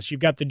perspective, I guess. You've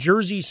got the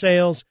jersey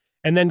sales,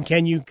 and then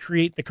can you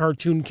create the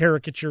cartoon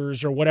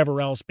caricatures or whatever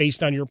else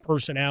based on your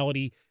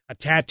personality, a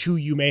tattoo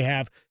you may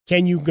have?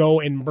 Can you go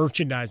and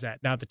merchandise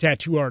that? Now, the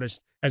tattoo artist,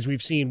 as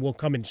we've seen, will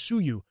come and sue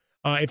you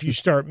if you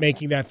start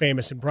making that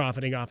famous and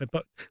profiting off it.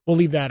 But we'll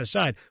leave that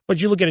aside. But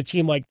you look at a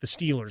team like the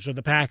Steelers or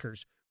the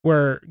Packers,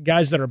 where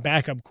guys that are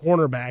backup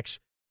cornerbacks,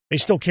 they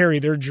still carry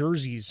their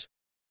jerseys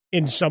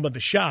in some of the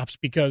shops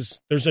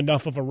because there's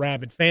enough of a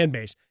rabid fan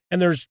base.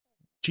 And there's,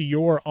 to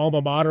your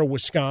alma mater,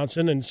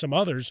 Wisconsin, and some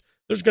others,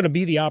 there's going to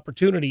be the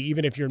opportunity,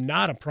 even if you're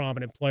not a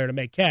prominent player, to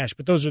make cash.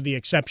 But those are the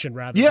exception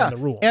rather than the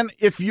rule. And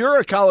if you're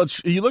a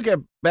college, you look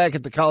back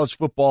at the college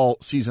football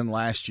season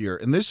last year,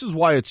 and this is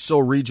why it's so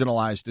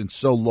regionalized and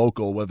so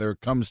local, whether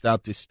it comes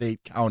out to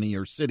state, county,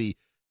 or city,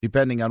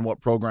 depending on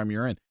what program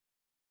you're in.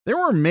 There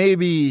were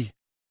maybe,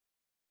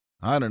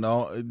 I don't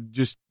know,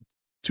 just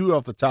two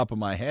off the top of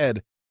my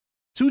head,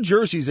 2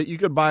 jerseys that you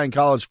could buy in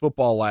college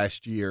football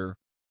last year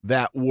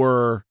that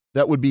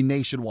would be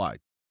nationwide.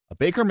 A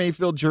Baker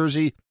Mayfield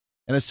jersey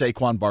and a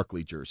Saquon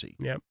Barkley jersey.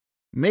 Yep.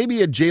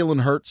 Maybe a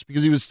Jalen Hurts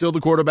because he was still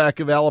the quarterback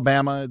of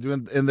Alabama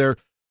in there.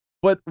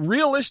 But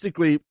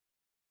realistically,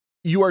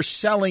 you are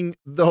selling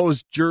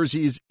those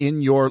jerseys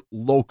in your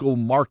local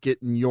market,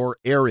 in your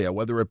area,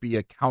 whether it be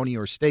a county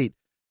or state.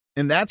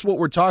 And that's what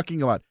we're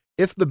talking about.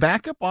 If the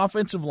backup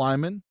offensive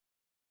lineman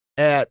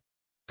at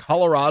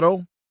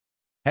Colorado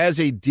has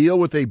a deal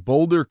with a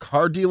Boulder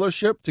car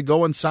dealership to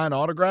go and sign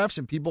autographs,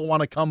 and people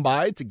want to come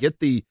by to get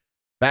the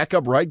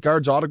backup right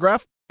guard's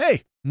autograph,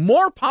 hey,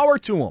 more power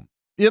to them.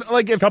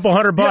 Like if, a couple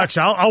 $100,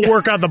 yeah, I'll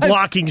work on the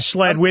blocking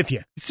sled with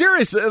you.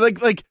 Seriously,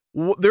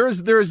 there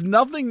is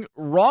nothing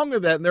wrong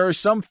with that. And there are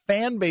some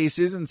fan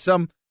bases and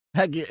some,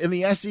 heck, in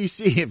the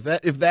SEC, if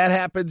that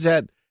happens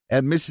at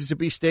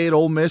Mississippi State,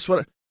 Ole Miss,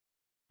 what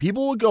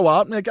people will go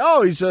out and like,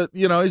 oh, he's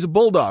a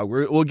Bulldog.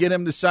 We'll get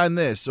him to sign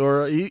this,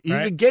 or he's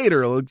right. A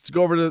Gator. Let's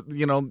go over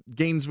to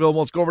Gainesville.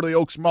 Let's go over to the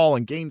Oaks Mall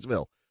in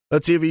Gainesville.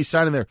 Let's see if he's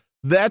signing there.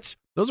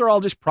 Those are all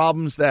just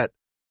problems that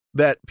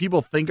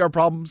people think are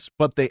problems,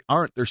 but they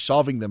aren't. They're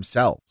solving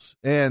themselves,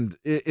 and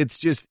it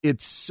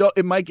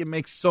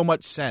makes so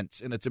much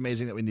sense, and it's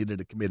amazing that we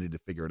needed a committee to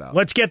figure it out.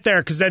 Let's get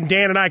there, because then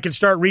Dan and I can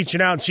start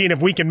reaching out and seeing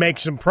if we can make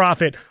some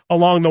profit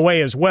along the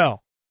way as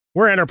well.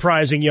 We're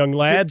enterprising young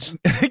lads.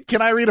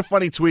 Can I read a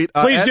funny tweet?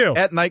 Please do.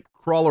 At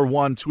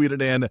Nightcrawler1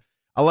 tweeted in,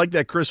 I like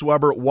that Chris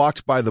Webber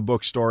walked by the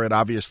bookstore and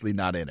obviously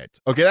not in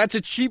it. Okay, that's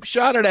a cheap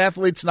shot at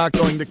athletes not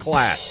going to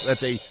class.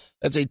 That's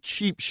a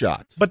cheap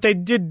shot. But they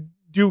did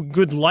do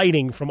good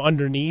lighting from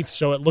underneath,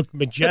 so it looked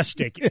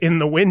majestic in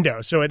the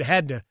window. So it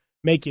had to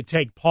make you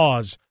take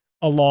pause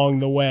along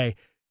the way.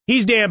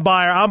 He's Dan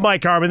Beyer. I'm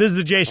Mike Harmon. This is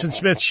the Jason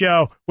Smith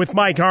Show with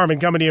Mike Harmon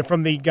coming to you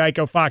from the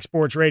Geico Fox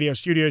Sports Radio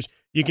studios.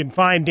 You can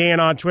find Dan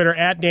on Twitter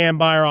at Dan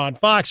Beyer on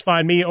Fox.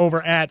 Find me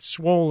over at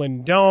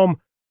Swollen Dome.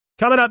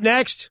 Coming up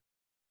next,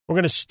 we're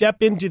going to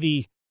step into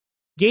the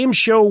game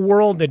show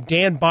world that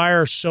Dan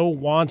Beyer so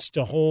wants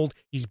to hold.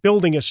 He's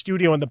building a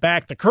studio in the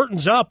back. The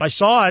curtain's up. I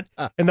saw it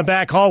in the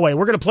back hallway.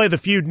 We're going to play The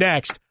Feud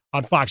next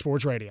on Fox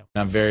Sports Radio.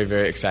 I'm very,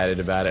 very excited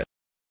about it.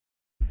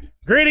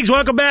 Greetings.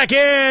 Welcome back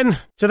in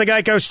to the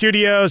Geico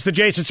Studios, the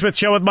Jason Smith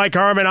Show with Mike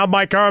Harmon. I'm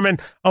Mike Harmon.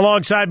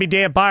 Alongside me,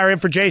 Dan Beyer, in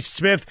for Jason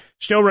Smith,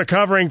 still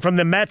recovering from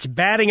the Mets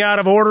batting out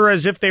of order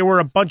as if they were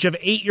a bunch of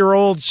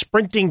 8-year-olds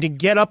sprinting to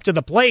get up to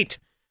the plate,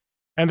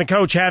 and the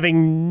coach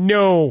having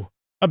no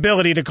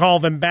ability to call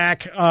them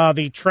back.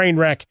 The train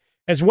wreck,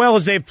 as well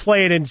as they've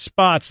played in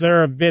spots,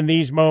 there have been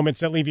these moments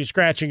that leave you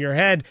scratching your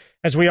head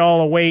as we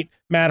all await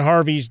Matt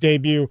Harvey's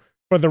debut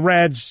for the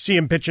Reds, see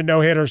him pitch a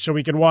no-hitter so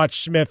we can watch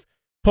Smith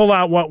pull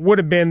out what would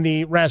have been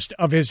the rest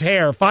of his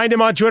hair. Find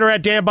him on Twitter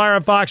at Dan Beyer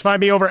on Fox.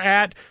 Find me over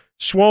at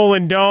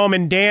Swollen Dome.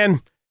 And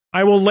Dan,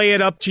 I will lay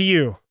it up to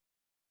you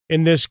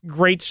in this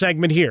great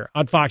segment here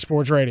on Fox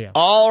Sports Radio.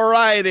 All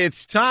right,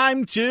 it's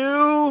time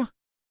to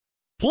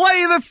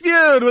play The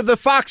Feud with the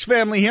Fox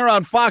family here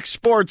on Fox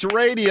Sports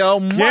Radio.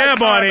 Mike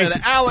buddy.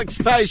 Harmon, Alex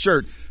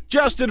Teichert,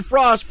 Justin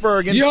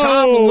Frostberg, and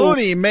Tom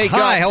Looney make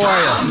Hi, up how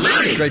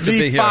are you? Great to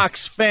be here.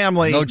 Fox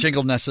family. No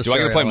jingle necessary. Do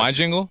I get to play my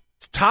jingle?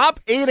 Top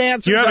 8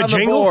 answers on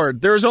the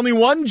board. There's only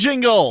one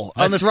jingle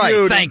on the Feud.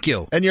 That's right. Thank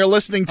you. And you're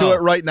listening to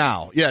it right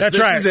now. Yes, that's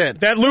this right. is it.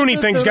 That Looney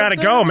thing's got to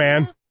go,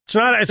 man. It's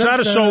not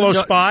a solo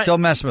spot.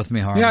 Don't mess with me,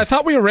 Harmon. Yeah, I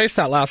thought we erased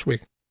that last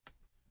week.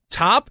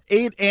 Top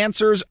 8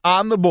 answers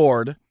on the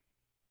board.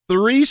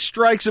 3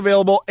 strikes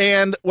available,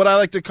 and what I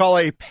like to call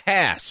a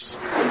pass.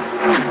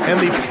 And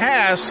the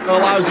pass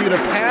allows you to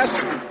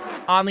pass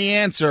on the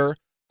answer.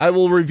 I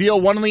will reveal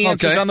one of the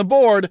answers on the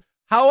board.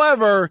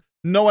 However,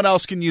 no one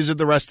else can use it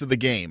the rest of the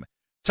game.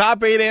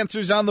 Top 8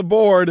 answers on the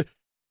board.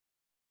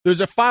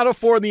 There's a Final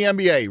Four in the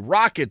NBA.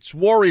 Rockets,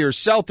 Warriors,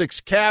 Celtics,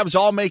 Cavs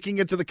all making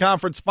it to the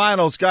conference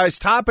finals. Guys,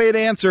 top 8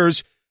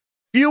 answers.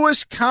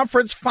 Fewest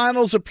conference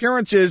finals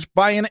appearances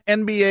by an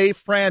NBA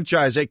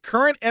franchise. A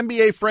current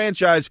NBA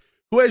franchise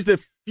who has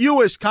the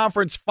fewest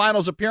conference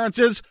finals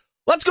appearances.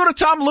 Let's go to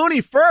Tom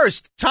Looney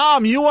first.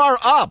 Tom, you are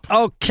up.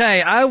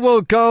 Okay, I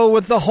will go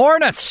with the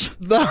Hornets.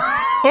 The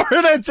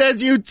Hornets,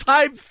 as you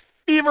type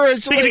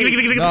feverishly.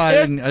 No,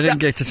 I didn't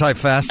get to type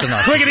fast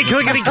enough. Clickety,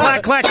 clickety,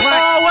 clack, clack,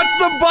 clack. Oh, what's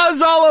the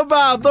buzz all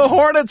about? The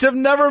Hornets have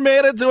never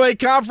made it to a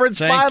conference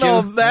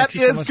final. That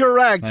is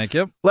correct. Thank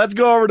you. Let's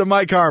go over to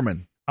Mike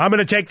Harmon. I'm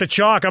going to take the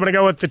chalk. I'm going to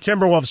go with the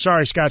Timberwolves.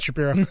 Sorry, Scott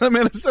Shapiro. The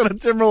Minnesota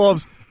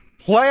Timberwolves.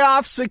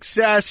 Playoff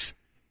success.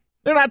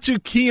 They're not too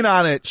keen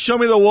on it. Show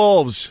me the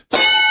Wolves.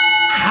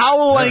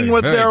 Howling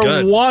with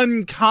their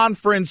one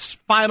conference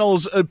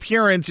finals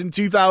appearance in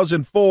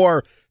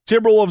 2004.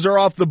 Timberwolves are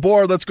off the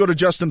board. Let's go to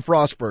Justin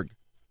Frostberg.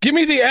 Give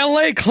me the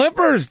L.A.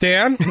 Clippers,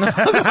 Dan. Oh, there you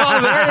go.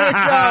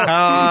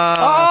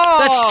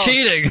 That's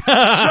cheating. Show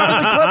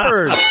the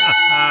Clippers.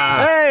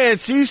 Hey,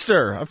 it's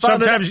Easter. I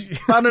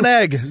found an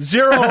egg.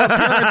 0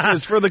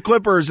 appearances for the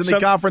Clippers in the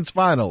conference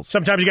finals.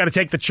 Sometimes you got to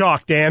take the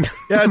chalk, Dan.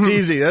 Yeah, it's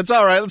easy. That's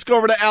all right. Let's go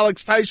over to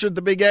Alex Teichert,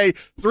 the Big A.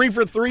 3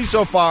 for 3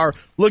 so far,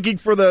 looking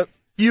for the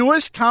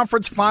fewest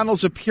conference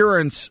finals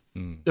appearances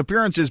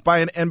by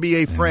an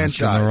NBA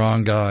franchise. The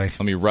wrong guy.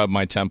 Let me rub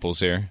my temples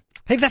here.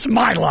 Hey, that's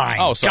my line.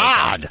 Oh,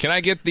 sorry. God. Can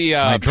I get the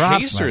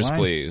Pacers,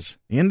 please?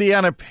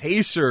 Indiana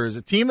Pacers,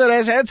 a team that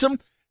has had some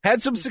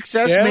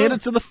success, made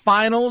it to the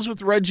finals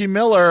with Reggie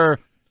Miller.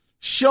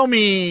 Show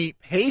me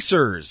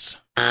Pacers.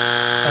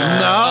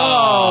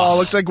 No,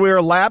 looks like we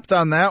were lapped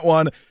on that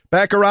one.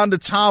 Back around to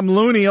Tom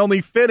Looney,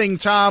 only fitting.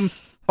 Tom,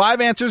 5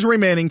 answers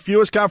remaining.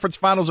 Fewest conference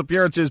finals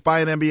appearances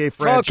by an NBA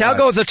franchise. Okay, I'll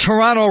go with the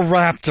Toronto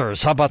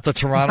Raptors. How about the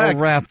Toronto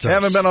Raptors? They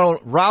haven't been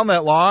around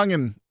that long,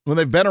 and when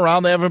they've been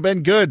around, they haven't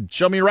been good.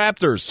 Show me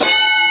Raptors.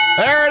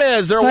 There it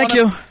is. They're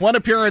one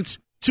appearance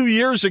 2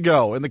 years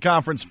ago in the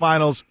conference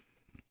finals.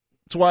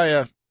 That's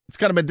why it's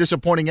kind of been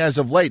disappointing as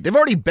of late. They've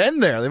already been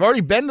there. They've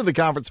already been to the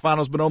conference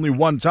finals, but only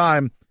one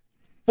time.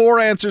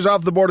 4 answers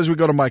off the board as we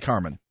go to Mike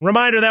Harmon.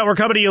 Reminder that we're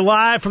coming to you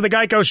live from the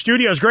Geico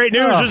Studios. Great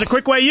news. There's a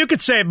quick way you could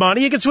save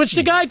money. You can switch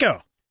to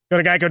Geico. Go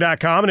to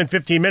geico.com, and in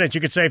 15 minutes,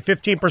 you could save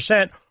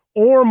 15%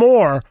 or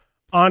more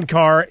on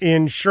car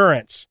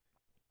insurance.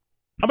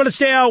 I'm going to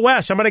stay out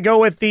west. I'm going to go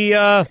with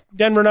the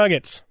Denver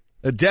Nuggets.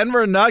 The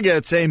Denver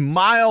Nuggets, a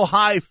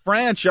mile-high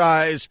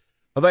franchise.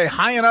 Are they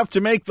high enough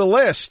to make the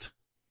list?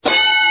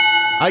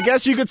 I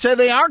guess you could say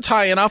they aren't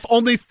high enough.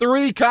 Only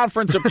 3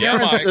 conference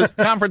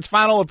conference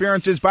final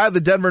appearances by the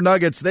Denver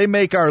Nuggets. They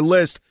make our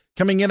list,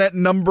 coming in at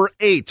number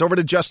 8. Over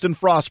to Justin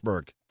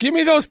Frostberg. Give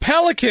me those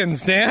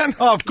Pelicans, Dan.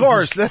 Oh, of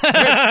course. There's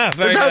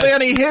hardly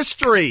any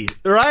history,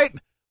 right?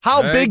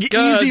 How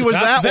easy was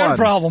that one?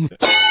 Problem.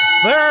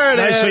 There it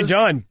is. Nicely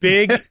done.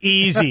 Big,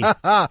 easy.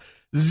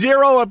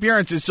 0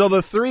 appearances. So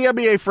the 3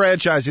 NBA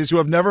franchises who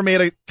have never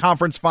made a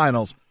conference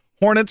finals,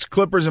 Hornets,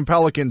 Clippers, and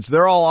Pelicans,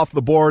 they're all off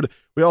the board.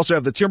 We also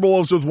have the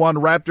Timberwolves with 1,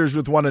 Raptors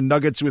with 1, and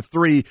Nuggets with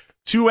 3.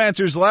 2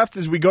 answers left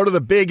as we go to the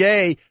Big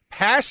A.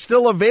 Pass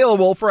still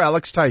available for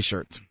Alex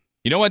Teichert.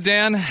 You know what,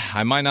 Dan?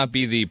 I might not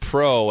be the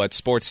pro at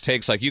sports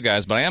takes like you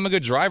guys, but I am a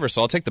good driver,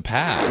 so I'll take the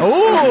pass.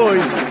 Oh,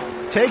 he's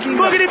taking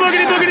boogity.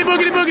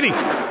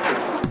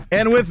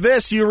 And with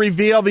this, you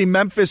reveal the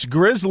Memphis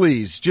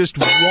Grizzlies. Just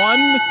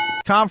 1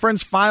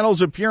 conference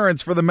finals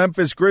appearance for the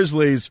Memphis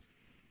Grizzlies.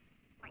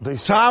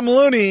 Tom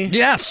Looney.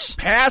 Yes.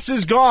 Pass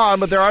is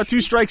gone, but there are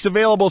 2 strikes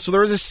available, so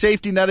there is a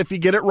safety net if you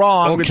get it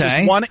wrong. With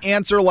just 1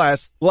 answer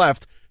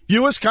left.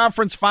 Fewest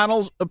conference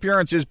finals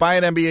appearances by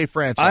an NBA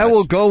franchise. I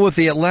will go with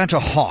the Atlanta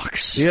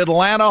Hawks. The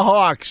Atlanta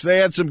Hawks. They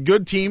had some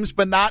good teams,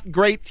 but not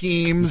great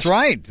teams. That's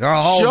right. They're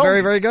all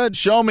very, very good.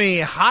 Show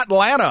me Hot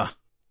Atlanta.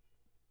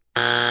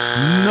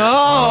 No.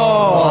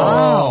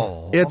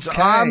 Oh, it's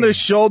on the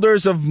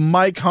shoulders of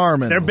Mike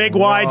Harmon. Their big,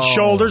 wide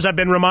shoulders. I've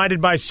been reminded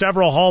by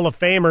several Hall of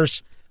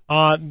Famers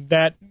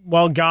that,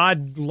 well,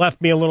 God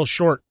left me a little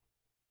short.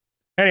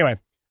 Anyway.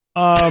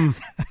 All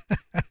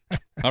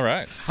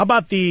right. How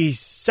about the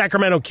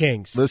Sacramento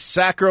Kings? The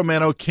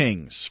Sacramento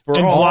Kings. And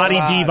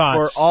Vlade Divac.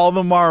 For all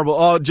the marble.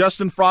 Oh,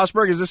 Justin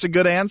Frostberg, is this a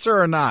good answer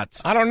or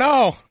not? I don't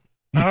know.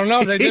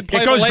 They did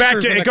play it goes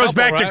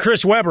back to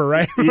Chris Webber,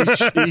 right?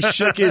 He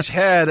shook his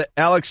head.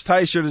 Alex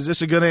Teichert, is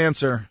this a good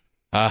answer?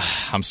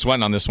 I'm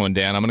sweating on this one,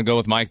 Dan. I'm going to go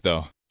with Mike,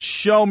 though.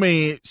 Show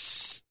me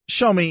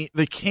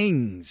the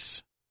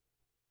Kings.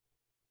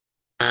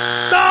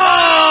 No!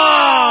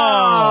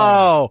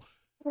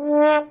 Do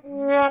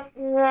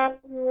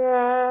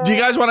you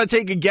guys want to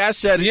take a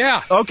guess at?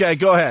 Yeah. Okay,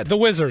 go ahead. The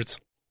Wizards.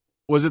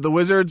 Was it the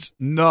Wizards?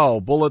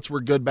 No. Bullets were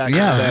good back in the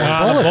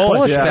day.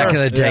 Bullets back in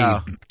the day.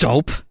 Yeah.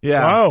 Dope.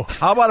 Yeah. Wow.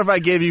 How about if I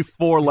gave you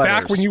 4 letters?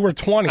 Back when you were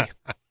 20.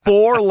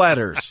 4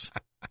 letters.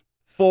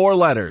 4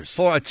 letters.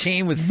 For a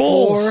team with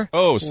Bulls. 4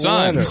 Oh,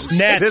 Suns.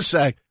 Nets. This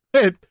sec.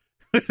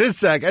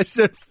 I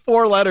said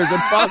 4 letters,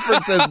 and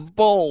Frostberg says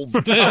Bulls.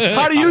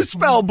 How do you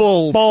spell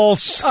Bulls?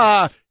 Bulls.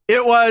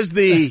 It was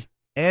the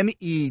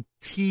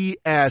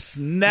Nets.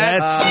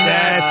 Nets.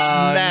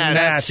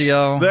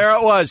 There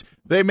it was.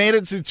 They made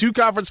it to 2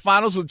 conference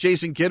finals with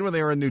Jason Kidd when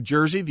they were in New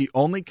Jersey. The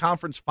only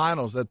conference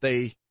finals that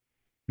they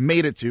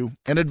made it to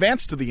and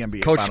advanced to the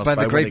NBA Coached finals. by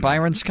the great winning.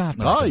 Byron Scott.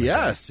 Oh,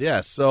 yes.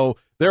 So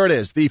there it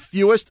is. The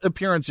fewest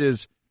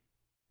appearances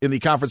in the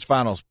conference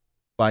finals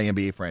by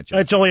NBA franchise.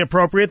 It's only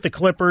appropriate. The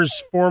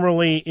Clippers,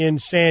 formerly in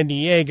San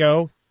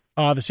Diego,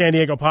 the San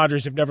Diego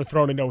Padres have never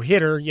thrown a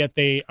no-hitter, yet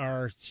they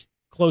are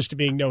close to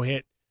being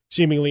no-hit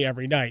seemingly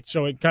every night.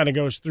 So it kind of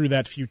goes through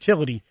that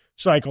futility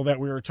cycle that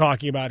we were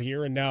talking about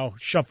here, and now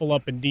shuffle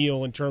up and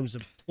deal in terms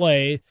of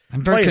play.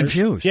 I'm very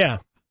confused. Yeah.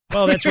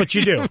 Well, that's what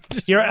you do.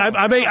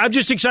 I'm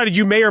just excited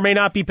you may or may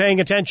not be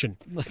paying attention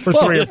for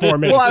 3 or 4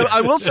 minutes. Well,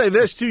 I will say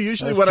this, too.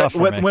 Usually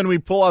when we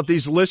pull out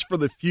these lists for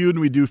the feud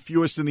and we do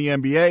fewest in the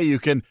NBA, you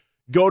can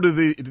go to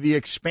the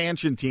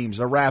expansion teams,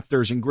 the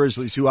Raptors and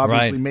Grizzlies, who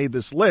obviously made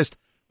this list.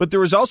 But there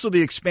was also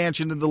the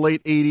expansion in the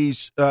late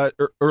 80s,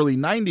 early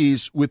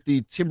 90s with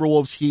the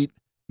Timberwolves, Heat,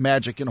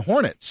 Magic, and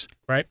Hornets.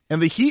 Right.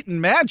 And the Heat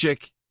and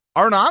Magic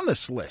aren't on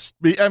this list.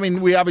 I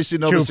mean, we obviously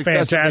know the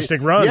success.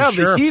 Fantastic runs. Yeah,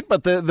 sure. The Heat,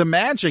 but the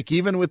Magic,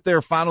 even with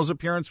their finals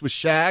appearance with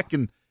Shaq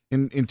and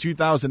in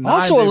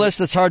 2009. Also a list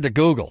that's hard to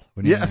Google.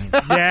 Yeah,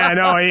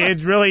 no,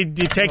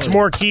 it takes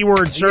more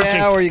keyword searching.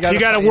 Yeah, you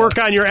got to work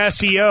on your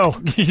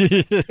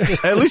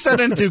SEO. At least I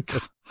didn't do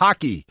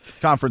hockey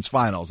conference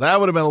finals. That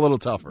would have been a little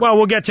tougher. Well,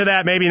 we'll get to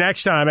that maybe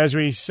next time as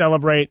we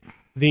celebrate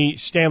the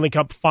Stanley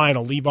Cup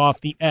final. Leave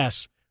off the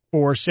S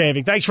for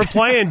saving. Thanks for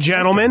playing,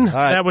 gentlemen.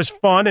 Right. That was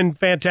fun and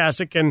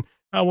fantastic, and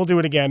we'll do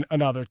it again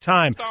another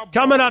time.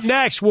 Coming up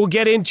next, we'll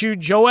get into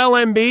Joel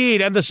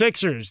Embiid and the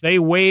Sixers. They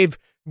wave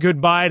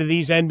goodbye to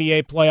these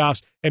NBA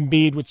playoffs.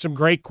 Embiid with some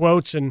great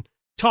quotes and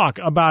talk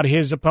about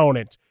his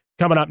opponent.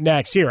 Coming up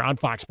next here on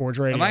Fox Sports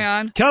Radio. Am I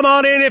on? Come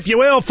on in, if you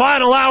will.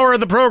 Final hour of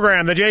the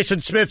program, The Jason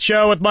Smith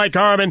Show with Mike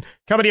Harmon,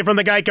 coming to you from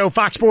the Geico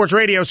Fox Sports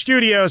Radio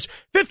studios.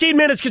 15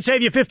 minutes could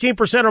save you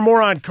 15% or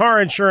more on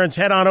car insurance.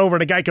 Head on over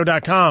to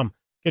geico.com.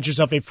 Get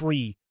yourself a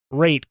free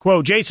rate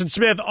quote. Jason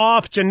Smith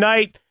off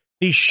tonight.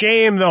 The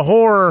shame, the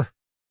horror,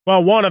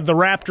 well, one of the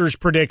Raptors'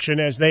 prediction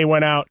as they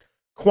went out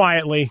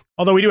quietly,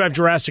 although we do have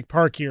Jurassic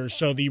Park here,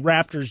 so the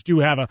Raptors do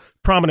have a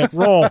prominent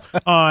role,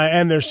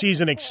 and their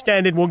season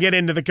extended. We'll get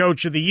into the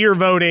Coach of the Year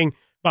voting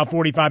about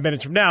 45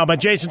 minutes from now. But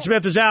Jason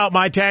Smith is out,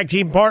 my tag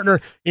team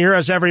partner. You hear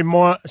us every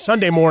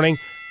Sunday morning,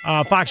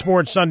 Fox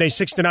Sports Sunday,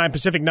 6 to 9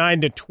 Pacific,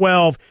 9 to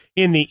 12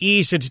 in the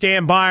East. It's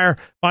Dan Beyer.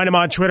 Find him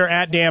on Twitter,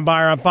 at Dan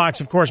Beyer on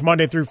Fox, of course,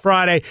 Monday through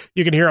Friday.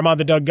 You can hear him on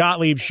the Doug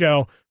Gottlieb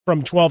Show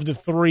from 12 to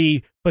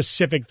 3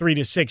 Pacific, 3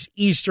 to 6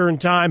 Eastern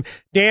time.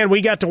 Dan,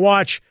 we got to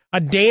watch a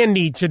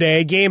dandy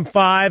today. Game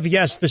 5,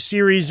 yes, the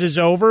series is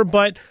over,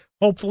 but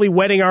hopefully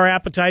whetting our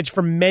appetites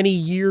for many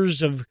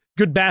years of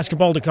good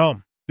basketball to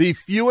come. The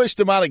fewest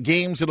amount of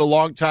games in a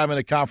long time in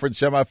a conference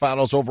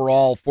semifinals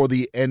overall for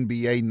the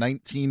NBA.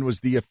 19 was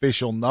the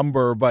official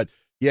number, but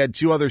you had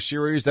 2 other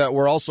series that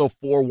were also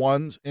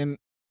 4-1s. And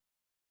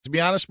to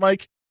be honest,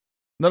 Mike,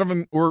 none of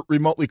them were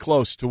remotely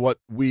close to what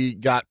we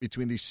got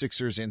between the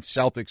Sixers and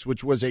Celtics,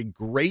 which was a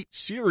great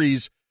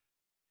series.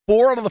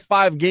 4 out of the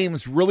 5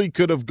 games really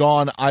could have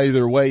gone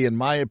either way, in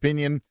my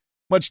opinion.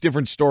 Much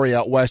different story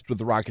out west with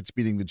the Rockets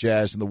beating the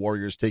Jazz and the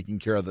Warriors taking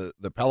care of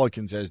the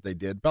Pelicans as they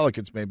did.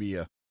 Pelicans maybe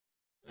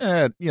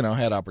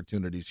had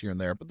opportunities here and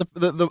there. But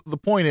the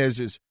point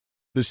is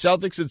the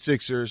Celtics and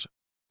Sixers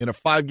in a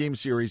 5-game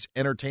series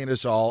entertained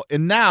us all,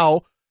 and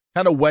now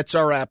kind of whets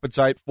our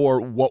appetite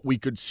for what we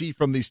could see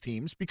from these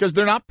teams, because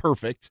they're not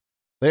perfect.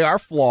 They are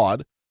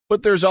flawed,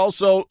 but there's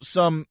also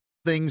some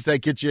things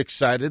that get you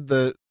excited.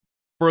 The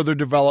further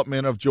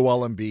development of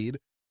Joel Embiid.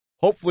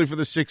 Hopefully for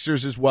the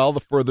Sixers as well, the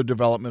further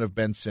development of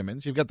Ben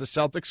Simmons. You've got the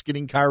Celtics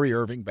getting Kyrie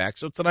Irving back.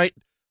 So tonight,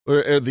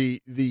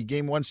 the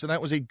game 1 tonight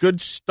was a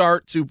good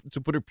start to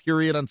put a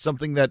period on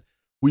something that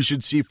we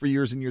should see for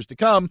years and years to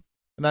come.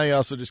 And now you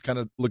also just kind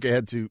of look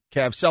ahead to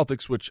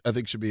Cavs-Celtics, which I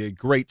think should be a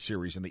great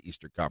series in the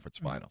Eastern Conference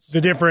Finals.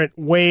 The different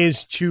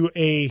ways to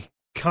a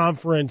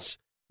conference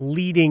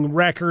leading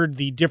record,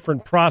 the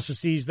different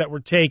processes that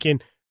were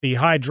taken, the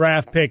high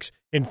draft picks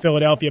in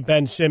Philadelphia,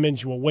 Ben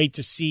Simmons. We'll wait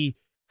to see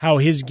how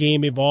his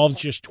game evolves,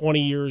 just 20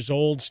 years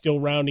old, still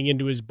rounding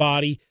into his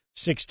body,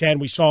 6'10".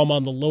 We saw him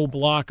on the low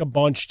block a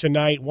bunch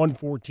tonight,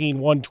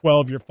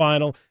 114-112 your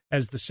final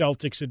as the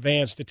Celtics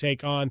advance to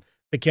take on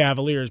the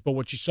Cavaliers. But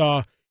what you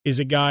saw is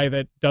a guy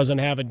that doesn't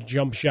have a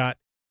jump shot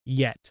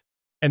yet,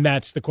 and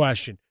that's the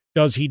question.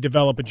 Does he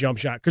develop a jump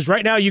shot? Because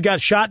right now you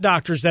got shot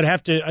doctors that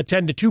have to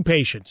attend to 2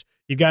 patients.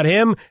 You got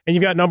him, and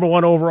you got number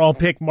 1 overall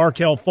pick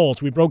Markelle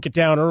Fultz. We broke it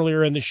down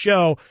earlier in the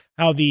show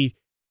how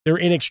they're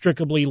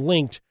inextricably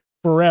linked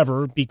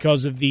forever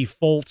because of the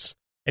Fultz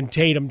and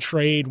Tatum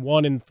trade,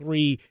 1 and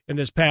 3 in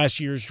this past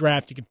year's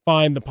draft. You can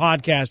find the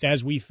podcast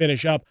as we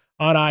finish up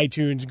on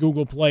iTunes,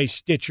 Google Play,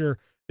 Stitcher,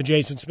 The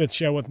Jason Smith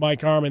Show with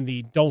Mike Harmon,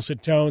 the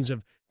dulcet tones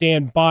of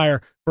Dan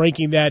Beyer,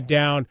 breaking that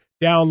down.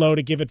 Download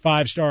it, give it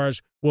 5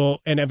 stars,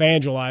 and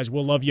evangelize.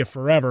 We'll love you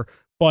forever.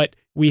 But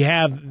we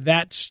have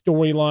that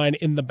storyline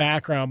in the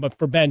background. But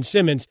for Ben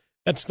Simmons,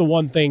 that's the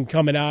one thing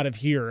coming out of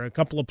here. A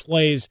couple of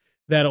plays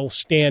that'll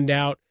stand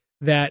out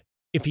that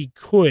if he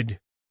could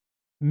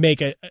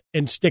make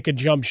and stick a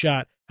jump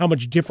shot, how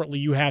much differently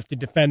you have to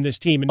defend this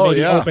team and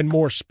maybe open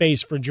more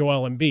space for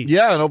Joel Embiid.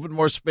 Yeah, and open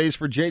more space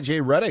for J.J.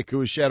 Redick, who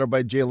was shadowed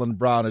by Jaylen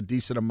Brown a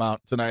decent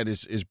amount tonight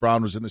as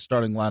Brown was in the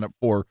starting lineup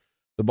for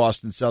the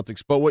Boston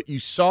Celtics. But what you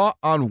saw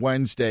on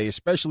Wednesday,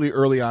 especially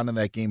early on in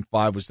that Game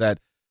 5, was that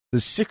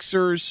the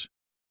Sixers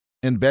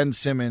and Ben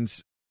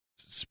Simmons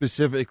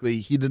specifically,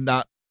 he did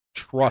not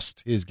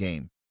trust his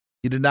game.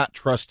 He did not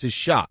trust his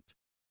shot.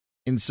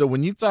 And so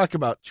when you talk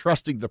about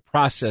trusting the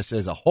process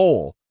as a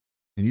whole,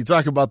 and you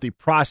talk about the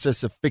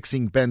process of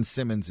fixing Ben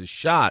Simmons'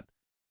 shot,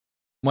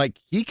 Mike,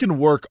 he can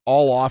work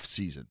all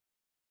offseason.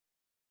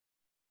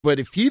 But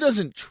if he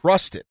doesn't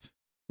trust it,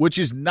 which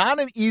is not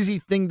an easy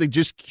thing to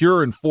just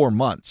cure in 4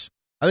 months,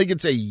 I think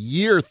it's a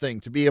year thing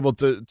to be able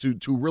to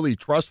really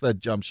trust that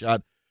jump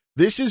shot.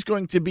 This is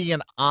going to be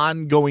an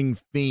ongoing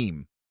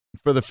theme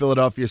for the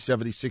Philadelphia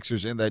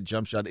 76ers in that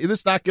jump shot. It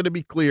is not going to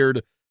be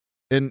cleared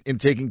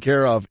and taken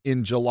care of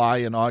in July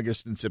and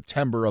August and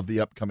September of the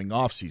upcoming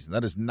offseason.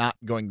 That is not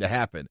going to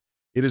happen.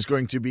 It is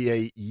going to be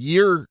a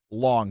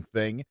year-long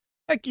thing.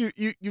 Heck,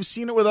 you've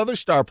seen it with other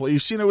star players.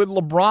 You've seen it with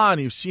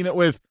LeBron. You've seen it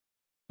with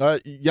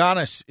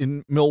Giannis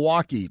in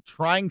Milwaukee,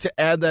 trying to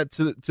add that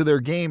to their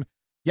game.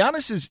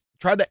 Giannis has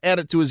tried to add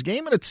it to his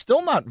game, and it's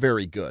still not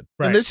very good.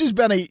 Right. And this has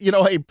been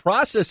a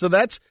process. So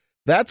that's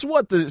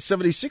what the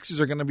 76ers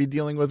are going to be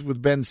dealing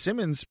with Ben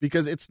Simmons,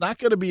 because it's not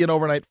going to be an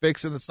overnight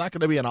fix, and it's not going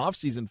to be an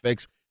offseason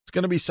fix. It's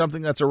going to be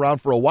something that's around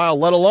for a while,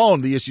 let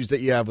alone the issues that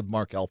you have with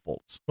Markelle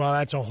Fultz. Well,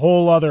 that's a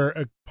whole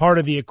other part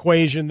of the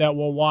equation that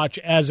we'll watch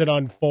as it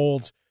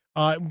unfolds.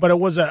 But it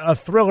was a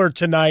thriller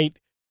tonight,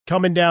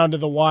 coming down to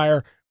the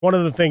wire. one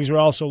of the things we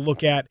also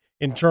look at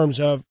in terms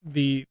of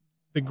the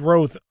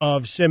growth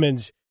of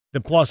Simmons,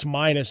 the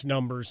plus-minus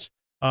numbers,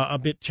 a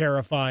bit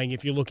terrifying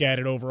if you look at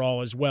it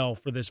overall as well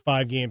for this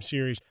 5-game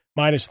series.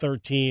 Minus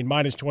 13,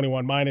 minus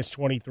 21, minus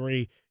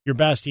 23. Your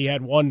best, he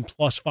had 1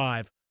 plus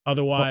 5.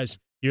 Otherwise,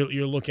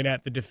 you're looking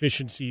at the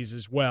deficiencies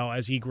as well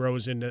as he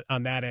grows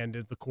on that end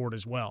of the court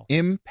as well.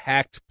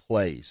 Impact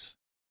plays.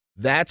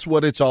 That's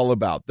what it's all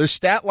about. The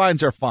stat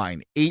lines are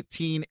fine.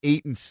 18,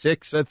 8, and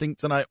 6, I think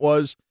tonight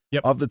was,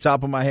 off the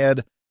top of my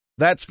head.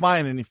 That's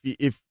fine. And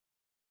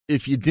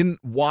if you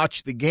didn't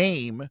watch the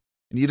game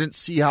and you didn't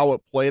see how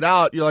it played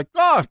out, you're like,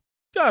 oh,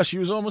 gosh, he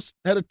was almost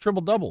had a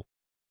triple-double.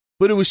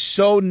 But it was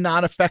so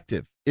not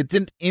effective. It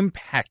didn't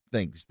impact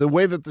things. The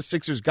way that the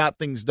Sixers got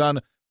things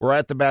done were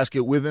at the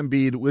basket with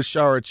Embiid, with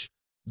Šarić.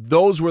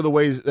 Those were the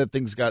ways that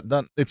things got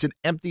done. It's an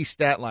empty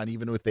stat line,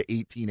 even with the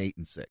 18, 8,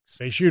 and 6.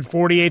 They shoot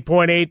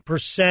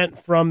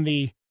 48.8% from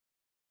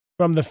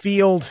the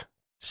field,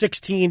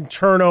 16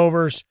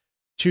 turnovers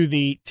to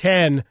the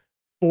 10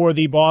 for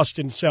the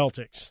Boston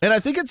Celtics. And I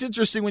think it's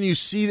interesting when you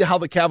see how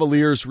the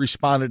Cavaliers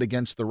responded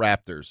against the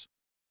Raptors.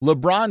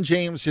 LeBron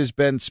James has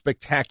been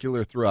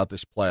spectacular throughout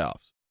this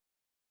playoffs.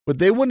 But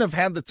they wouldn't have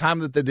had the time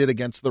that they did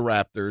against the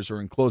Raptors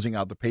or in closing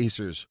out the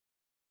Pacers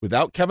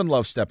without Kevin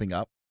Love stepping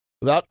up,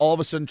 without all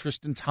of a sudden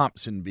Tristan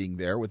Thompson being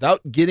there,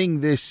 without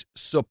getting this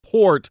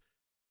support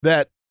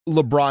that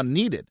LeBron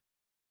needed.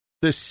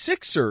 The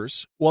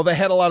Sixers, while they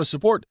had a lot of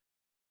support,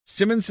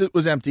 Simmons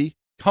was empty.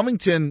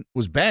 Covington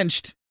was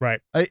benched.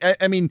 Right.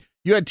 I mean,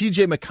 you had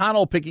T.J.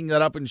 McConnell picking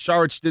that up, and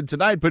Šarić did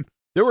tonight, but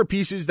there were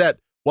pieces that,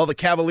 while the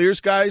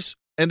Cavaliers guys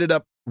ended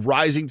up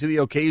rising to the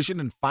occasion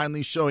and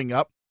finally showing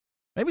up,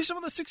 maybe some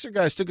of the Sixer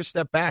guys took a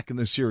step back in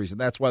this series,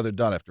 and that's why they're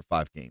done after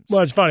 5 games.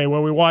 Well, it's funny.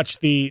 When we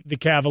watched the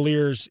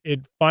Cavaliers,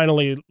 it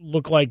finally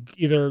looked like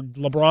either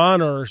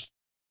LeBron or,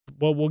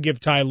 well, we'll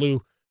give Ty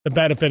Lue the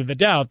benefit of the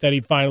doubt that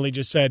he finally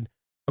just said,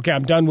 okay,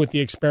 I'm done with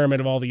the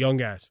experiment of all the young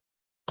guys.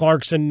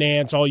 Clarkson,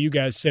 Nance, all you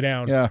guys sit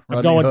down. Yeah,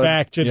 I'm going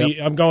back to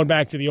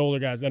the older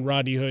guys. Then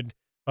Rodney Hood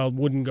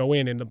wouldn't go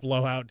in the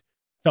blowout.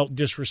 Felt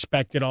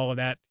disrespected, all of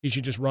that. He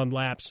should just run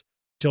laps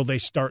till they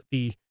start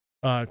the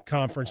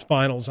conference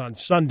finals on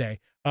Sunday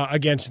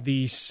against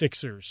the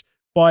Sixers.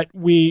 But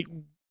Joel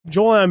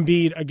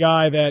Embiid, a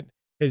guy that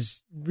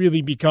has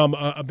really become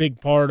a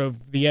big part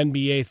of the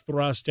NBA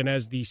thrust, and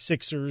as the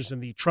Sixers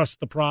and the trust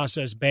the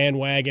process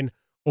bandwagon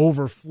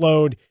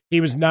overflowed,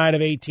 he was 9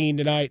 of 18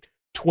 tonight,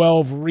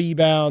 12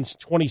 rebounds,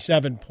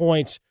 27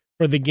 points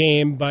for the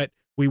game, but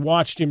we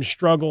watched him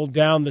struggle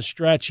down the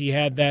stretch. He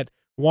had that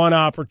one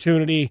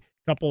opportunity,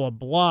 a couple of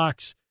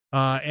blocks,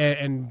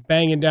 and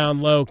banging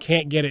down low,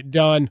 can't get it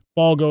done.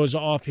 Ball goes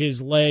off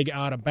his leg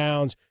out of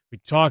bounds. We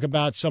talk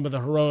about some of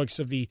the heroics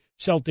of the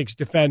Celtics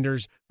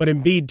defenders, but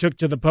Embiid took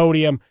to the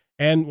podium,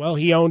 and, well,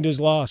 he owned his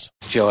loss.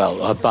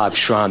 Joel, Bob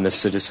Schron, the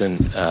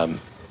Citizen,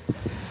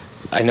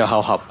 I know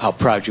how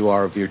proud you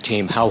are of your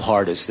team. How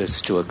hard is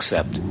this to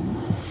accept?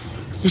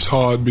 It's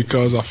hard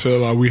because I feel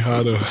like we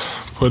had a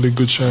pretty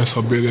good chance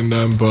of beating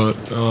them, but,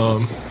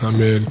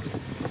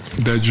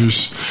 they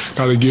just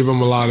got to give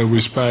them a lot of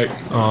respect.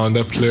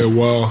 They play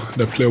well.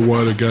 They play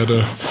well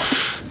together.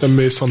 They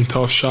made some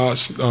tough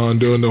shots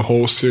during the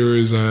whole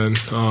series, and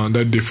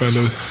they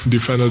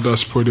defended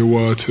us pretty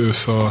well too.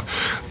 So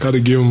got to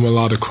give him a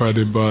lot of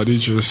credit. But he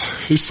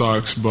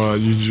sucks. But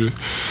you just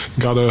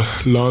got to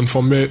learn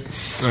from it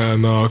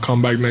and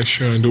come back next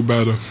year and do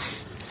better.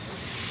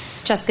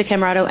 Jessica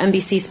Camerato,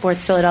 NBC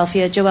Sports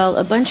Philadelphia. Joel,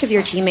 a bunch of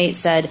your teammates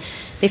said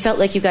they felt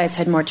like you guys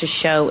had more to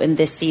show in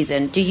this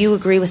season. Do you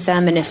agree with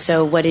them? And if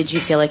so, what did you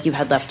feel like you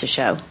had left to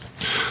show?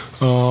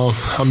 I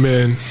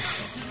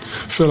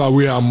feel like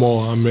we have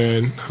more.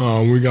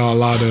 We got a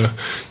lot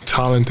of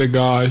talented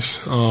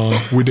guys.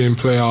 We didn't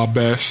play our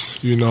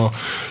best.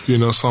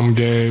 Some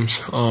games,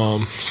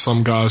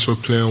 some guys were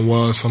playing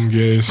well, some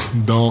games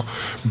don't.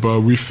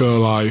 But we feel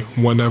like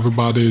when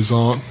everybody is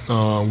on,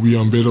 we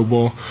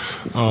unbeatable.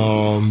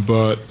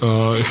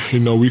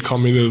 We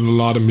committed a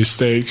lot of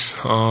mistakes.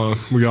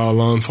 We got to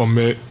learn from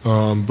it.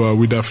 But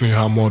we definitely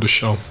have more to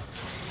show.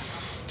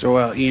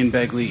 Joel, Ian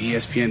Begley,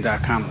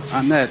 ESPN.com.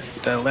 On that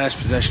last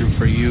possession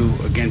for you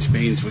against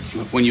Baines,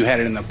 when you had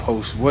it in the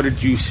post, what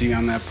did you see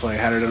on that play?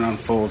 How did it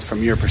unfold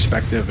from your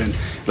perspective? And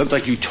it looked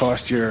like you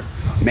tossed your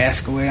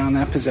mask away on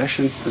that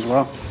possession as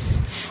well.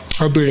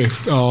 I did.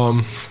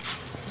 I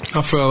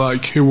felt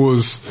like it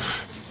was,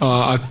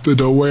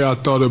 the way I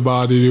thought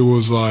about it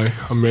was like,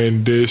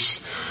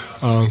 this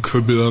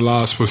could be the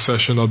last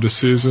possession of the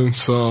season,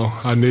 so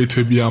I need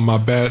to be at my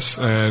best,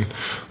 and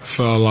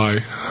felt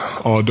like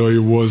although it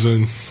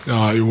wasn't,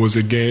 it was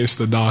against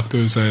the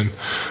doctors and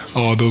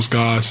all those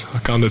guys, I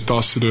kind of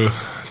tossed to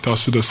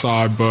the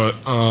side, but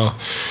the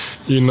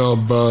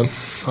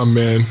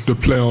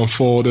play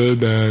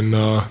unfolded, and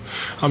the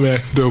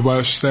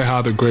refs, they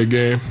had a great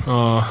game.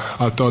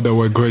 I thought they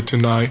were great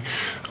tonight,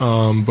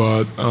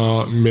 but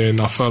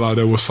I felt like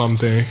there was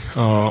something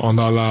on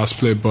that last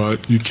play,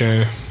 but you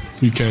can't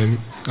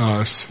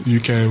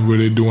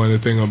really do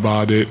anything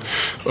about it.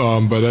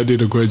 But I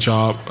did a great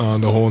job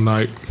the whole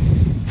night.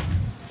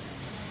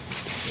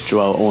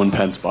 Joel, Owen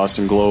Pence,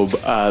 Boston Globe.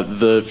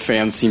 The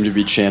fans seem to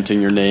be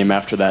chanting your name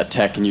after that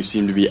tech, and you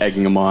seem to be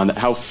egging them on.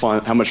 How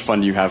much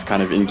fun do you have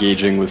kind of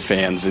engaging with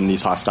fans in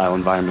these hostile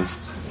environments?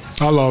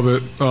 I love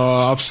it.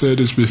 I've said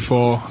this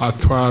before. I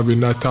thrive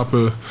in that type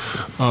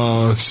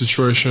of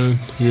situation,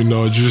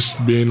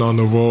 just being on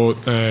the road.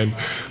 And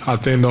I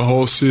think the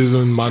whole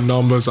season, my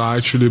numbers are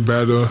actually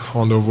better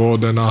on the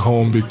road than at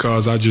home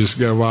because I just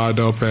get riled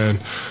up. And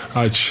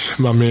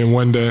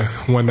when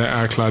they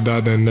act like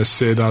that and they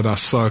say that I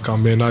suck, I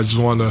just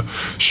want to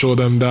show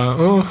them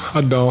that,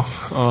 I don't,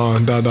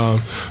 that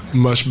I'm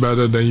much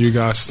better than you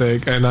guys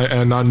think. And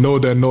I know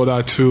they know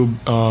that too,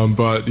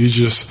 but it's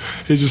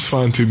just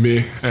fun to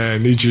me. And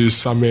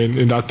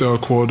in that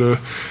third quarter,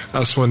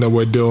 that's when they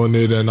were doing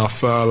it, and I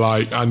felt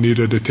like I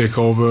needed to take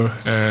over,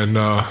 and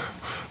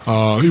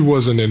it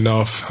wasn't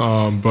enough.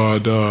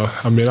 But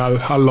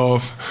I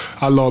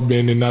love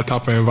being in that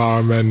type of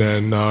environment,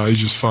 and it's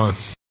just fun.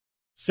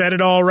 Said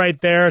it all right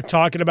there,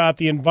 talking about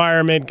the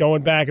environment,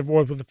 going back and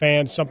forth with the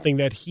fans, something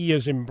that he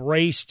has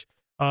embraced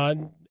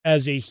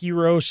as a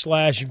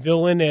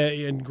hero/villain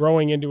and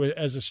growing into it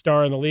as a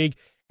star in the league.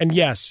 And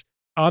yes,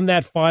 on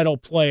that final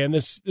play, and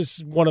this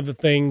is one of the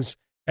things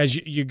as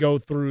you go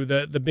through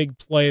the big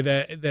play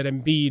that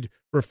Embiid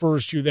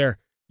refers to there.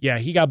 Yeah,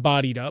 he got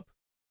bodied up,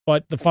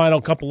 but the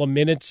final couple of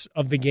minutes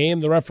of the game,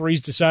 the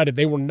referees decided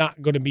they were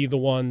not going to be the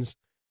ones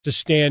to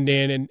stand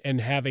in and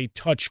have a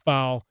touch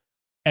foul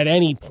at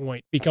any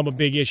point become a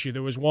big issue.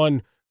 There was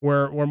one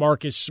where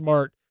Marcus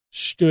Smart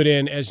stood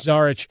in as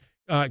Zaric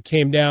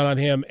came down on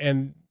him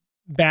and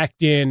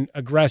backed in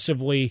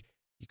aggressively.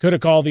 You could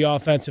have called the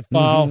offensive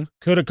foul,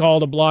 could have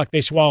called a block.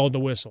 They swallowed the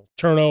whistle.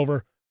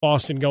 Turnover,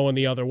 Boston going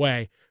the other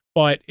way.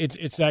 But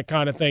it's that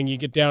kind of thing. You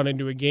get down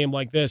into a game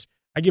like this,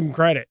 I give them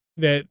credit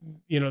that,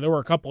 there were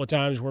a couple of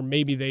times where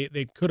maybe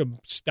they could have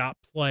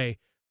stopped play,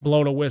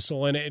 blown a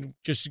whistle, and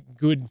just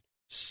good,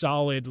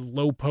 solid,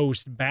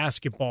 low-post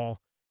basketball.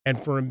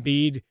 And for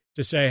Embiid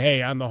to say,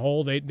 hey, on the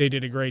whole, they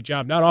did a great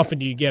job. Not often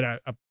do you get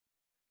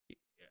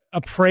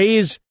a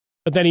praise,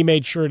 but then he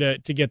made sure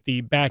to get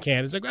the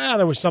backhand. It's like,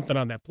 there was something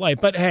on that play.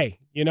 But, hey,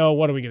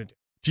 what are we going to do?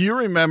 Do you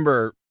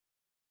remember,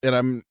 and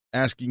I'm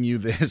asking you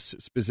this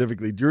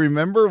specifically, do you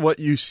remember what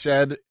you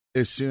said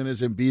as soon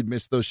as Embiid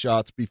missed those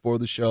shots before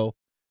the show?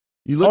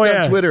 You looked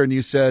on Twitter and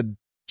you said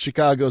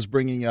Chicago's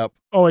bringing up.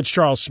 Oh, it's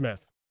Charles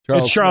Smith.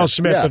 It's Charles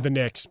Smith of the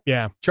Knicks.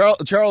 Yeah.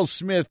 Charles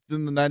Smith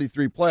in the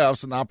 93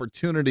 playoffs, an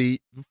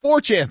opportunity,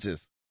 4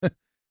 chances,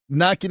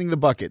 not getting the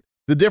bucket.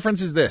 The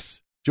difference is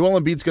this.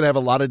 Joel Embiid's going to have a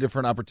lot of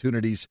different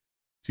opportunities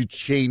to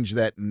change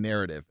that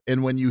narrative.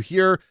 And when you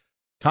hear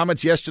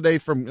comments Tuesday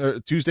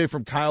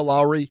from Kyle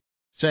Lowry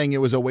saying it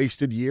was a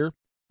wasted year,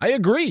 I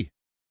agree.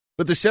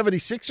 But the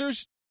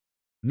 76ers,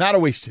 not a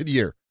wasted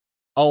year.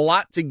 A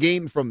lot to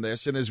gain from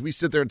this. And as we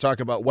sit there and talk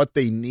about what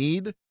they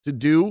need to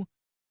do,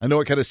 I know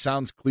it kind of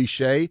sounds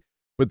cliche,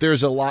 but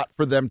there's a lot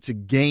for them to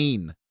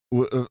gain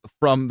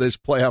from this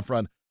playoff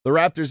run. The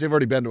Raptors, they've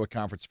already been to a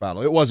conference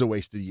final. It was a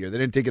wasted year. They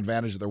didn't take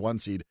advantage of their 1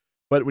 seed.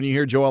 But when you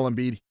hear Joel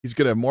Embiid, he's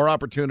going to have more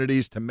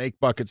opportunities to make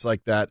buckets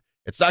like that.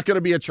 It's not going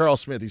to be a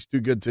Charles Smith. He's too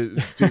good to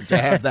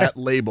have that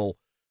label.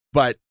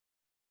 But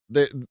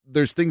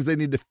there's things they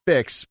need to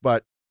fix,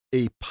 but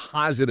a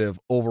positive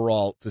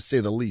overall, to say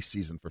the least,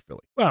 season for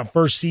Philly. Well,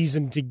 first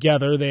season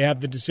together, they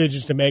have the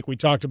decisions to make. We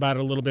talked about it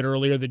a little bit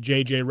earlier, the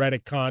J.J.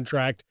 Redick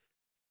contract.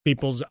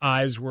 People's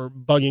eyes were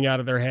bugging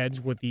out of their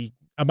heads with the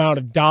amount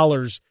of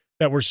dollars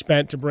that were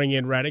spent to bring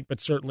in Redick,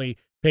 but certainly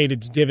paid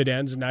its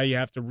dividends, and now you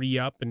have to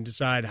re-up and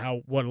decide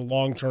what a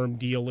long-term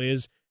deal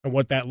is and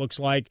what that looks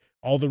like.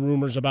 All the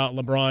rumors about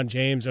LeBron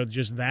James are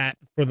just that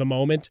for the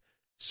moment.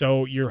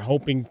 So you're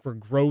hoping for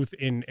growth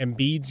in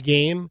Embiid's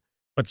game,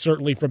 but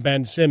certainly for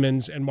Ben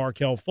Simmons and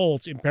Markelle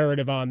Fultz,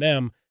 imperative on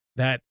them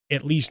that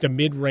at least a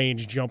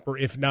mid-range jumper,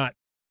 if not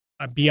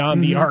a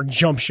beyond-the-arc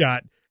jump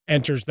shot,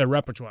 enters their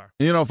repertoire.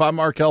 If I'm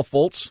Markelle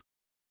Fultz,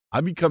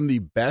 I become the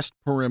best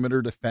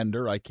perimeter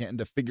defender I can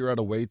to figure out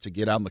a way to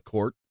get on the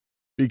court,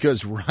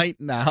 because right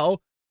now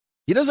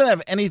he doesn't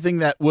have anything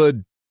that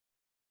would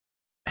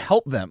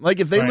help them. Like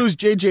if they lose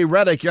J.J.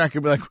 Redick, you're not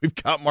going to be like, we've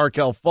got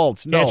Markelle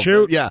Fultz. No, can't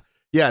shoot. Yeah,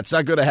 it's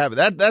not going to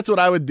happen. That's what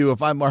I would do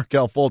if I'm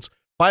Markelle Fultz.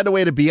 Find a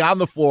way to be on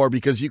the floor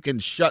because you can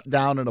shut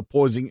down an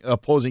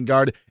opposing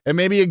guard and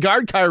maybe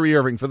guard Kyrie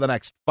Irving for the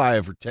next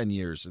 5 or 10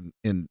 years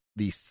in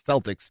the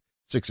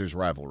Celtics-Sixers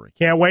rivalry.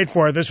 Can't wait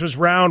for it. This was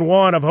round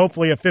 1 of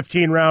hopefully a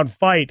 15-round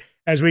fight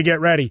as we get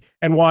ready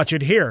and watch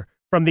it here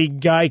from the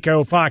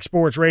Geico Fox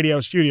Sports Radio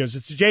studios.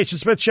 It's the Jason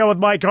Smith Show with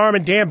Mike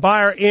Harmon. Dan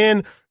Beyer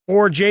in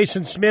for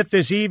Jason Smith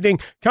this evening.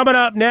 Coming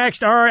up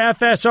next, our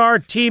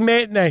FSR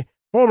teammate and a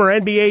former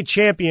NBA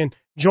champion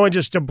joins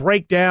us to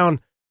break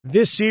down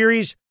this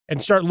series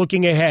and start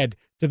looking ahead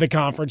to the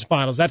conference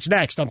finals. That's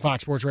next on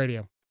Fox Sports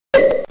Radio.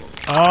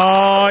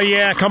 Oh,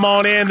 yeah, come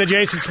on in. The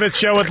Jason Smith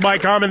Show with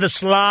Mike Harmon, the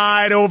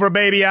Slide Over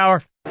Baby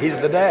Hour. He's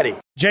the daddy.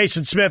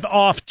 Jason Smith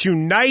off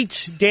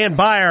tonight. Dan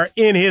Beyer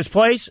in his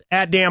place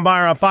at Dan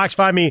Beyer on Fox.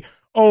 Find me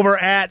over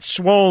at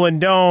Swollen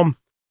Dome.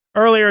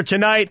 Earlier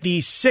tonight,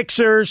 the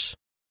Sixers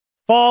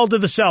fall to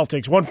the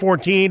Celtics,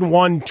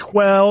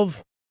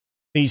 114-112.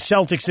 The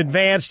Celtics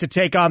advance to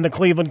take on the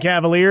Cleveland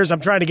Cavaliers. I'm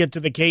trying to get to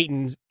the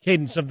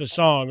cadence of the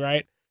song,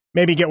 right?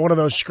 Maybe get one of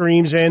those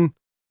screams in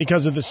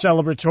because of the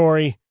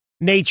celebratory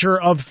nature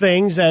of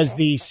things as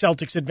the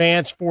Celtics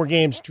advance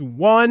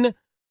 4-1,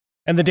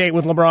 and the date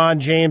with LeBron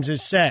James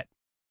is set.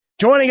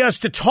 Joining us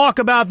to talk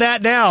about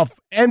that now,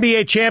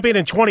 NBA champion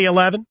in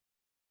 2011,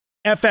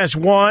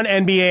 FS1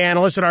 NBA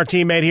analyst and our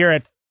teammate here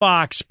at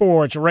Fox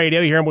Sports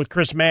Radio. You hear him with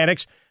Chris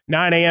Mannix,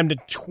 9 a.m. to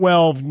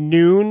 12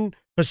 noon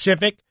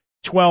Pacific,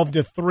 12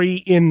 to 3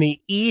 in the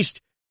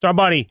East. It's our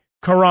buddy,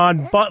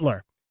 Caron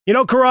Butler. You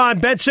know, Caron,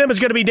 Ben Simmons is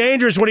going to be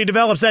dangerous when he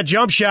develops that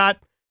jump shot,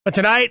 but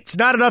tonight it's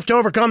not enough to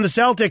overcome the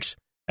Celtics.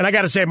 And I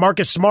got to say,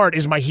 Marcus Smart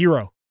is my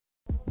hero.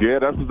 Yeah,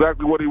 that's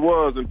exactly what he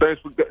was, and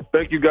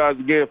thank you guys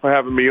again for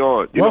having me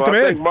on. Welcome in.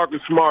 I think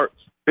Marcus Smart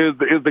is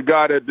the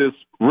guy that just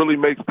really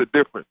makes the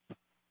difference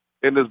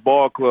in this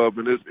ball club,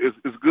 and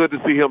it's good to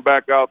see him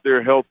back out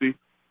there healthy.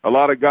 A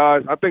lot of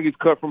guys, I think he's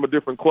cut from a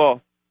different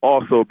cloth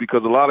also,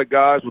 because a lot of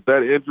guys with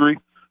that injury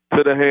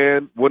to the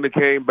hand wouldn't have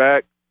came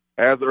back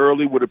as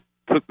early, would have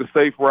took the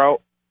safe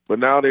route, but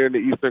now they're in the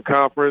Eastern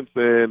Conference,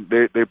 and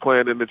they're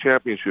playing in the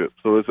championship.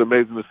 So it's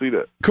amazing to see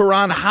that.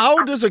 Caron,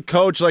 how does a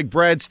coach like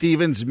Brad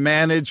Stevens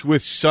manage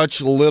with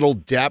such little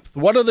depth?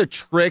 What are the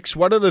tricks?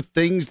 What are the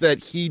things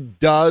that he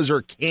does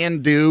or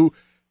can do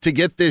to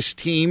get this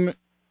team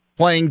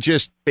playing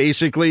just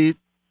basically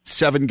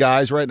 7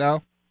 guys right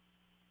now?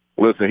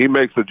 Listen, he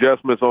makes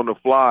adjustments on the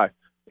fly,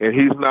 and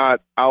he's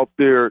not out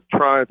there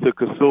trying to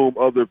consume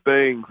other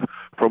things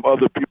from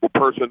other people's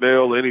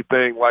personnel or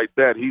anything like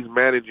that. He's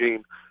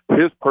managing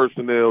his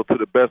personnel to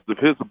the best of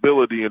his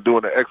ability and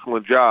doing an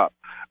excellent job.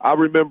 I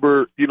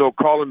remember,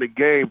 calling the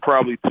game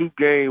probably 2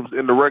 games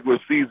in the regular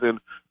season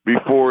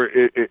before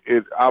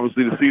it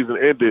obviously the season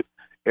ended.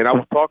 And I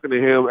was talking to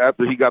him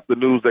after he got the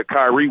news that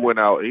Kyrie went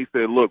out. And he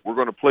said, look, we're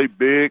going to play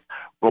big.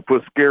 We're going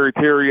to put Scary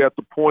Terry at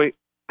the point,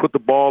 put the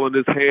ball in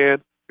his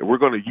hand, and we're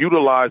going to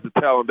utilize the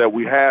talent that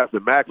we have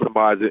and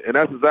maximize it. And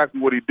that's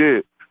exactly what he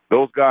did.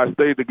 Those guys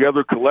stayed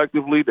together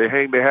collectively. They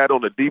hang their hat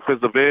on the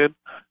defensive end.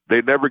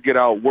 They never get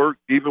outworked.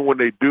 Even when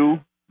they do,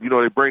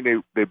 they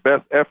bring their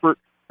best effort,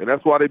 and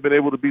that's why they've been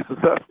able to be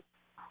successful.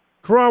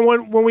 Caron,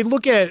 when we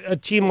look at a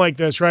team like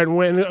this, right,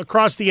 when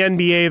across the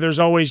NBA there's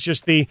always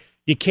just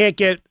you can't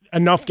get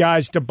enough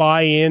guys to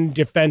buy in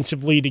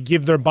defensively to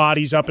give their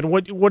bodies up. And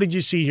what did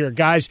you see here?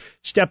 Guys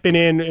stepping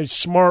in,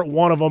 Smart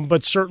one of them,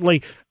 but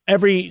certainly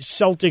every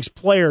Celtics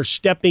player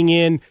stepping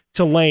in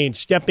to lane,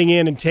 stepping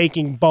in and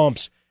taking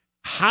bumps.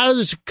 How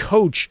does a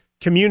coach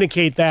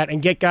communicate that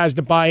and get guys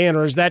to buy in,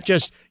 or is that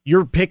just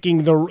you're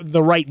picking the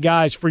right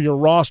guys for your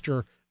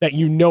roster that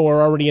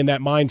are already in that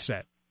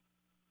mindset?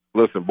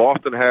 Listen,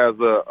 Boston has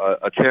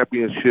a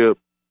championship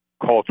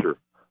culture.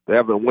 They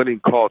have a winning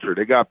culture.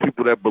 They got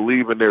people that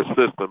believe in their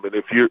system, and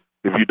if you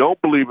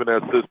don't believe in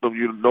that system,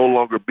 you no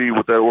longer be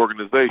with that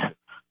organization.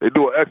 They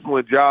do an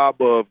excellent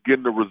job of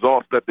getting the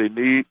results that they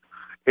need,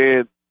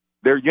 and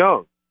they're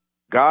young.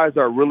 Guys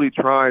are really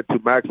trying to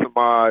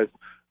maximize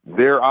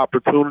their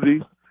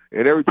opportunities,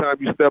 and every time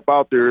you step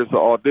out there, it's an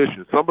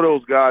audition. Some of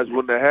those guys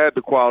wouldn't have had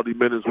the quality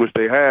minutes which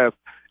they have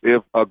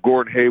if a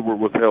Gordon Hayward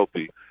was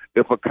healthy,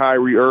 if a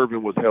Kyrie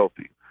Irving was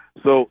healthy.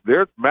 So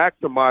they're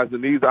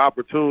maximizing these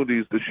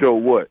opportunities to show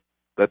what?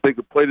 That they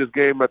can play this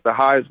game at the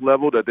highest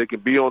level, that they can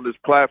be on this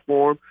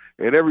platform.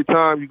 And every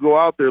time you go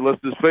out there,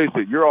 let's just face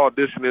it, you're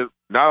auditioning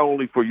not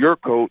only for your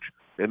coach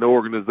and the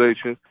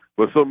organization,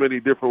 but so many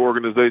different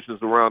organizations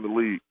around the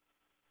league.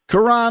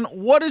 Caron,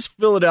 what does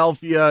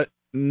Philadelphia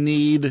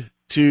need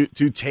to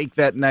take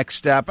that next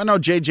step? I know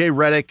J.J.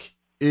 Redick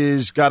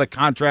is got a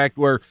contract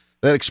that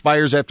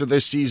expires after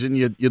this season.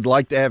 You'd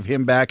like to have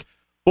him back.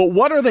 But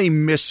what are they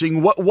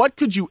missing? What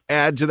could you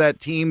add to that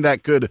team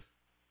that could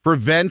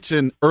prevent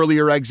an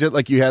earlier exit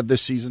like you had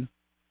this season?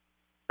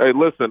 Hey,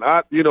 listen,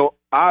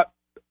 I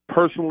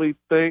personally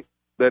think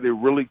that it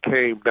really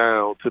came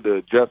down to the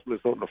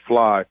adjustments on the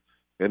fly,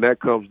 and that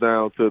comes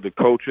down to the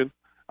coaching.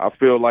 I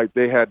feel like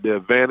they had the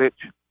advantage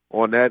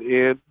on that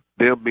end,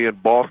 them being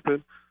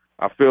Boston.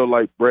 I feel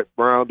like Brett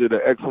Brown did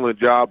an excellent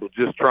job of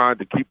just trying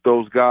to keep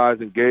those guys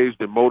engaged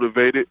and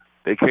motivated.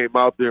 They came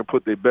out there and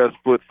put their best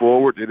foot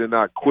forward. They did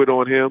not quit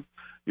on him,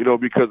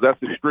 because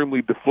that's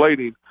extremely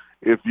deflating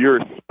if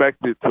you're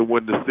expected to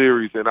win the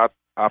series. And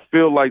I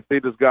feel like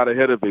they just got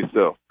ahead of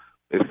themselves.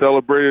 They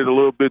celebrated a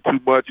little bit too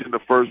much in the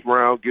first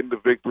round, getting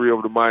the victory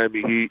over the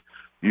Miami Heat.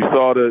 You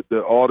saw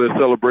all the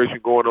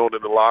celebration going on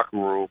in the locker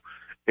room.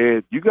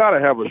 And you got to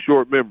have a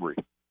short memory.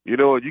 You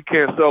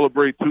can't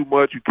celebrate too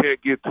much. You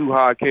can't get too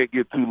high, can't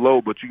get too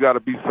low, but you got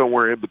to be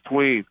somewhere in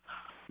between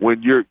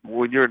when you're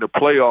in the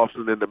playoffs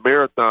and in the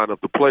marathon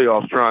of the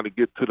playoffs trying to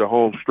get to the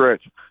home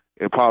stretch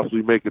and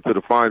possibly make it to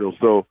the finals.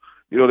 So,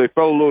 they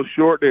fell a little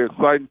short. They're an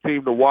exciting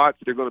team to watch.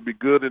 They're going to be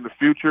good in the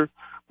future,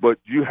 but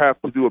you have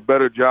to do a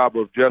better job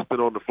of adjusting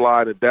on the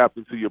fly and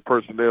adapting to your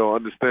personnel,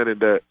 understanding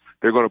that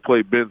they're going to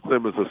play Ben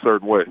Simmons a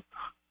certain way.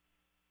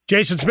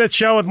 Jason Smith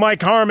Show with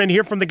Mike Harmon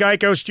here from the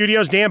Geico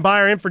Studios. Dan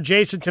Byer in for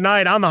Jason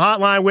tonight. On the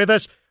hotline with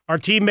us, our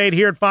teammate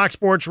here at Fox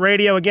Sports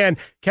Radio. Again,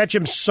 catch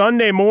him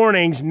Sunday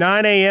mornings,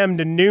 9 a.m.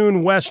 to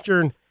noon West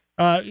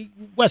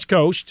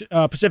Coast,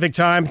 Pacific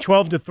time,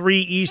 12 to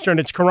 3 Eastern.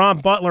 It's Caron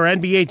Butler,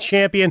 NBA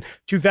champion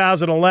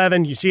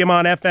 2011. You see him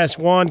on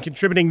FS1,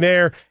 contributing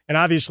there, and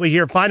obviously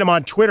here. Find him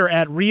on Twitter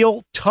at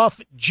Real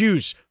Tough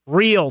Juice,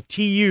 Real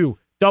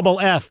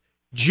TUFF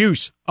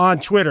Juice on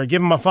Twitter.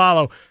 Give him a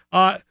follow.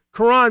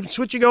 Caron,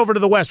 switching over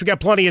to the West, we got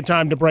plenty of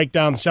time to break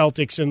down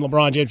Celtics and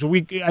LeBron James.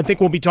 I think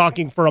we'll be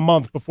talking for a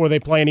month before they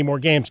play any more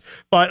games.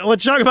 But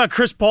let's talk about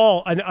Chris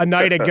Paul a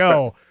night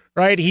ago.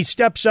 Right, he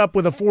steps up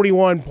with a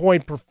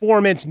 41-point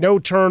performance, no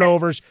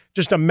turnovers,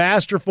 just a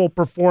masterful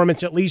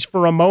performance, at least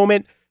for a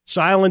moment,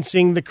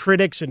 silencing the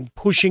critics and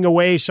pushing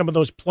away some of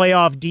those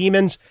playoff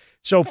demons.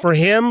 So for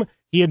him,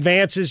 he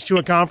advances to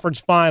a conference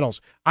finals.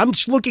 I'm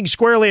just looking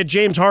squarely at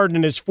James Harden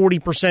and his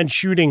 40%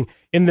 shooting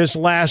in this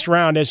last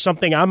round as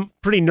something I'm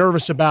pretty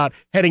nervous about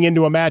heading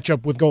into a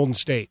matchup with Golden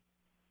State.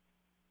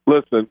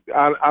 Listen,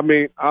 I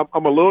mean,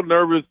 I'm a little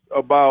nervous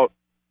about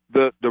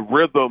the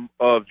rhythm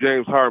of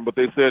James Harden, but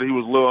they said he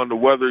was a little under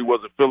weather. He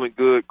wasn't feeling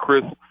good.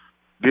 Chris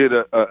did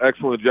an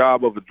excellent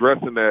job of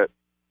addressing that,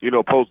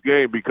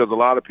 post-game, because a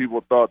lot of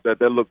people thought that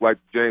looked like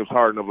James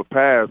Harden of a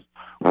past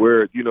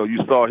where, you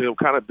saw him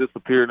kind of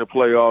disappear in the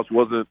playoffs,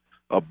 wasn't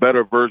a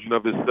better version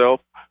of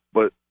himself.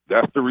 But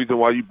that's the reason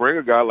why you bring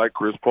a guy like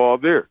Chris Paul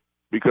there,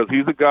 because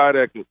he's a guy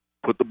that can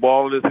put the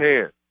ball in his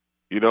hand,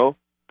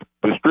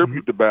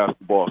 distribute the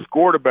basketball,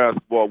 score the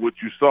basketball, which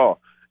you saw.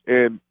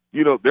 And,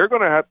 he's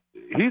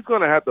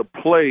going to have to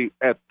play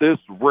at this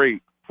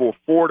rate for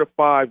 4 to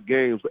 5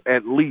 games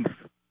at least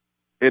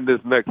in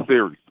this next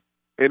series.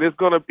 And he's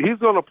going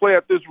to play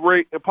at this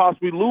rate and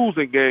possibly lose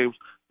in games,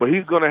 but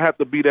he's going to have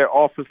to be that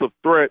offensive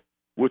threat,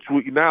 which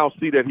we now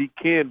see that he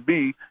can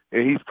be,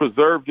 and he's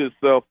preserved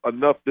himself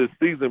enough this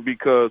season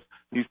because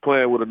he's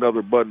playing with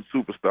another budding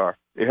superstar.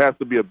 It has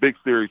to be a big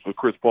series for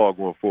Chris Paul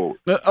going forward.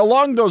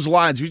 Along those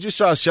lines, we just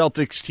saw a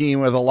Celtics team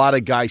with a lot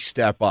of guys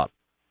step up.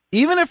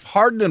 Even if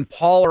Harden and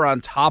Paul are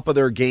on top of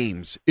their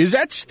games, is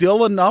that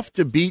still enough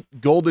to beat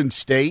Golden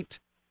State?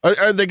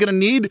 Are they going to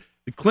need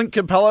Clint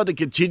Capella to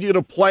continue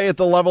to play at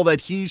the level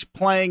that he's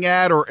playing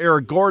at, or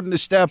Eric Gordon to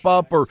step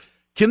up? Or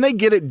can they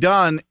get it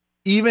done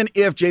even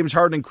if James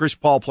Harden and Chris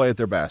Paul play at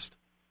their best?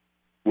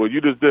 Well,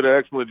 you just did an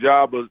excellent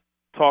job of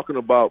talking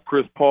about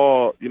Chris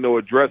Paul,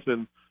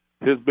 addressing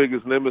his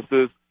biggest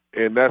nemesis,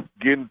 and that's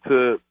getting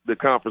to the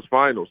conference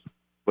finals.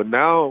 But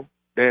now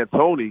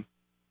D'Antoni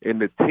and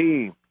the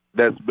team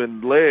that's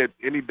been led,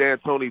 any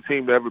D'Antoni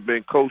team that ever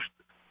been coached,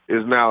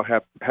 is now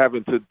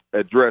having to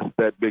address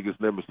that biggest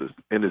nemesis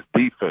in his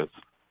defense.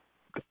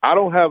 I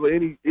don't have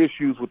any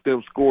issues with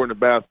them scoring the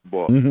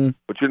basketball,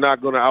 but you're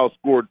not going to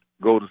outscore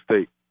Golden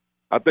State.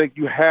 I think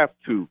you have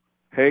to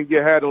hang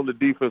your hat on the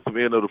defensive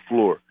end of the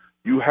floor.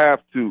 You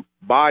have to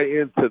buy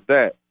into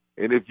that.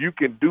 And if you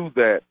can do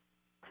that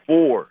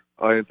for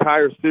an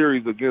entire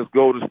series against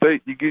Golden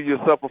State, you give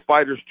yourself a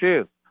fighter's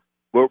chance.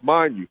 But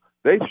mind you,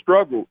 they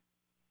struggled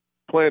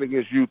playing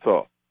against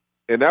Utah.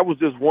 And that was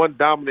just one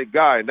dominant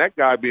guy, and that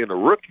guy being a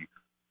rookie.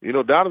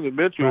 Donovan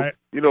Mitchell, right,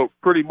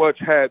 pretty much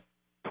had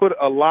put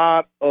a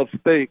lot of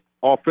stake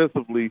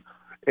offensively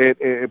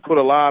and put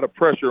a lot of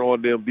pressure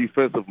on them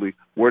defensively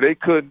where they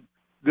couldn't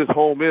just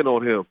home in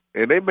on him.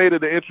 And they made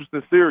it an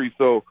interesting series.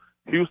 So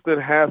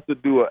Houston has to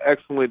do an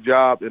excellent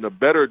job and a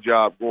better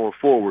job going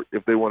forward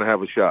if they want to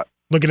have a shot.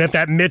 Looking at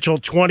that Mitchell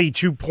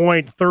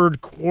 22-point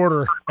third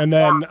quarter, and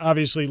then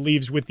obviously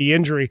leaves with the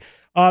injury.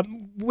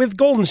 With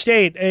Golden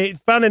State, I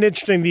found it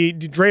interesting, the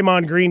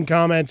Draymond Green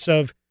comments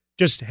of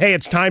just, hey,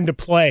 it's time to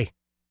play.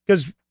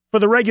 Because for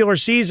the regular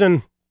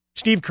season,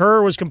 Steve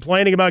Kerr was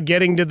complaining about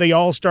getting to the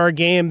All-Star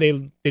game.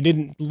 They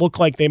didn't look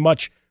like they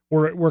much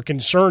were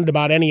concerned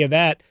about any of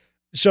that.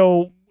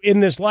 So in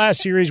this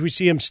last series, we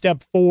see him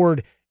step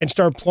forward and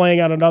start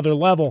playing on another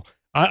level.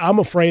 I'm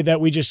afraid that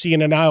we just see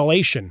an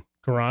annihilation,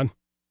 Caron.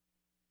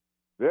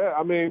 Yeah,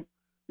 I mean,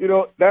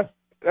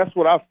 that's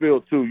what I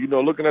feel too.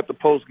 Looking at the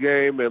post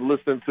game and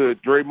listening to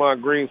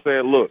Draymond Green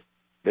saying, "Look,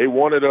 they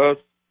wanted us.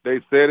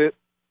 They said it.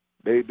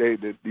 They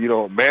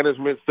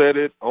management said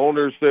it.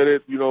 Owners said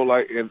it.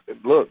 And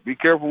look, be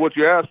careful what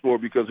you ask for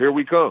because here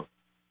we come.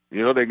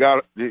 They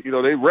got. They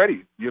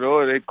ready.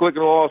 And they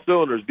clicking on all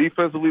cylinders.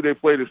 Defensively, they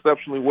played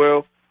exceptionally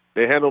well.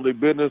 They handled their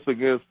business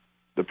against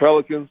the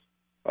Pelicans.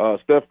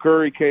 Steph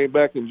Curry came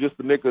back in just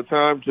the nick of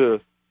time to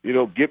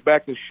get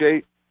back in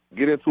shape,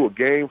 get into a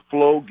game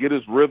flow, get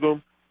his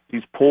rhythm.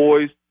 He's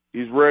poised.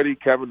 He's ready.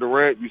 Kevin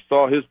Durant, you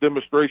saw his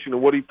demonstration of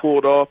what he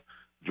pulled off.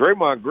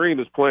 Draymond Green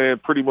is playing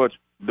pretty much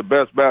the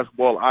best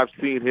basketball I've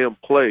seen him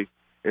play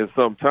in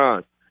some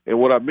time. And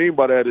what I mean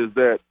by that is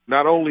that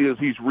not only is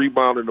he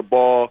rebounding the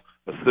ball,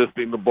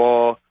 assisting the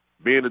ball,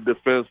 being a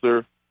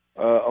defender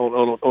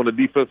on the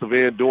defensive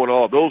end, doing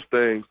all those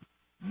things,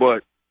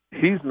 but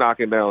he's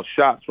knocking down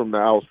shots from the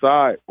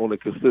outside on a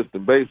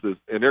consistent basis,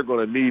 and they're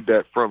going to need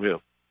that from him.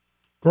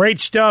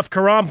 Great stuff,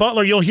 Caron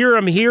Butler. You'll hear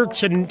him here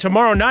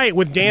tomorrow night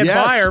with Dan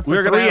Byer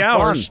for 3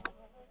 hours.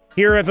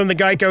 here from the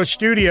Geico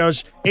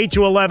Studios, 8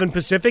 to 11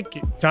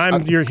 Pacific.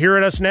 You're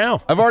hearing us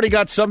now. I've already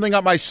got something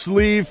up my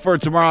sleeve for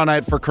tomorrow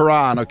night for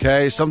Karan,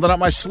 okay? Something up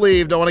my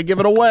sleeve. Don't want to give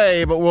it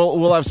away, but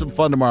we'll have some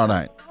fun tomorrow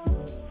night.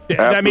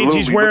 That means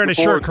he's wearing a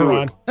shirt,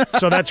 Karan.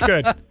 So that's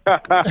good.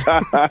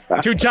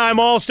 Two-time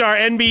All-Star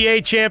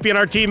NBA champion,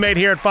 our teammate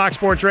here at Fox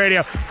Sports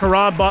Radio,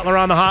 Karan Butler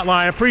on the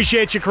hotline.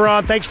 Appreciate you,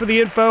 Karan. Thanks for the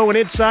info and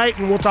insight,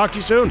 and we'll talk to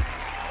you soon.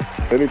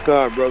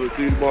 Anytime, brother.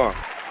 See you tomorrow.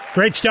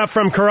 Great stuff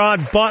from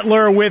Karan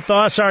Butler with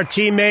us, our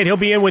teammate. He'll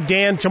be in with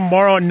Dan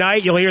tomorrow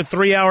night. You'll hear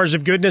 3 hours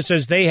of goodness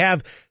as they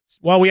have,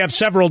 we have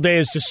several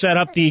days to set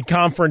up the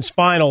conference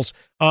finals,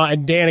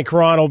 and Dan and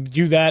Karan will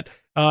do that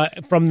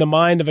from the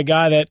mind of a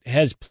guy that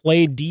has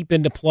played deep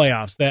into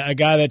playoffs, a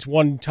guy that's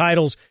won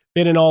titles,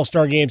 been in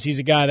all-star games. He's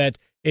a guy that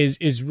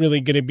is really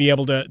going to be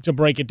able to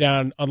break it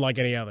down unlike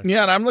any other.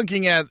 Yeah, and I'm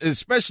looking at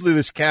especially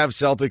this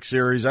Cavs-Celtics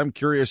series. I'm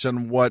curious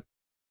on what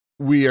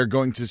we are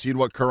going to see and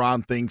what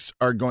Karan thinks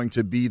are going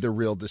to be the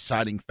real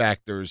deciding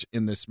factors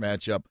in this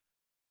matchup.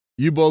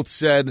 You both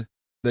said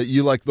that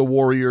you like the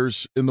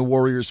Warriors and the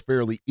Warriors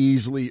fairly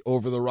easily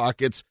over the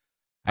Rockets.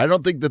 I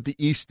don't think that the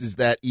East is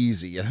that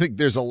easy. I think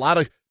there's a lot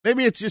of,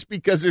 maybe it's just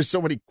because there's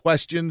so many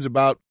questions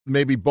about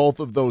maybe both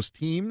of those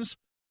teams,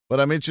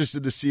 but I'm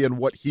interested to see in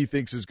what he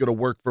thinks is going to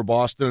work for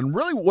Boston and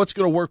really what's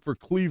going to work for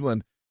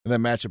Cleveland in that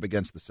matchup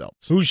against the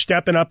Celtics. Who's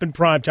stepping up in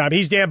primetime?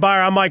 He's Dan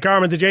Byer. I'm Mike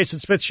Harmon, the Jason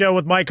Smith Show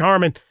with Mike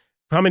Harmon,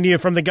 coming to you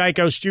from the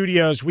Geico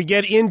Studios. We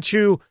get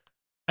into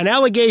an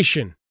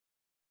allegation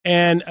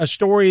and a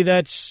story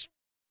that's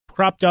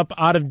cropped up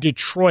out of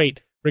Detroit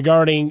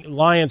regarding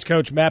Lions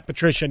coach Matt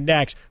Patricia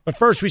next. But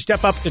first, we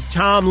step up to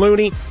Tom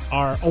Looney,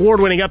 our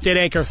award-winning update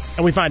anchor,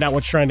 and we find out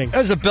what's trending.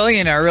 There's a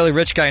billionaire, a really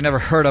rich guy I never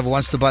heard of,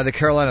 wants to buy the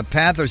Carolina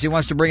Panthers. He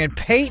wants to bring in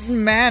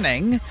Peyton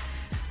Manning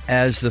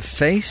as the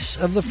face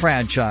of the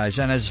franchise.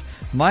 And as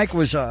Mike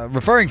was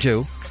referring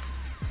to,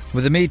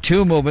 with the Me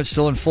Too movement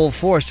still in full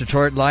force,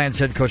 Detroit Lions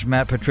head coach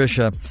Matt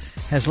Patricia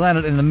has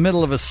landed in the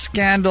middle of a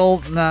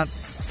scandal, not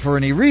for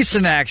any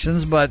recent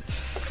actions, but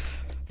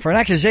for an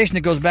accusation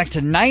that goes back to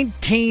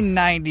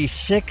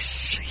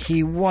 1996.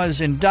 He was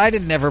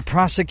indicted, never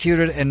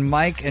prosecuted, and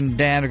Mike and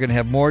Dan are going to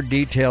have more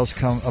details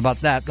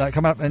about that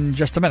coming up in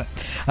just a minute.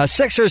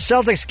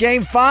 Sixers-Celtics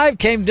Game 5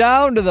 came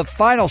down to the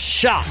final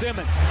shot.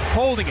 Simmons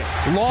holding it.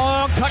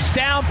 Long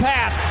touchdown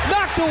pass.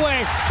 Knocked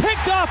away.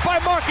 Picked off by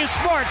Marcus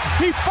Smart.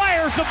 He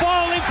fires the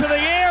ball into the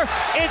air.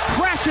 It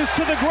crashes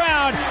to the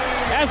ground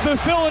as the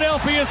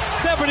Philadelphia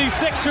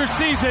 76ers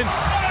season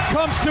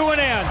comes to an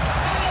end.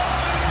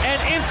 An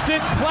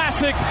instant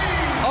classic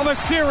of a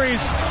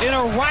series in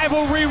a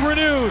rivalry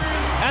renewed,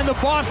 and the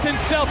Boston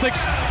Celtics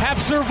have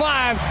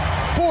survived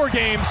 4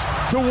 games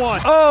to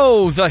 1.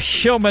 Oh, the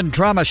human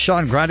drama.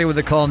 Sean Grande with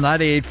the call,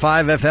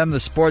 98.5 FM, the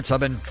Sports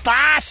Hub in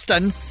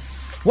Boston.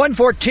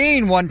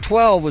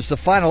 114-112 was the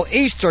final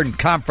Eastern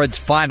Conference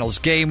Finals,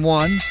 Game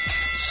 1,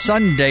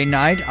 Sunday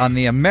night on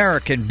the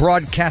American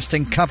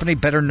Broadcasting Company,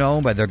 better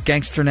known by their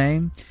gangster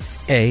name,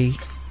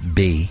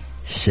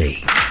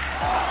 ABC.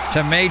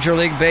 To Major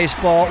League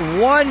Baseball,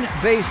 one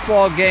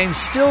baseball game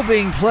still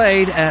being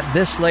played at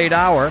this late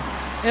hour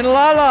in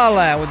La La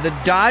Land with the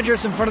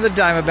Dodgers in front of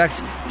the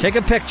Diamondbacks. Take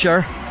a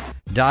picture.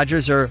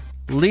 Dodgers are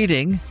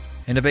leading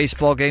in a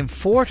baseball game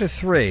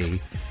 4-3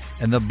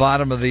 in the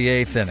bottom of the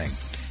 8th inning.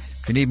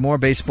 If you need more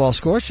baseball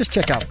scores, just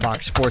check out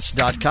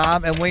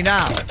FoxSports.com. And we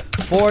now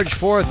forge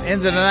forth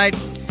into the night,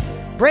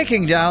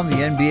 breaking down the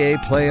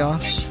NBA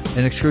playoffs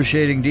in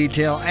excruciating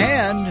detail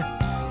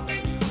and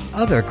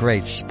other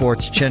great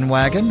sports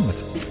chinwagon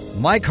with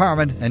Mike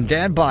Harmon and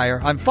Dan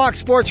Byer on Fox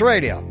Sports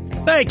Radio.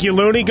 Thank you,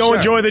 Looney. Go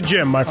enjoy the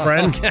gym, my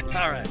friend. Okay.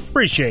 All right.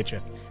 Appreciate you.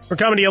 We're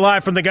coming to you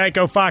live from the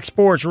Geico Fox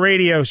Sports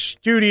Radio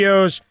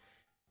studios.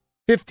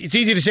 It's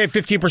easy to save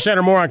 15%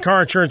 or more on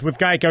car insurance with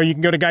Geico. You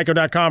can go to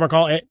geico.com or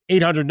call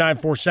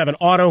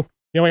 800-947-AUTO.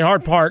 The only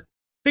hard part,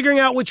 figuring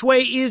out which way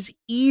is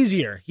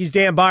easier. He's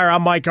Dan Byer.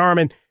 I'm Mike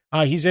Harmon.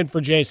 He's in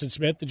for Jason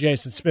Smith, the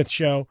Jason Smith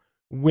Show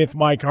with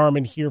Mike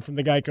Harmon here from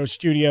the Geico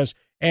studios.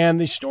 And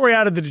the story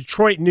out of the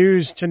Detroit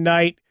News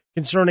tonight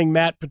concerning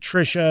Matt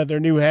Patricia,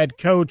 their new head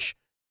coach.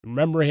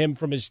 Remember him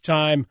from his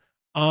time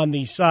on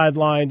the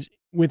sidelines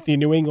with the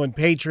New England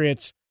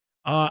Patriots.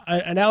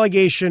 An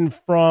allegation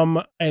from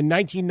a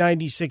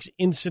 1996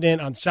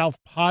 incident on South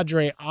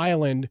Padre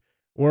Island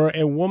where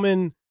a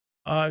woman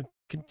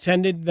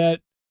contended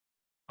that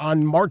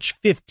on March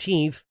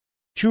 15th,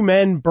 2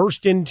 men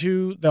burst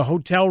into the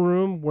hotel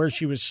room where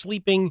she was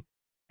sleeping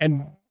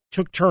and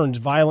took turns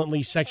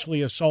violently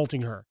sexually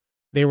assaulting her.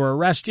 They were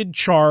arrested,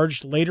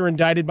 charged, later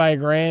indicted by a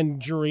grand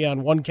jury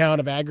on 1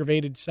 count of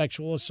aggravated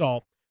sexual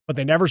assault, but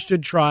they never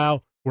stood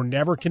trial, were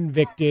never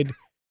convicted.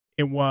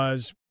 It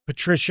was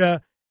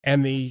Patricia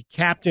and the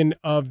captain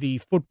of the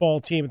football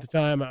team at the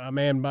time, a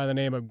man by the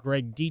name of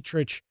Greg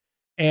Dietrich,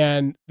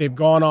 and they've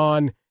gone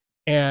on,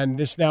 and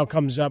this now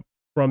comes up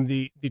from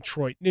the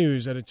Detroit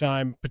News at a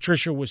time.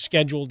 Patricia was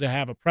scheduled to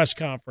have a press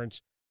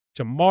conference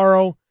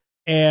tomorrow,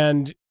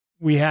 and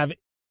we have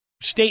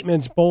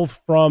statements both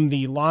from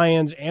the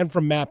Lions and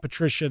from Matt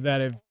Patricia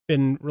that have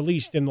been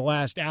released in the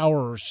last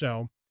hour or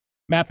so.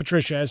 Matt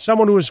Patricia, as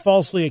someone who was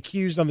falsely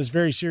accused on this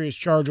very serious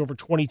charge over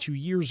 22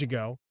 years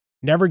ago,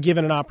 never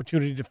given an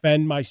opportunity to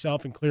defend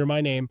myself and clear my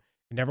name,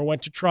 and never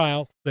went to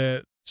trial,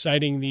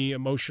 citing the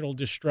emotional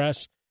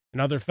distress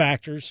and other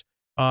factors.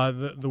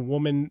 The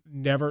woman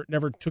never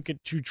took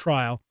it to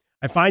trial.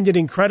 I find it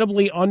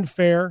incredibly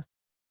unfair,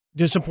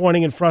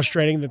 disappointing, and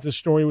frustrating that this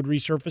story would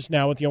resurface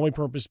now with the only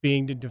purpose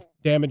being to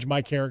damage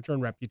my character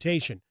and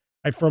reputation.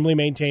 I firmly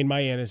maintain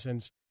my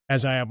innocence,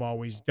 as I have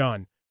always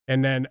done.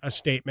 And then a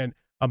statement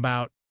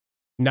about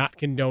not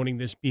condoning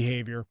this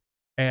behavior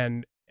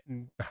and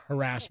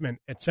harassment,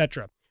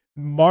 etc.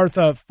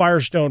 Martha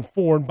Firestone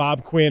Ford,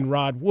 Bob Quinn,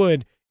 Rod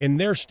Wood, in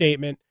their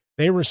statement,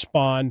 they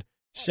respond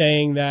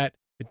saying that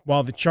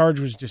while the charge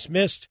was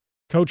dismissed,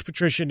 Coach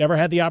Patricia never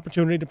had the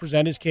opportunity to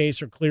present his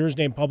case or clear his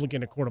name public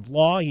in a court of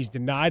law. He's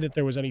denied that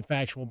there was any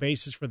factual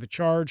basis for the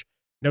charge,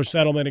 no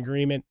settlement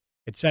agreement,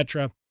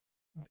 etc.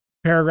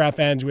 Paragraph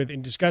ends with,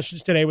 in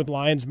discussions today with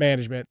Lions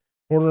management,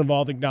 Porter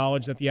involved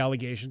acknowledged that the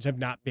allegations have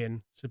not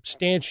been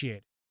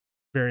substantiated.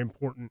 Very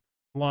important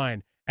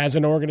line. As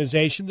an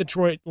organization, the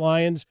Detroit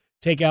Lions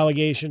take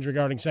allegations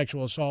regarding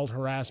sexual assault,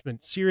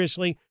 harassment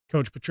seriously.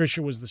 Coach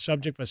Patricia was the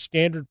subject of a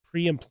standard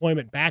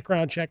pre-employment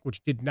background check,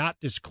 which did not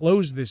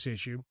disclose this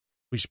issue.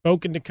 We've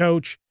spoken to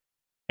Coach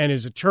and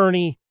his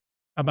attorney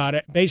about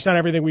it. Based on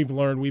everything we've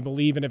learned, we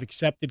believe and have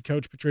accepted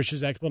Coach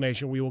Patricia's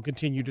explanation. We will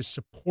continue to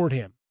support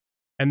him.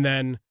 And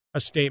then a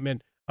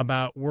statement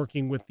about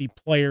working with the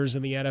players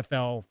in the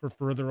NFL for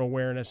further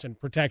awareness and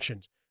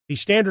protections. The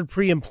standard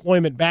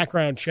pre-employment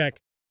background check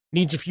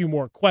needs a few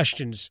more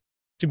questions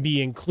to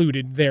be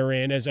included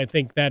therein, as I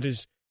think that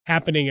is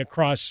happening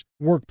across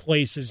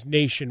workplaces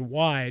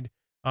nationwide,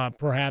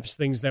 perhaps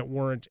things that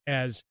weren't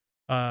as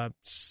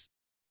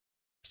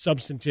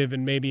substantive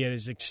and maybe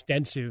as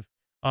extensive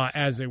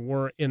as they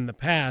were in the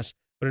past.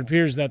 But it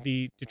appears that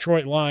the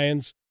Detroit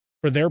Lions,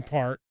 for their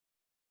part,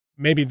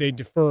 maybe they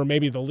defer,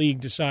 maybe the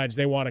league decides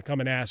they want to come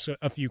and ask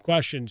a few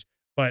questions,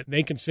 but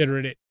they consider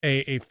it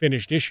a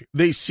finished issue.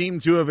 They seem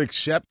to have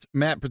accepted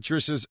Matt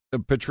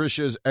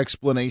Patricia's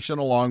explanation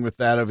along with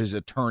that of his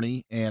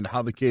attorney and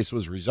how the case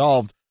was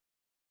resolved.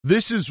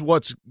 This is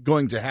what's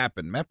going to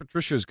happen. Matt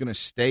Patricia is going to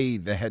stay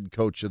the head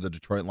coach of the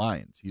Detroit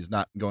Lions.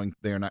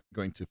 They're not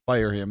going to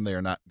fire him. They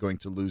are not going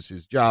to lose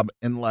his job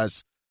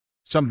unless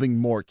something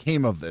more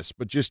came of this.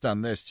 But just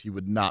on this, he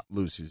would not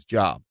lose his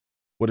job.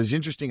 What is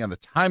interesting on the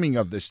timing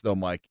of this, though,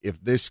 Mike, if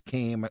this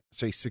came,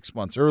 say, 6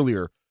 months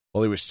earlier,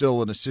 while he was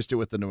still an assistant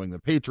with the New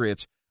England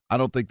Patriots, I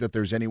don't think that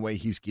there's any way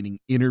he's getting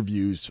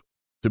interviews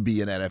to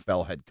be an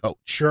NFL head coach.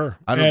 Sure.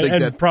 I don't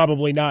think that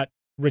probably not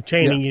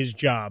retaining his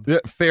job.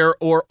 Fair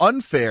or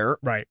unfair,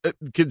 right?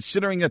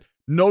 Considering that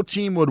no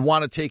team would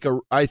want to take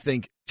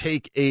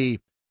a,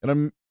 and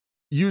I'm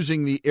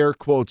using the air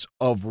quotes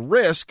of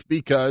risk,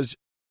 because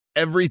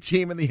every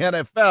team in the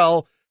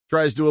NFL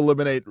tries to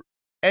eliminate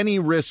any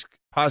risk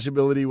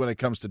possibility when it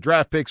comes to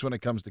draft picks, when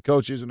it comes to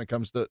coaches, when it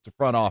comes to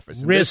front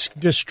office. Risk,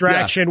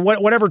 distraction,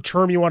 whatever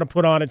term you want to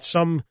put on it,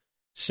 some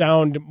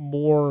sound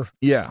more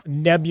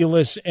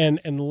nebulous and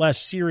less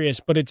serious,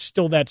 but it's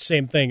still that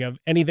same thing of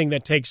anything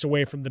that takes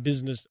away from the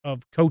business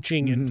of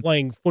coaching and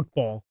playing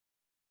football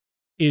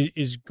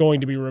is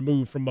going to be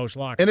removed from most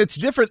locker rooms. And it's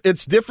different.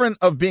 It's different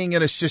of being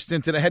an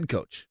assistant and a head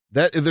coach.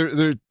 That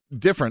they're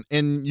different.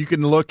 And you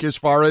can look as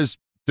far as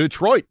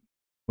Detroit,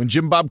 when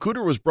Jim Bob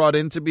Cooter was brought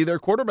in to be their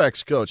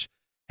quarterbacks coach.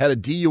 Had a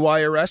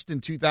DUI arrest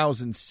in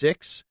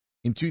 2006.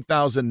 In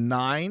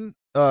 2009,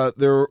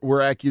 there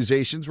were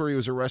accusations where he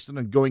was arrested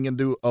and going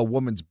into a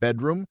woman's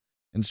bedroom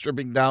and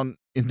stripping down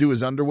into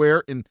his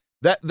underwear. And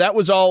that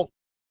was all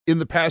in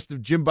the past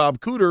of Jim Bob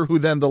Cooter, who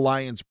then the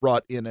Lions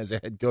brought in as a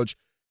head coach.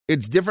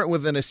 It's different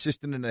with an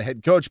assistant and a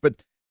head coach, but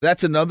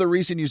that's another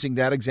reason, using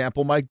that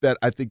example, Mike, that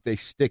I think they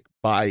stick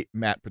by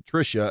Matt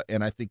Patricia,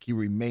 and I think he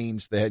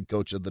remains the head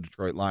coach of the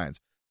Detroit Lions.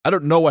 I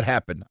don't know what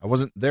happened. I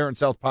wasn't there in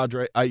South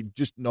Padre. I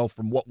just know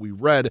from what we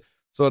read,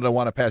 so I don't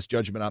want to pass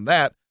judgment on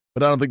that.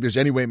 But I don't think there's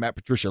any way Matt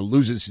Patricia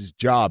loses his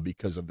job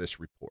because of this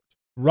report.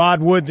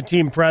 Rod Wood, the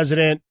team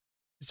president,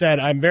 said,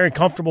 "I'm very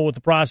comfortable with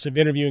the process of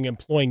interviewing and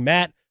employing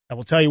Matt. I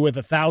will tell you with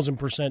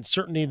 1,000%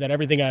 certainty that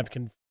everything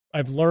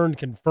I've learned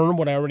confirmed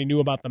what I already knew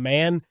about the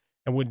man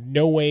and would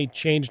no way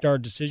changed our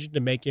decision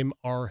to make him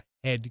our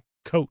head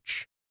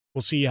coach."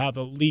 We'll see how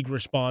the league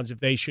responds,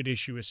 if they should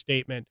issue a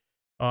statement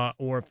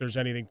or if there's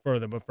anything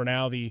further. But for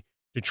now, the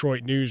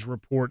Detroit News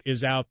report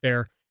is out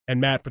there,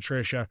 and Matt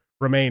Patricia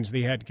remains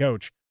the head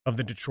coach of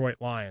the Detroit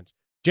Lions.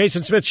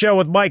 Jason Smith Show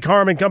with Mike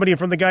Harmon, coming in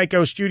from the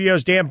Geico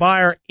Studios. Dan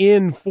Beyer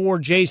in for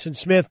Jason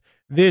Smith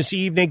this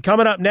evening.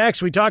 Coming up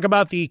next, we talk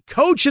about the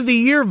Coach of the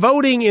Year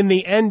voting in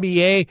the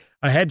NBA,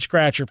 a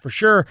head-scratcher for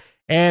sure,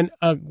 and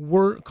a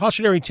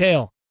cautionary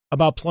tale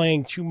about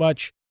playing too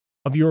much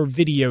of your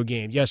video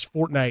game. Yes,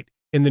 Fortnite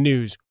in the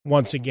news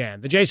once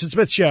again. The Jason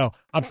Smith Show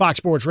on Fox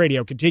Sports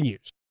Radio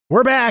continues.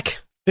 We're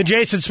back. The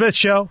Jason Smith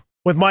Show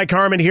with Mike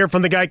Harmon here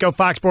from the Geico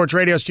Fox Sports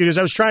Radio studios.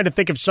 I was trying to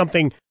think of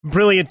something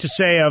brilliant to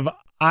say of,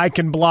 I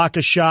can block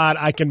a shot,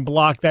 I can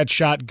block that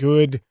shot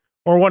good,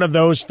 or one of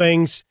those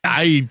things.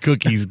 I eat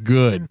cookies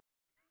good.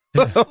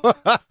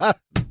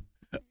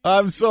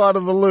 I'm so out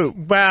of the loop.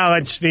 Well,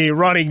 it's the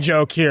running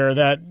joke here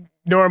that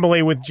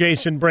normally with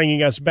Jason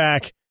bringing us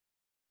back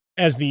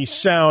as the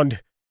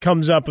sound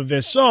comes up of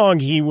this song,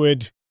 he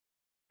would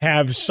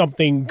have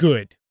something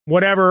good.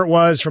 Whatever it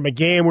was from a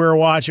game we were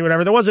watching,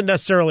 whatever. There wasn't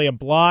necessarily a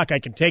block. I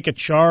can take a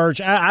charge.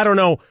 I don't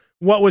know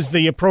what was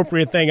the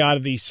appropriate thing out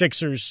of the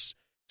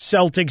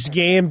Sixers-Celtics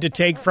game to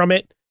take from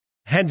it,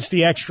 hence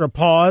the extra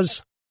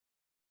pause.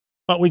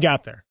 But we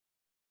got there.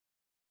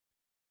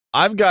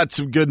 I've got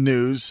some good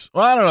news.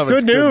 Well, I don't know if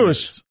it's good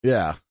news.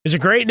 Yeah. Is it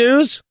great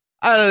news?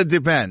 It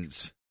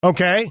depends.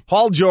 Okay.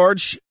 Paul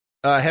George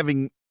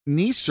having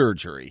knee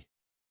surgery,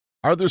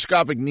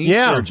 arthroscopic knee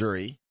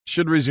surgery,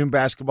 should resume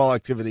basketball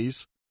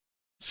activities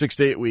 6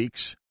 to 8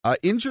 weeks.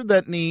 Injured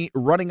that knee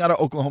running out of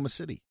Oklahoma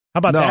City. How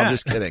about that? No, I'm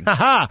just kidding.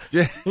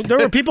 There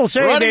were people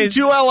saying running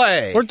to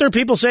L.A. Weren't there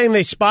people saying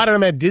they spotted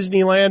him at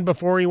Disneyland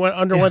before he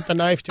underwent the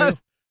knife too?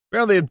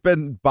 Apparently, it's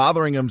been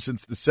bothering him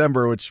since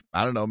December, which,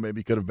 I don't know,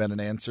 maybe could have been an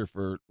answer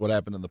for what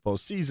happened in the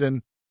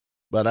postseason.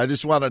 But I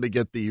just wanted to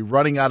get the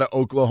running out of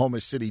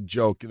Oklahoma City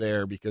joke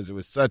there because it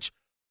was such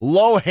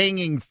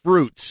low-hanging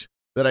fruit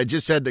that I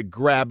just had to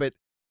grab it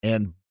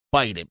and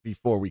bite it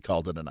before we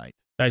called it a night.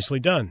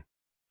 Nicely done.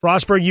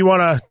 Frostberg, you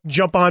want to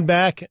jump on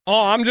back?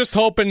 Oh, I'm just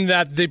hoping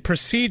that the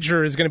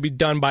procedure is going to be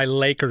done by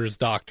Lakers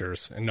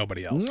doctors and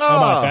nobody else. How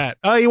about that?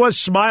 Oh, he was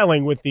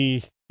smiling with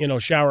the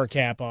shower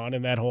cap on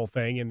and that whole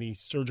thing in the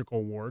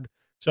surgical ward.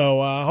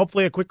 So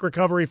hopefully a quick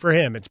recovery for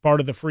him. It's part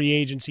of the free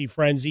agency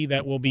frenzy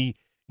that will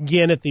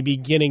begin at the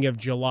beginning of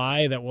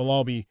July that we'll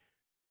all be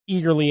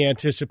eagerly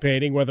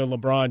anticipating, whether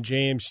LeBron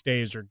James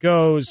stays or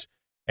goes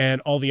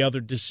and all the other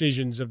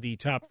decisions of the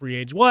top free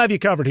agents. We'll have you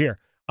covered here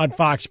on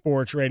Fox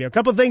Sports Radio. A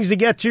couple of things to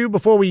get to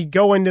before we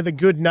go into the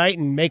good night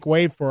and make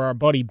way for our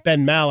buddy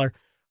Ben Maller.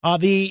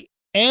 The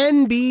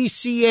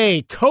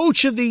NBCA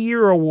Coach of the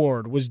Year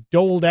Award was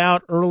doled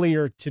out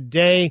earlier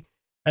today.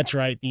 That's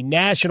right, the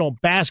National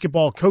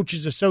Basketball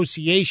Coaches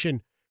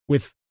Association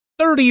with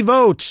 30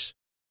 votes.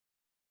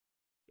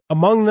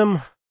 Among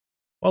them,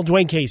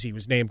 Dwayne Casey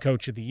was named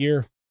Coach of the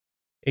Year.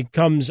 It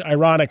comes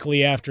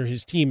ironically after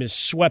his team is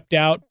swept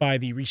out by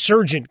the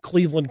resurgent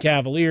Cleveland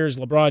Cavaliers,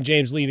 LeBron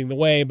James leading the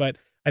way, but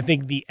I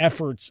think the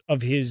efforts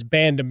of his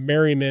band of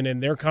merrymen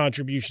and their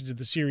contributions to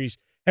the series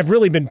have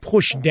really been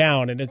pushed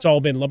down, and it's all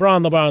been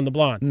LeBron.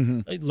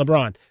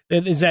 LeBron.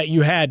 Is that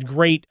you had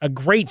a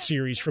great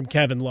series from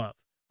Kevin Love.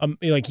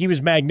 He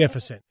was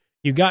magnificent.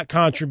 You got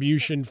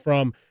contribution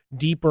from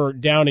deeper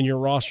down in your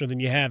roster than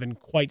you have in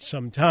quite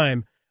some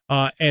time.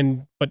 But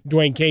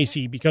Dwayne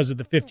Casey, because of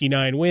the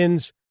 59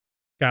 wins,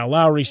 Kyle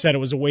Lowry said it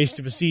was a waste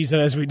of a season,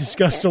 as we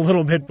discussed a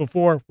little bit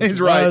before.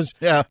 He's right.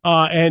 Yeah.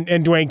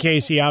 And Dwayne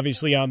Casey,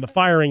 obviously, on the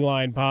firing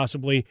line,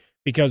 possibly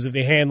because of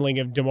the handling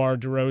of DeMar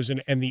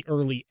DeRozan and the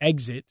early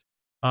exit,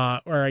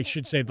 or I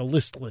should say the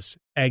listless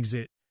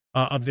exit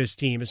of this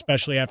team,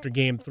 especially after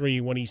Game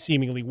 3 when he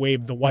seemingly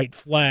waved the white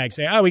flag,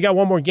 saying, we got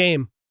one more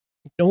game.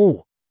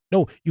 No,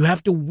 you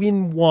have to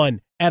win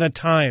one at a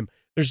time.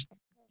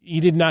 He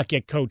did not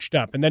get coached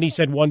up. And then he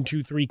said 1,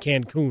 2, 3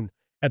 Cancun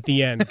at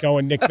the end,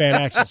 going Nick Van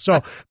Exel.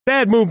 So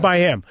bad move by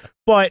him.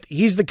 But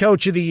he's the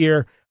Coach of the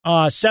Year.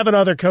 7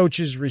 other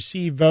coaches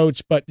received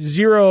votes, but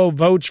 0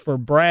 votes for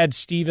Brad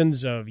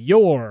Stevens of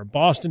your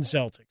Boston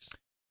Celtics.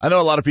 I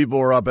know a lot of people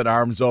were up in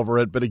arms over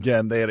it, but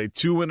again, they had a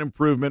 2-win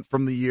improvement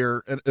from the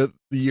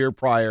year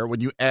prior when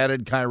you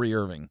added Kyrie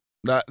Irving.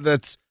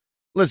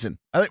 Listen,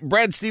 I think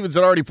Brad Stevens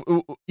had already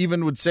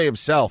even would say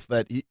himself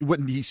that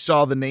when he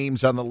saw the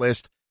names on the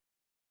list,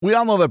 we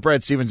all know that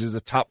Brad Stevens is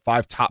a top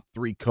 5, top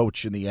 3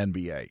 coach in the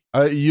NBA.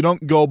 You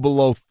don't go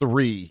below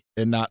 3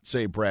 and not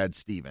say Brad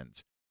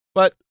Stevens.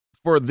 But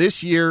for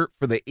this year,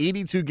 for the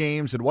 82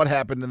 games and what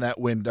happened in that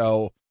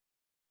window,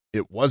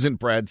 it wasn't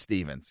Brad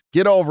Stevens.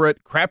 Get over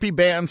it. Crappy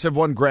bands have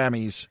won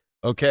Grammys.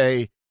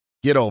 Okay,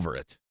 get over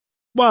it.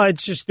 Well,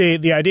 it's just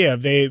the idea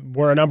of they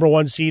were a number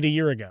 1 seed a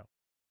year ago.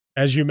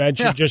 As you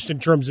mentioned, just in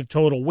terms of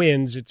total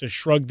wins, it's a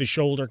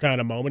shrug-the-shoulder kind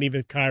of moment.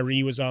 Even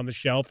Kyrie was on the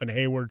shelf and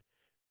Hayward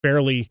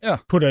barely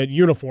put a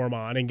uniform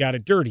on and got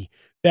it dirty.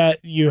 That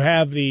you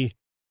have the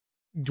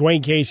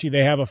Dwayne Casey,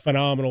 they have a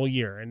phenomenal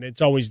year. And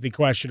it's always the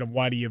question of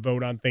why do you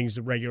vote on things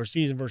in regular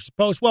season versus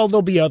post? Well,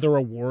 there'll be other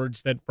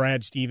awards that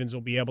Brad Stevens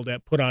will be able to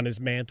put on his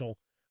mantle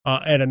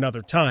at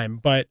another time.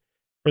 But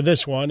for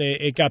this one,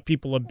 it got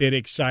people a bit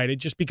excited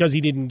just because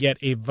he didn't get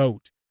a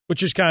vote,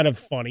 which is kind of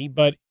funny.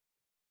 But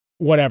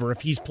whatever,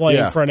 if he's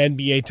playing for an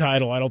NBA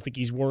title, I don't think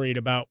he's worried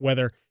about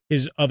whether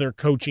his other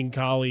coaching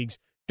colleagues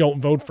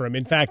don't vote for him.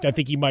 In fact, I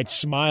think he might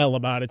smile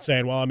about it,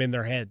 saying, well, I'm in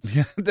their heads.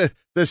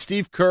 Does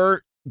Steve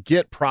Kerr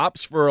get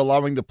props for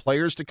allowing the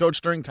players to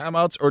coach during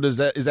timeouts, or is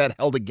that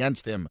held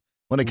against him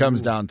when it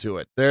comes down to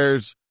it?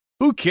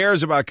 Who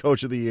cares about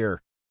Coach of the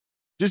Year?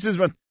 Just as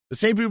much, the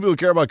same people who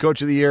care about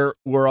Coach of the Year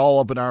were all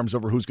up in arms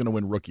over who's going to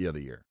win Rookie of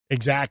the Year.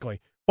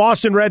 Exactly.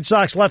 Boston Red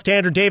Sox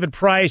left-hander David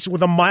Price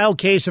with a mild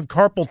case of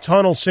carpal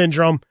tunnel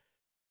syndrome.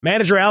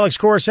 Manager Alex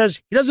Cora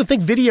says he doesn't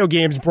think video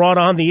games brought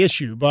on the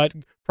issue, but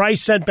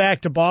Price sent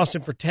back to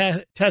Boston for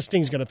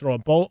testing. He's going to throw a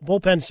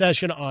bullpen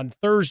session on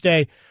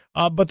Thursday.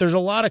 But there's a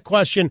lot of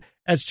question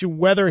as to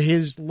whether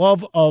his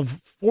love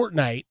of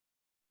Fortnite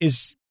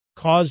is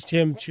caused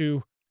him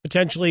to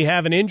potentially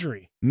have an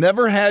injury.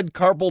 Never had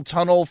carpal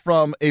tunnel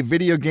from a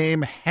video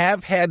game.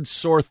 Have had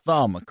sore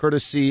thumb,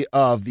 courtesy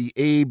of the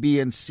A, B,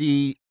 and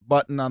C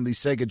button on the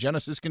Sega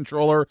Genesis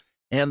controller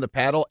and the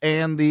paddle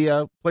and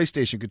the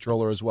PlayStation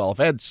controller as well. I've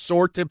had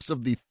sore tips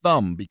of the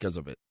thumb because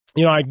of it.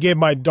 You know, I gave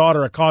my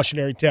daughter a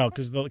cautionary tale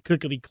because the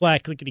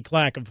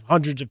clickety-clack of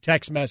hundreds of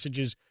text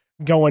messages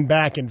going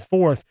back and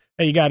forth,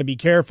 and you got to be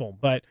careful.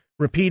 But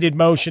repeated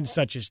motions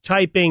such as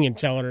typing and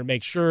telling her to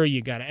make sure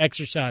you got to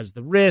exercise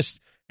the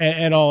wrist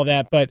and all of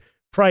that. But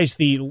Price,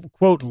 the,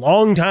 quote,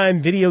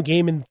 longtime video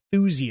game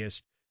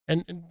enthusiast,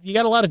 and you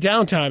got a lot of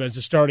downtime as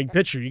a starting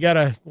pitcher. You got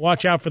to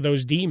watch out for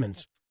those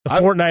demons.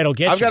 Fortnite will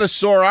get you. I've got a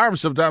sore arm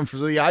sometimes for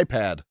the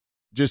iPad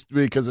just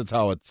because it's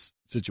how it's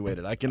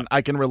situated. I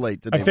can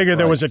relate to David I figured Price.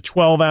 There was a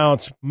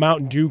 12-ounce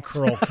Mountain Dew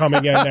curl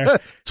coming in there.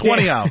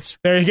 20-ounce.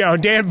 There you go.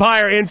 Dan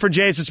Beyer in for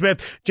Jason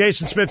Smith.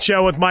 Jason Smith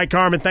Show with Mike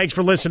Harmon. Thanks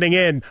for listening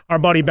in. Our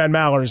buddy Ben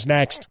Maller is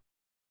next.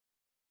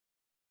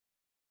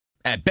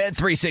 At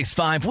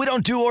Bet365, we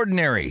don't do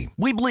ordinary.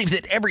 We believe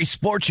that every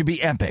sport should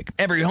be epic.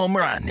 Every home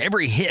run,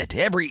 every hit,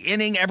 every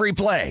inning, every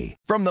play.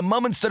 From the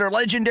moments that are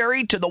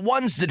legendary to the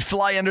ones that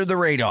fly under the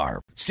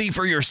radar. See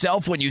for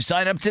yourself when you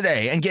sign up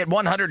today and get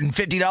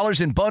 $150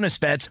 in bonus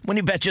bets when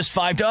you bet just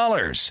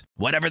 $5.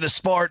 Whatever the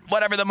sport,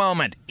 whatever the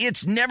moment,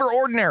 it's never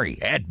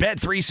ordinary at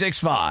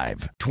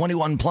Bet365.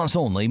 21 plus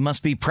only.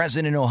 Must be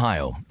present in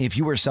Ohio. If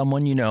you or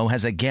someone you know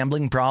has a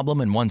gambling problem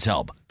and wants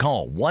help,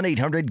 call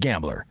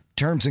 1-800-GAMBLER.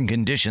 Terms and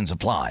conditions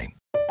apply.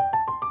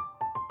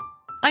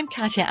 I'm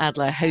Katya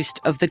Adler, host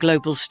of The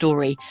Global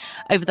Story.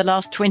 Over the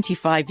last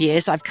 25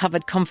 years, I've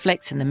covered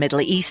conflicts in the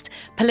Middle East,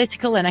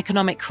 political and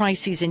economic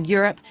crises in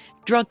Europe,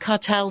 drug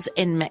cartels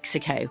in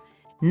Mexico.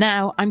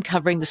 Now I'm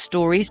covering the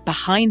stories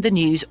behind the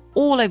news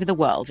all over the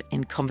world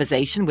in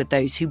conversation with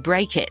those who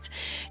break it.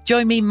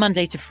 Join me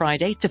Monday to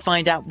Friday to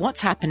find out what's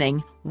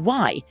happening,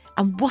 why,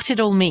 and what it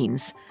all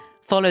means.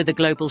 Follow The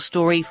Global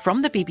Story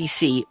from the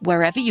BBC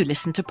wherever you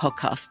listen to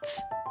podcasts.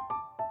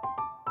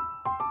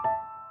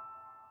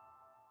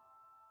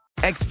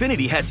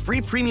 Xfinity has free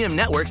premium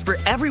networks for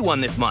everyone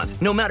this month,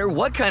 no matter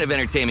what kind of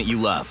entertainment you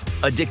love.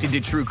 Addicted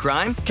to true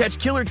crime? Catch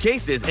killer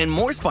cases and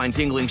more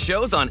spine-tingling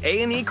shows on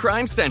A&E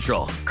Crime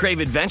Central. Crave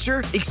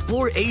adventure?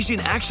 Explore Asian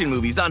action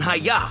movies on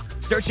Hi-Ya.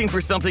 Searching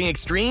for something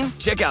extreme?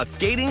 Check out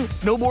skating,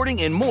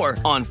 snowboarding, and more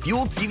on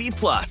Fuel TV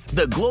Plus,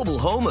 the global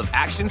home of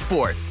action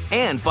sports.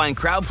 And find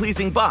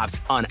crowd-pleasing bops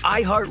on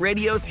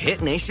iHeartRadio's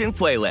Hit Nation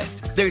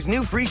playlist. There's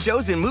new free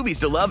shows and movies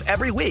to love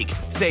every week.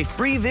 Say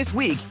free this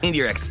week in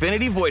your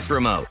Xfinity voice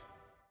remote.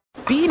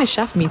 Being a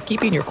chef means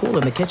keeping your cool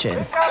in the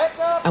kitchen.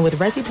 And with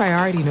Resi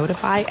Priority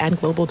Notify and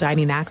Global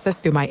Dining Access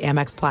through my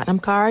Amex Platinum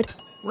card,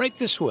 right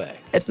this way.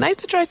 It's nice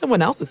to try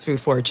someone else's food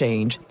for a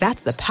change.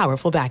 That's the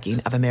powerful backing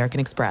of American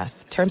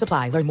Express. Terms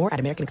apply. Learn more at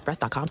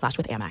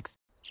americanexpress.com/withAmex.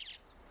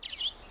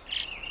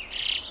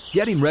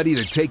 Getting ready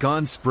to take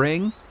on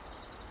spring?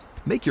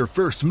 Make your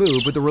first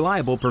move with the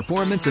reliable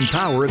performance and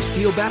power of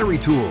Steel battery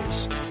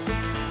tools.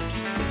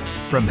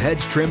 From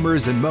hedge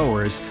trimmers and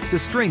mowers to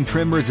string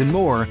trimmers and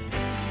more,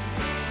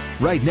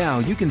 right now,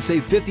 you can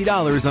save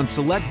 $50 on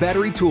select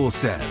battery tool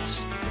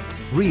sets.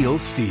 Real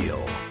Steel.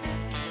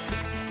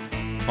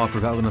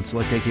 Offer valid on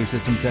select AK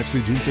system sets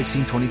through June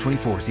 16,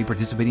 2024. See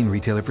participating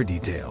retailer for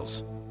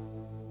details.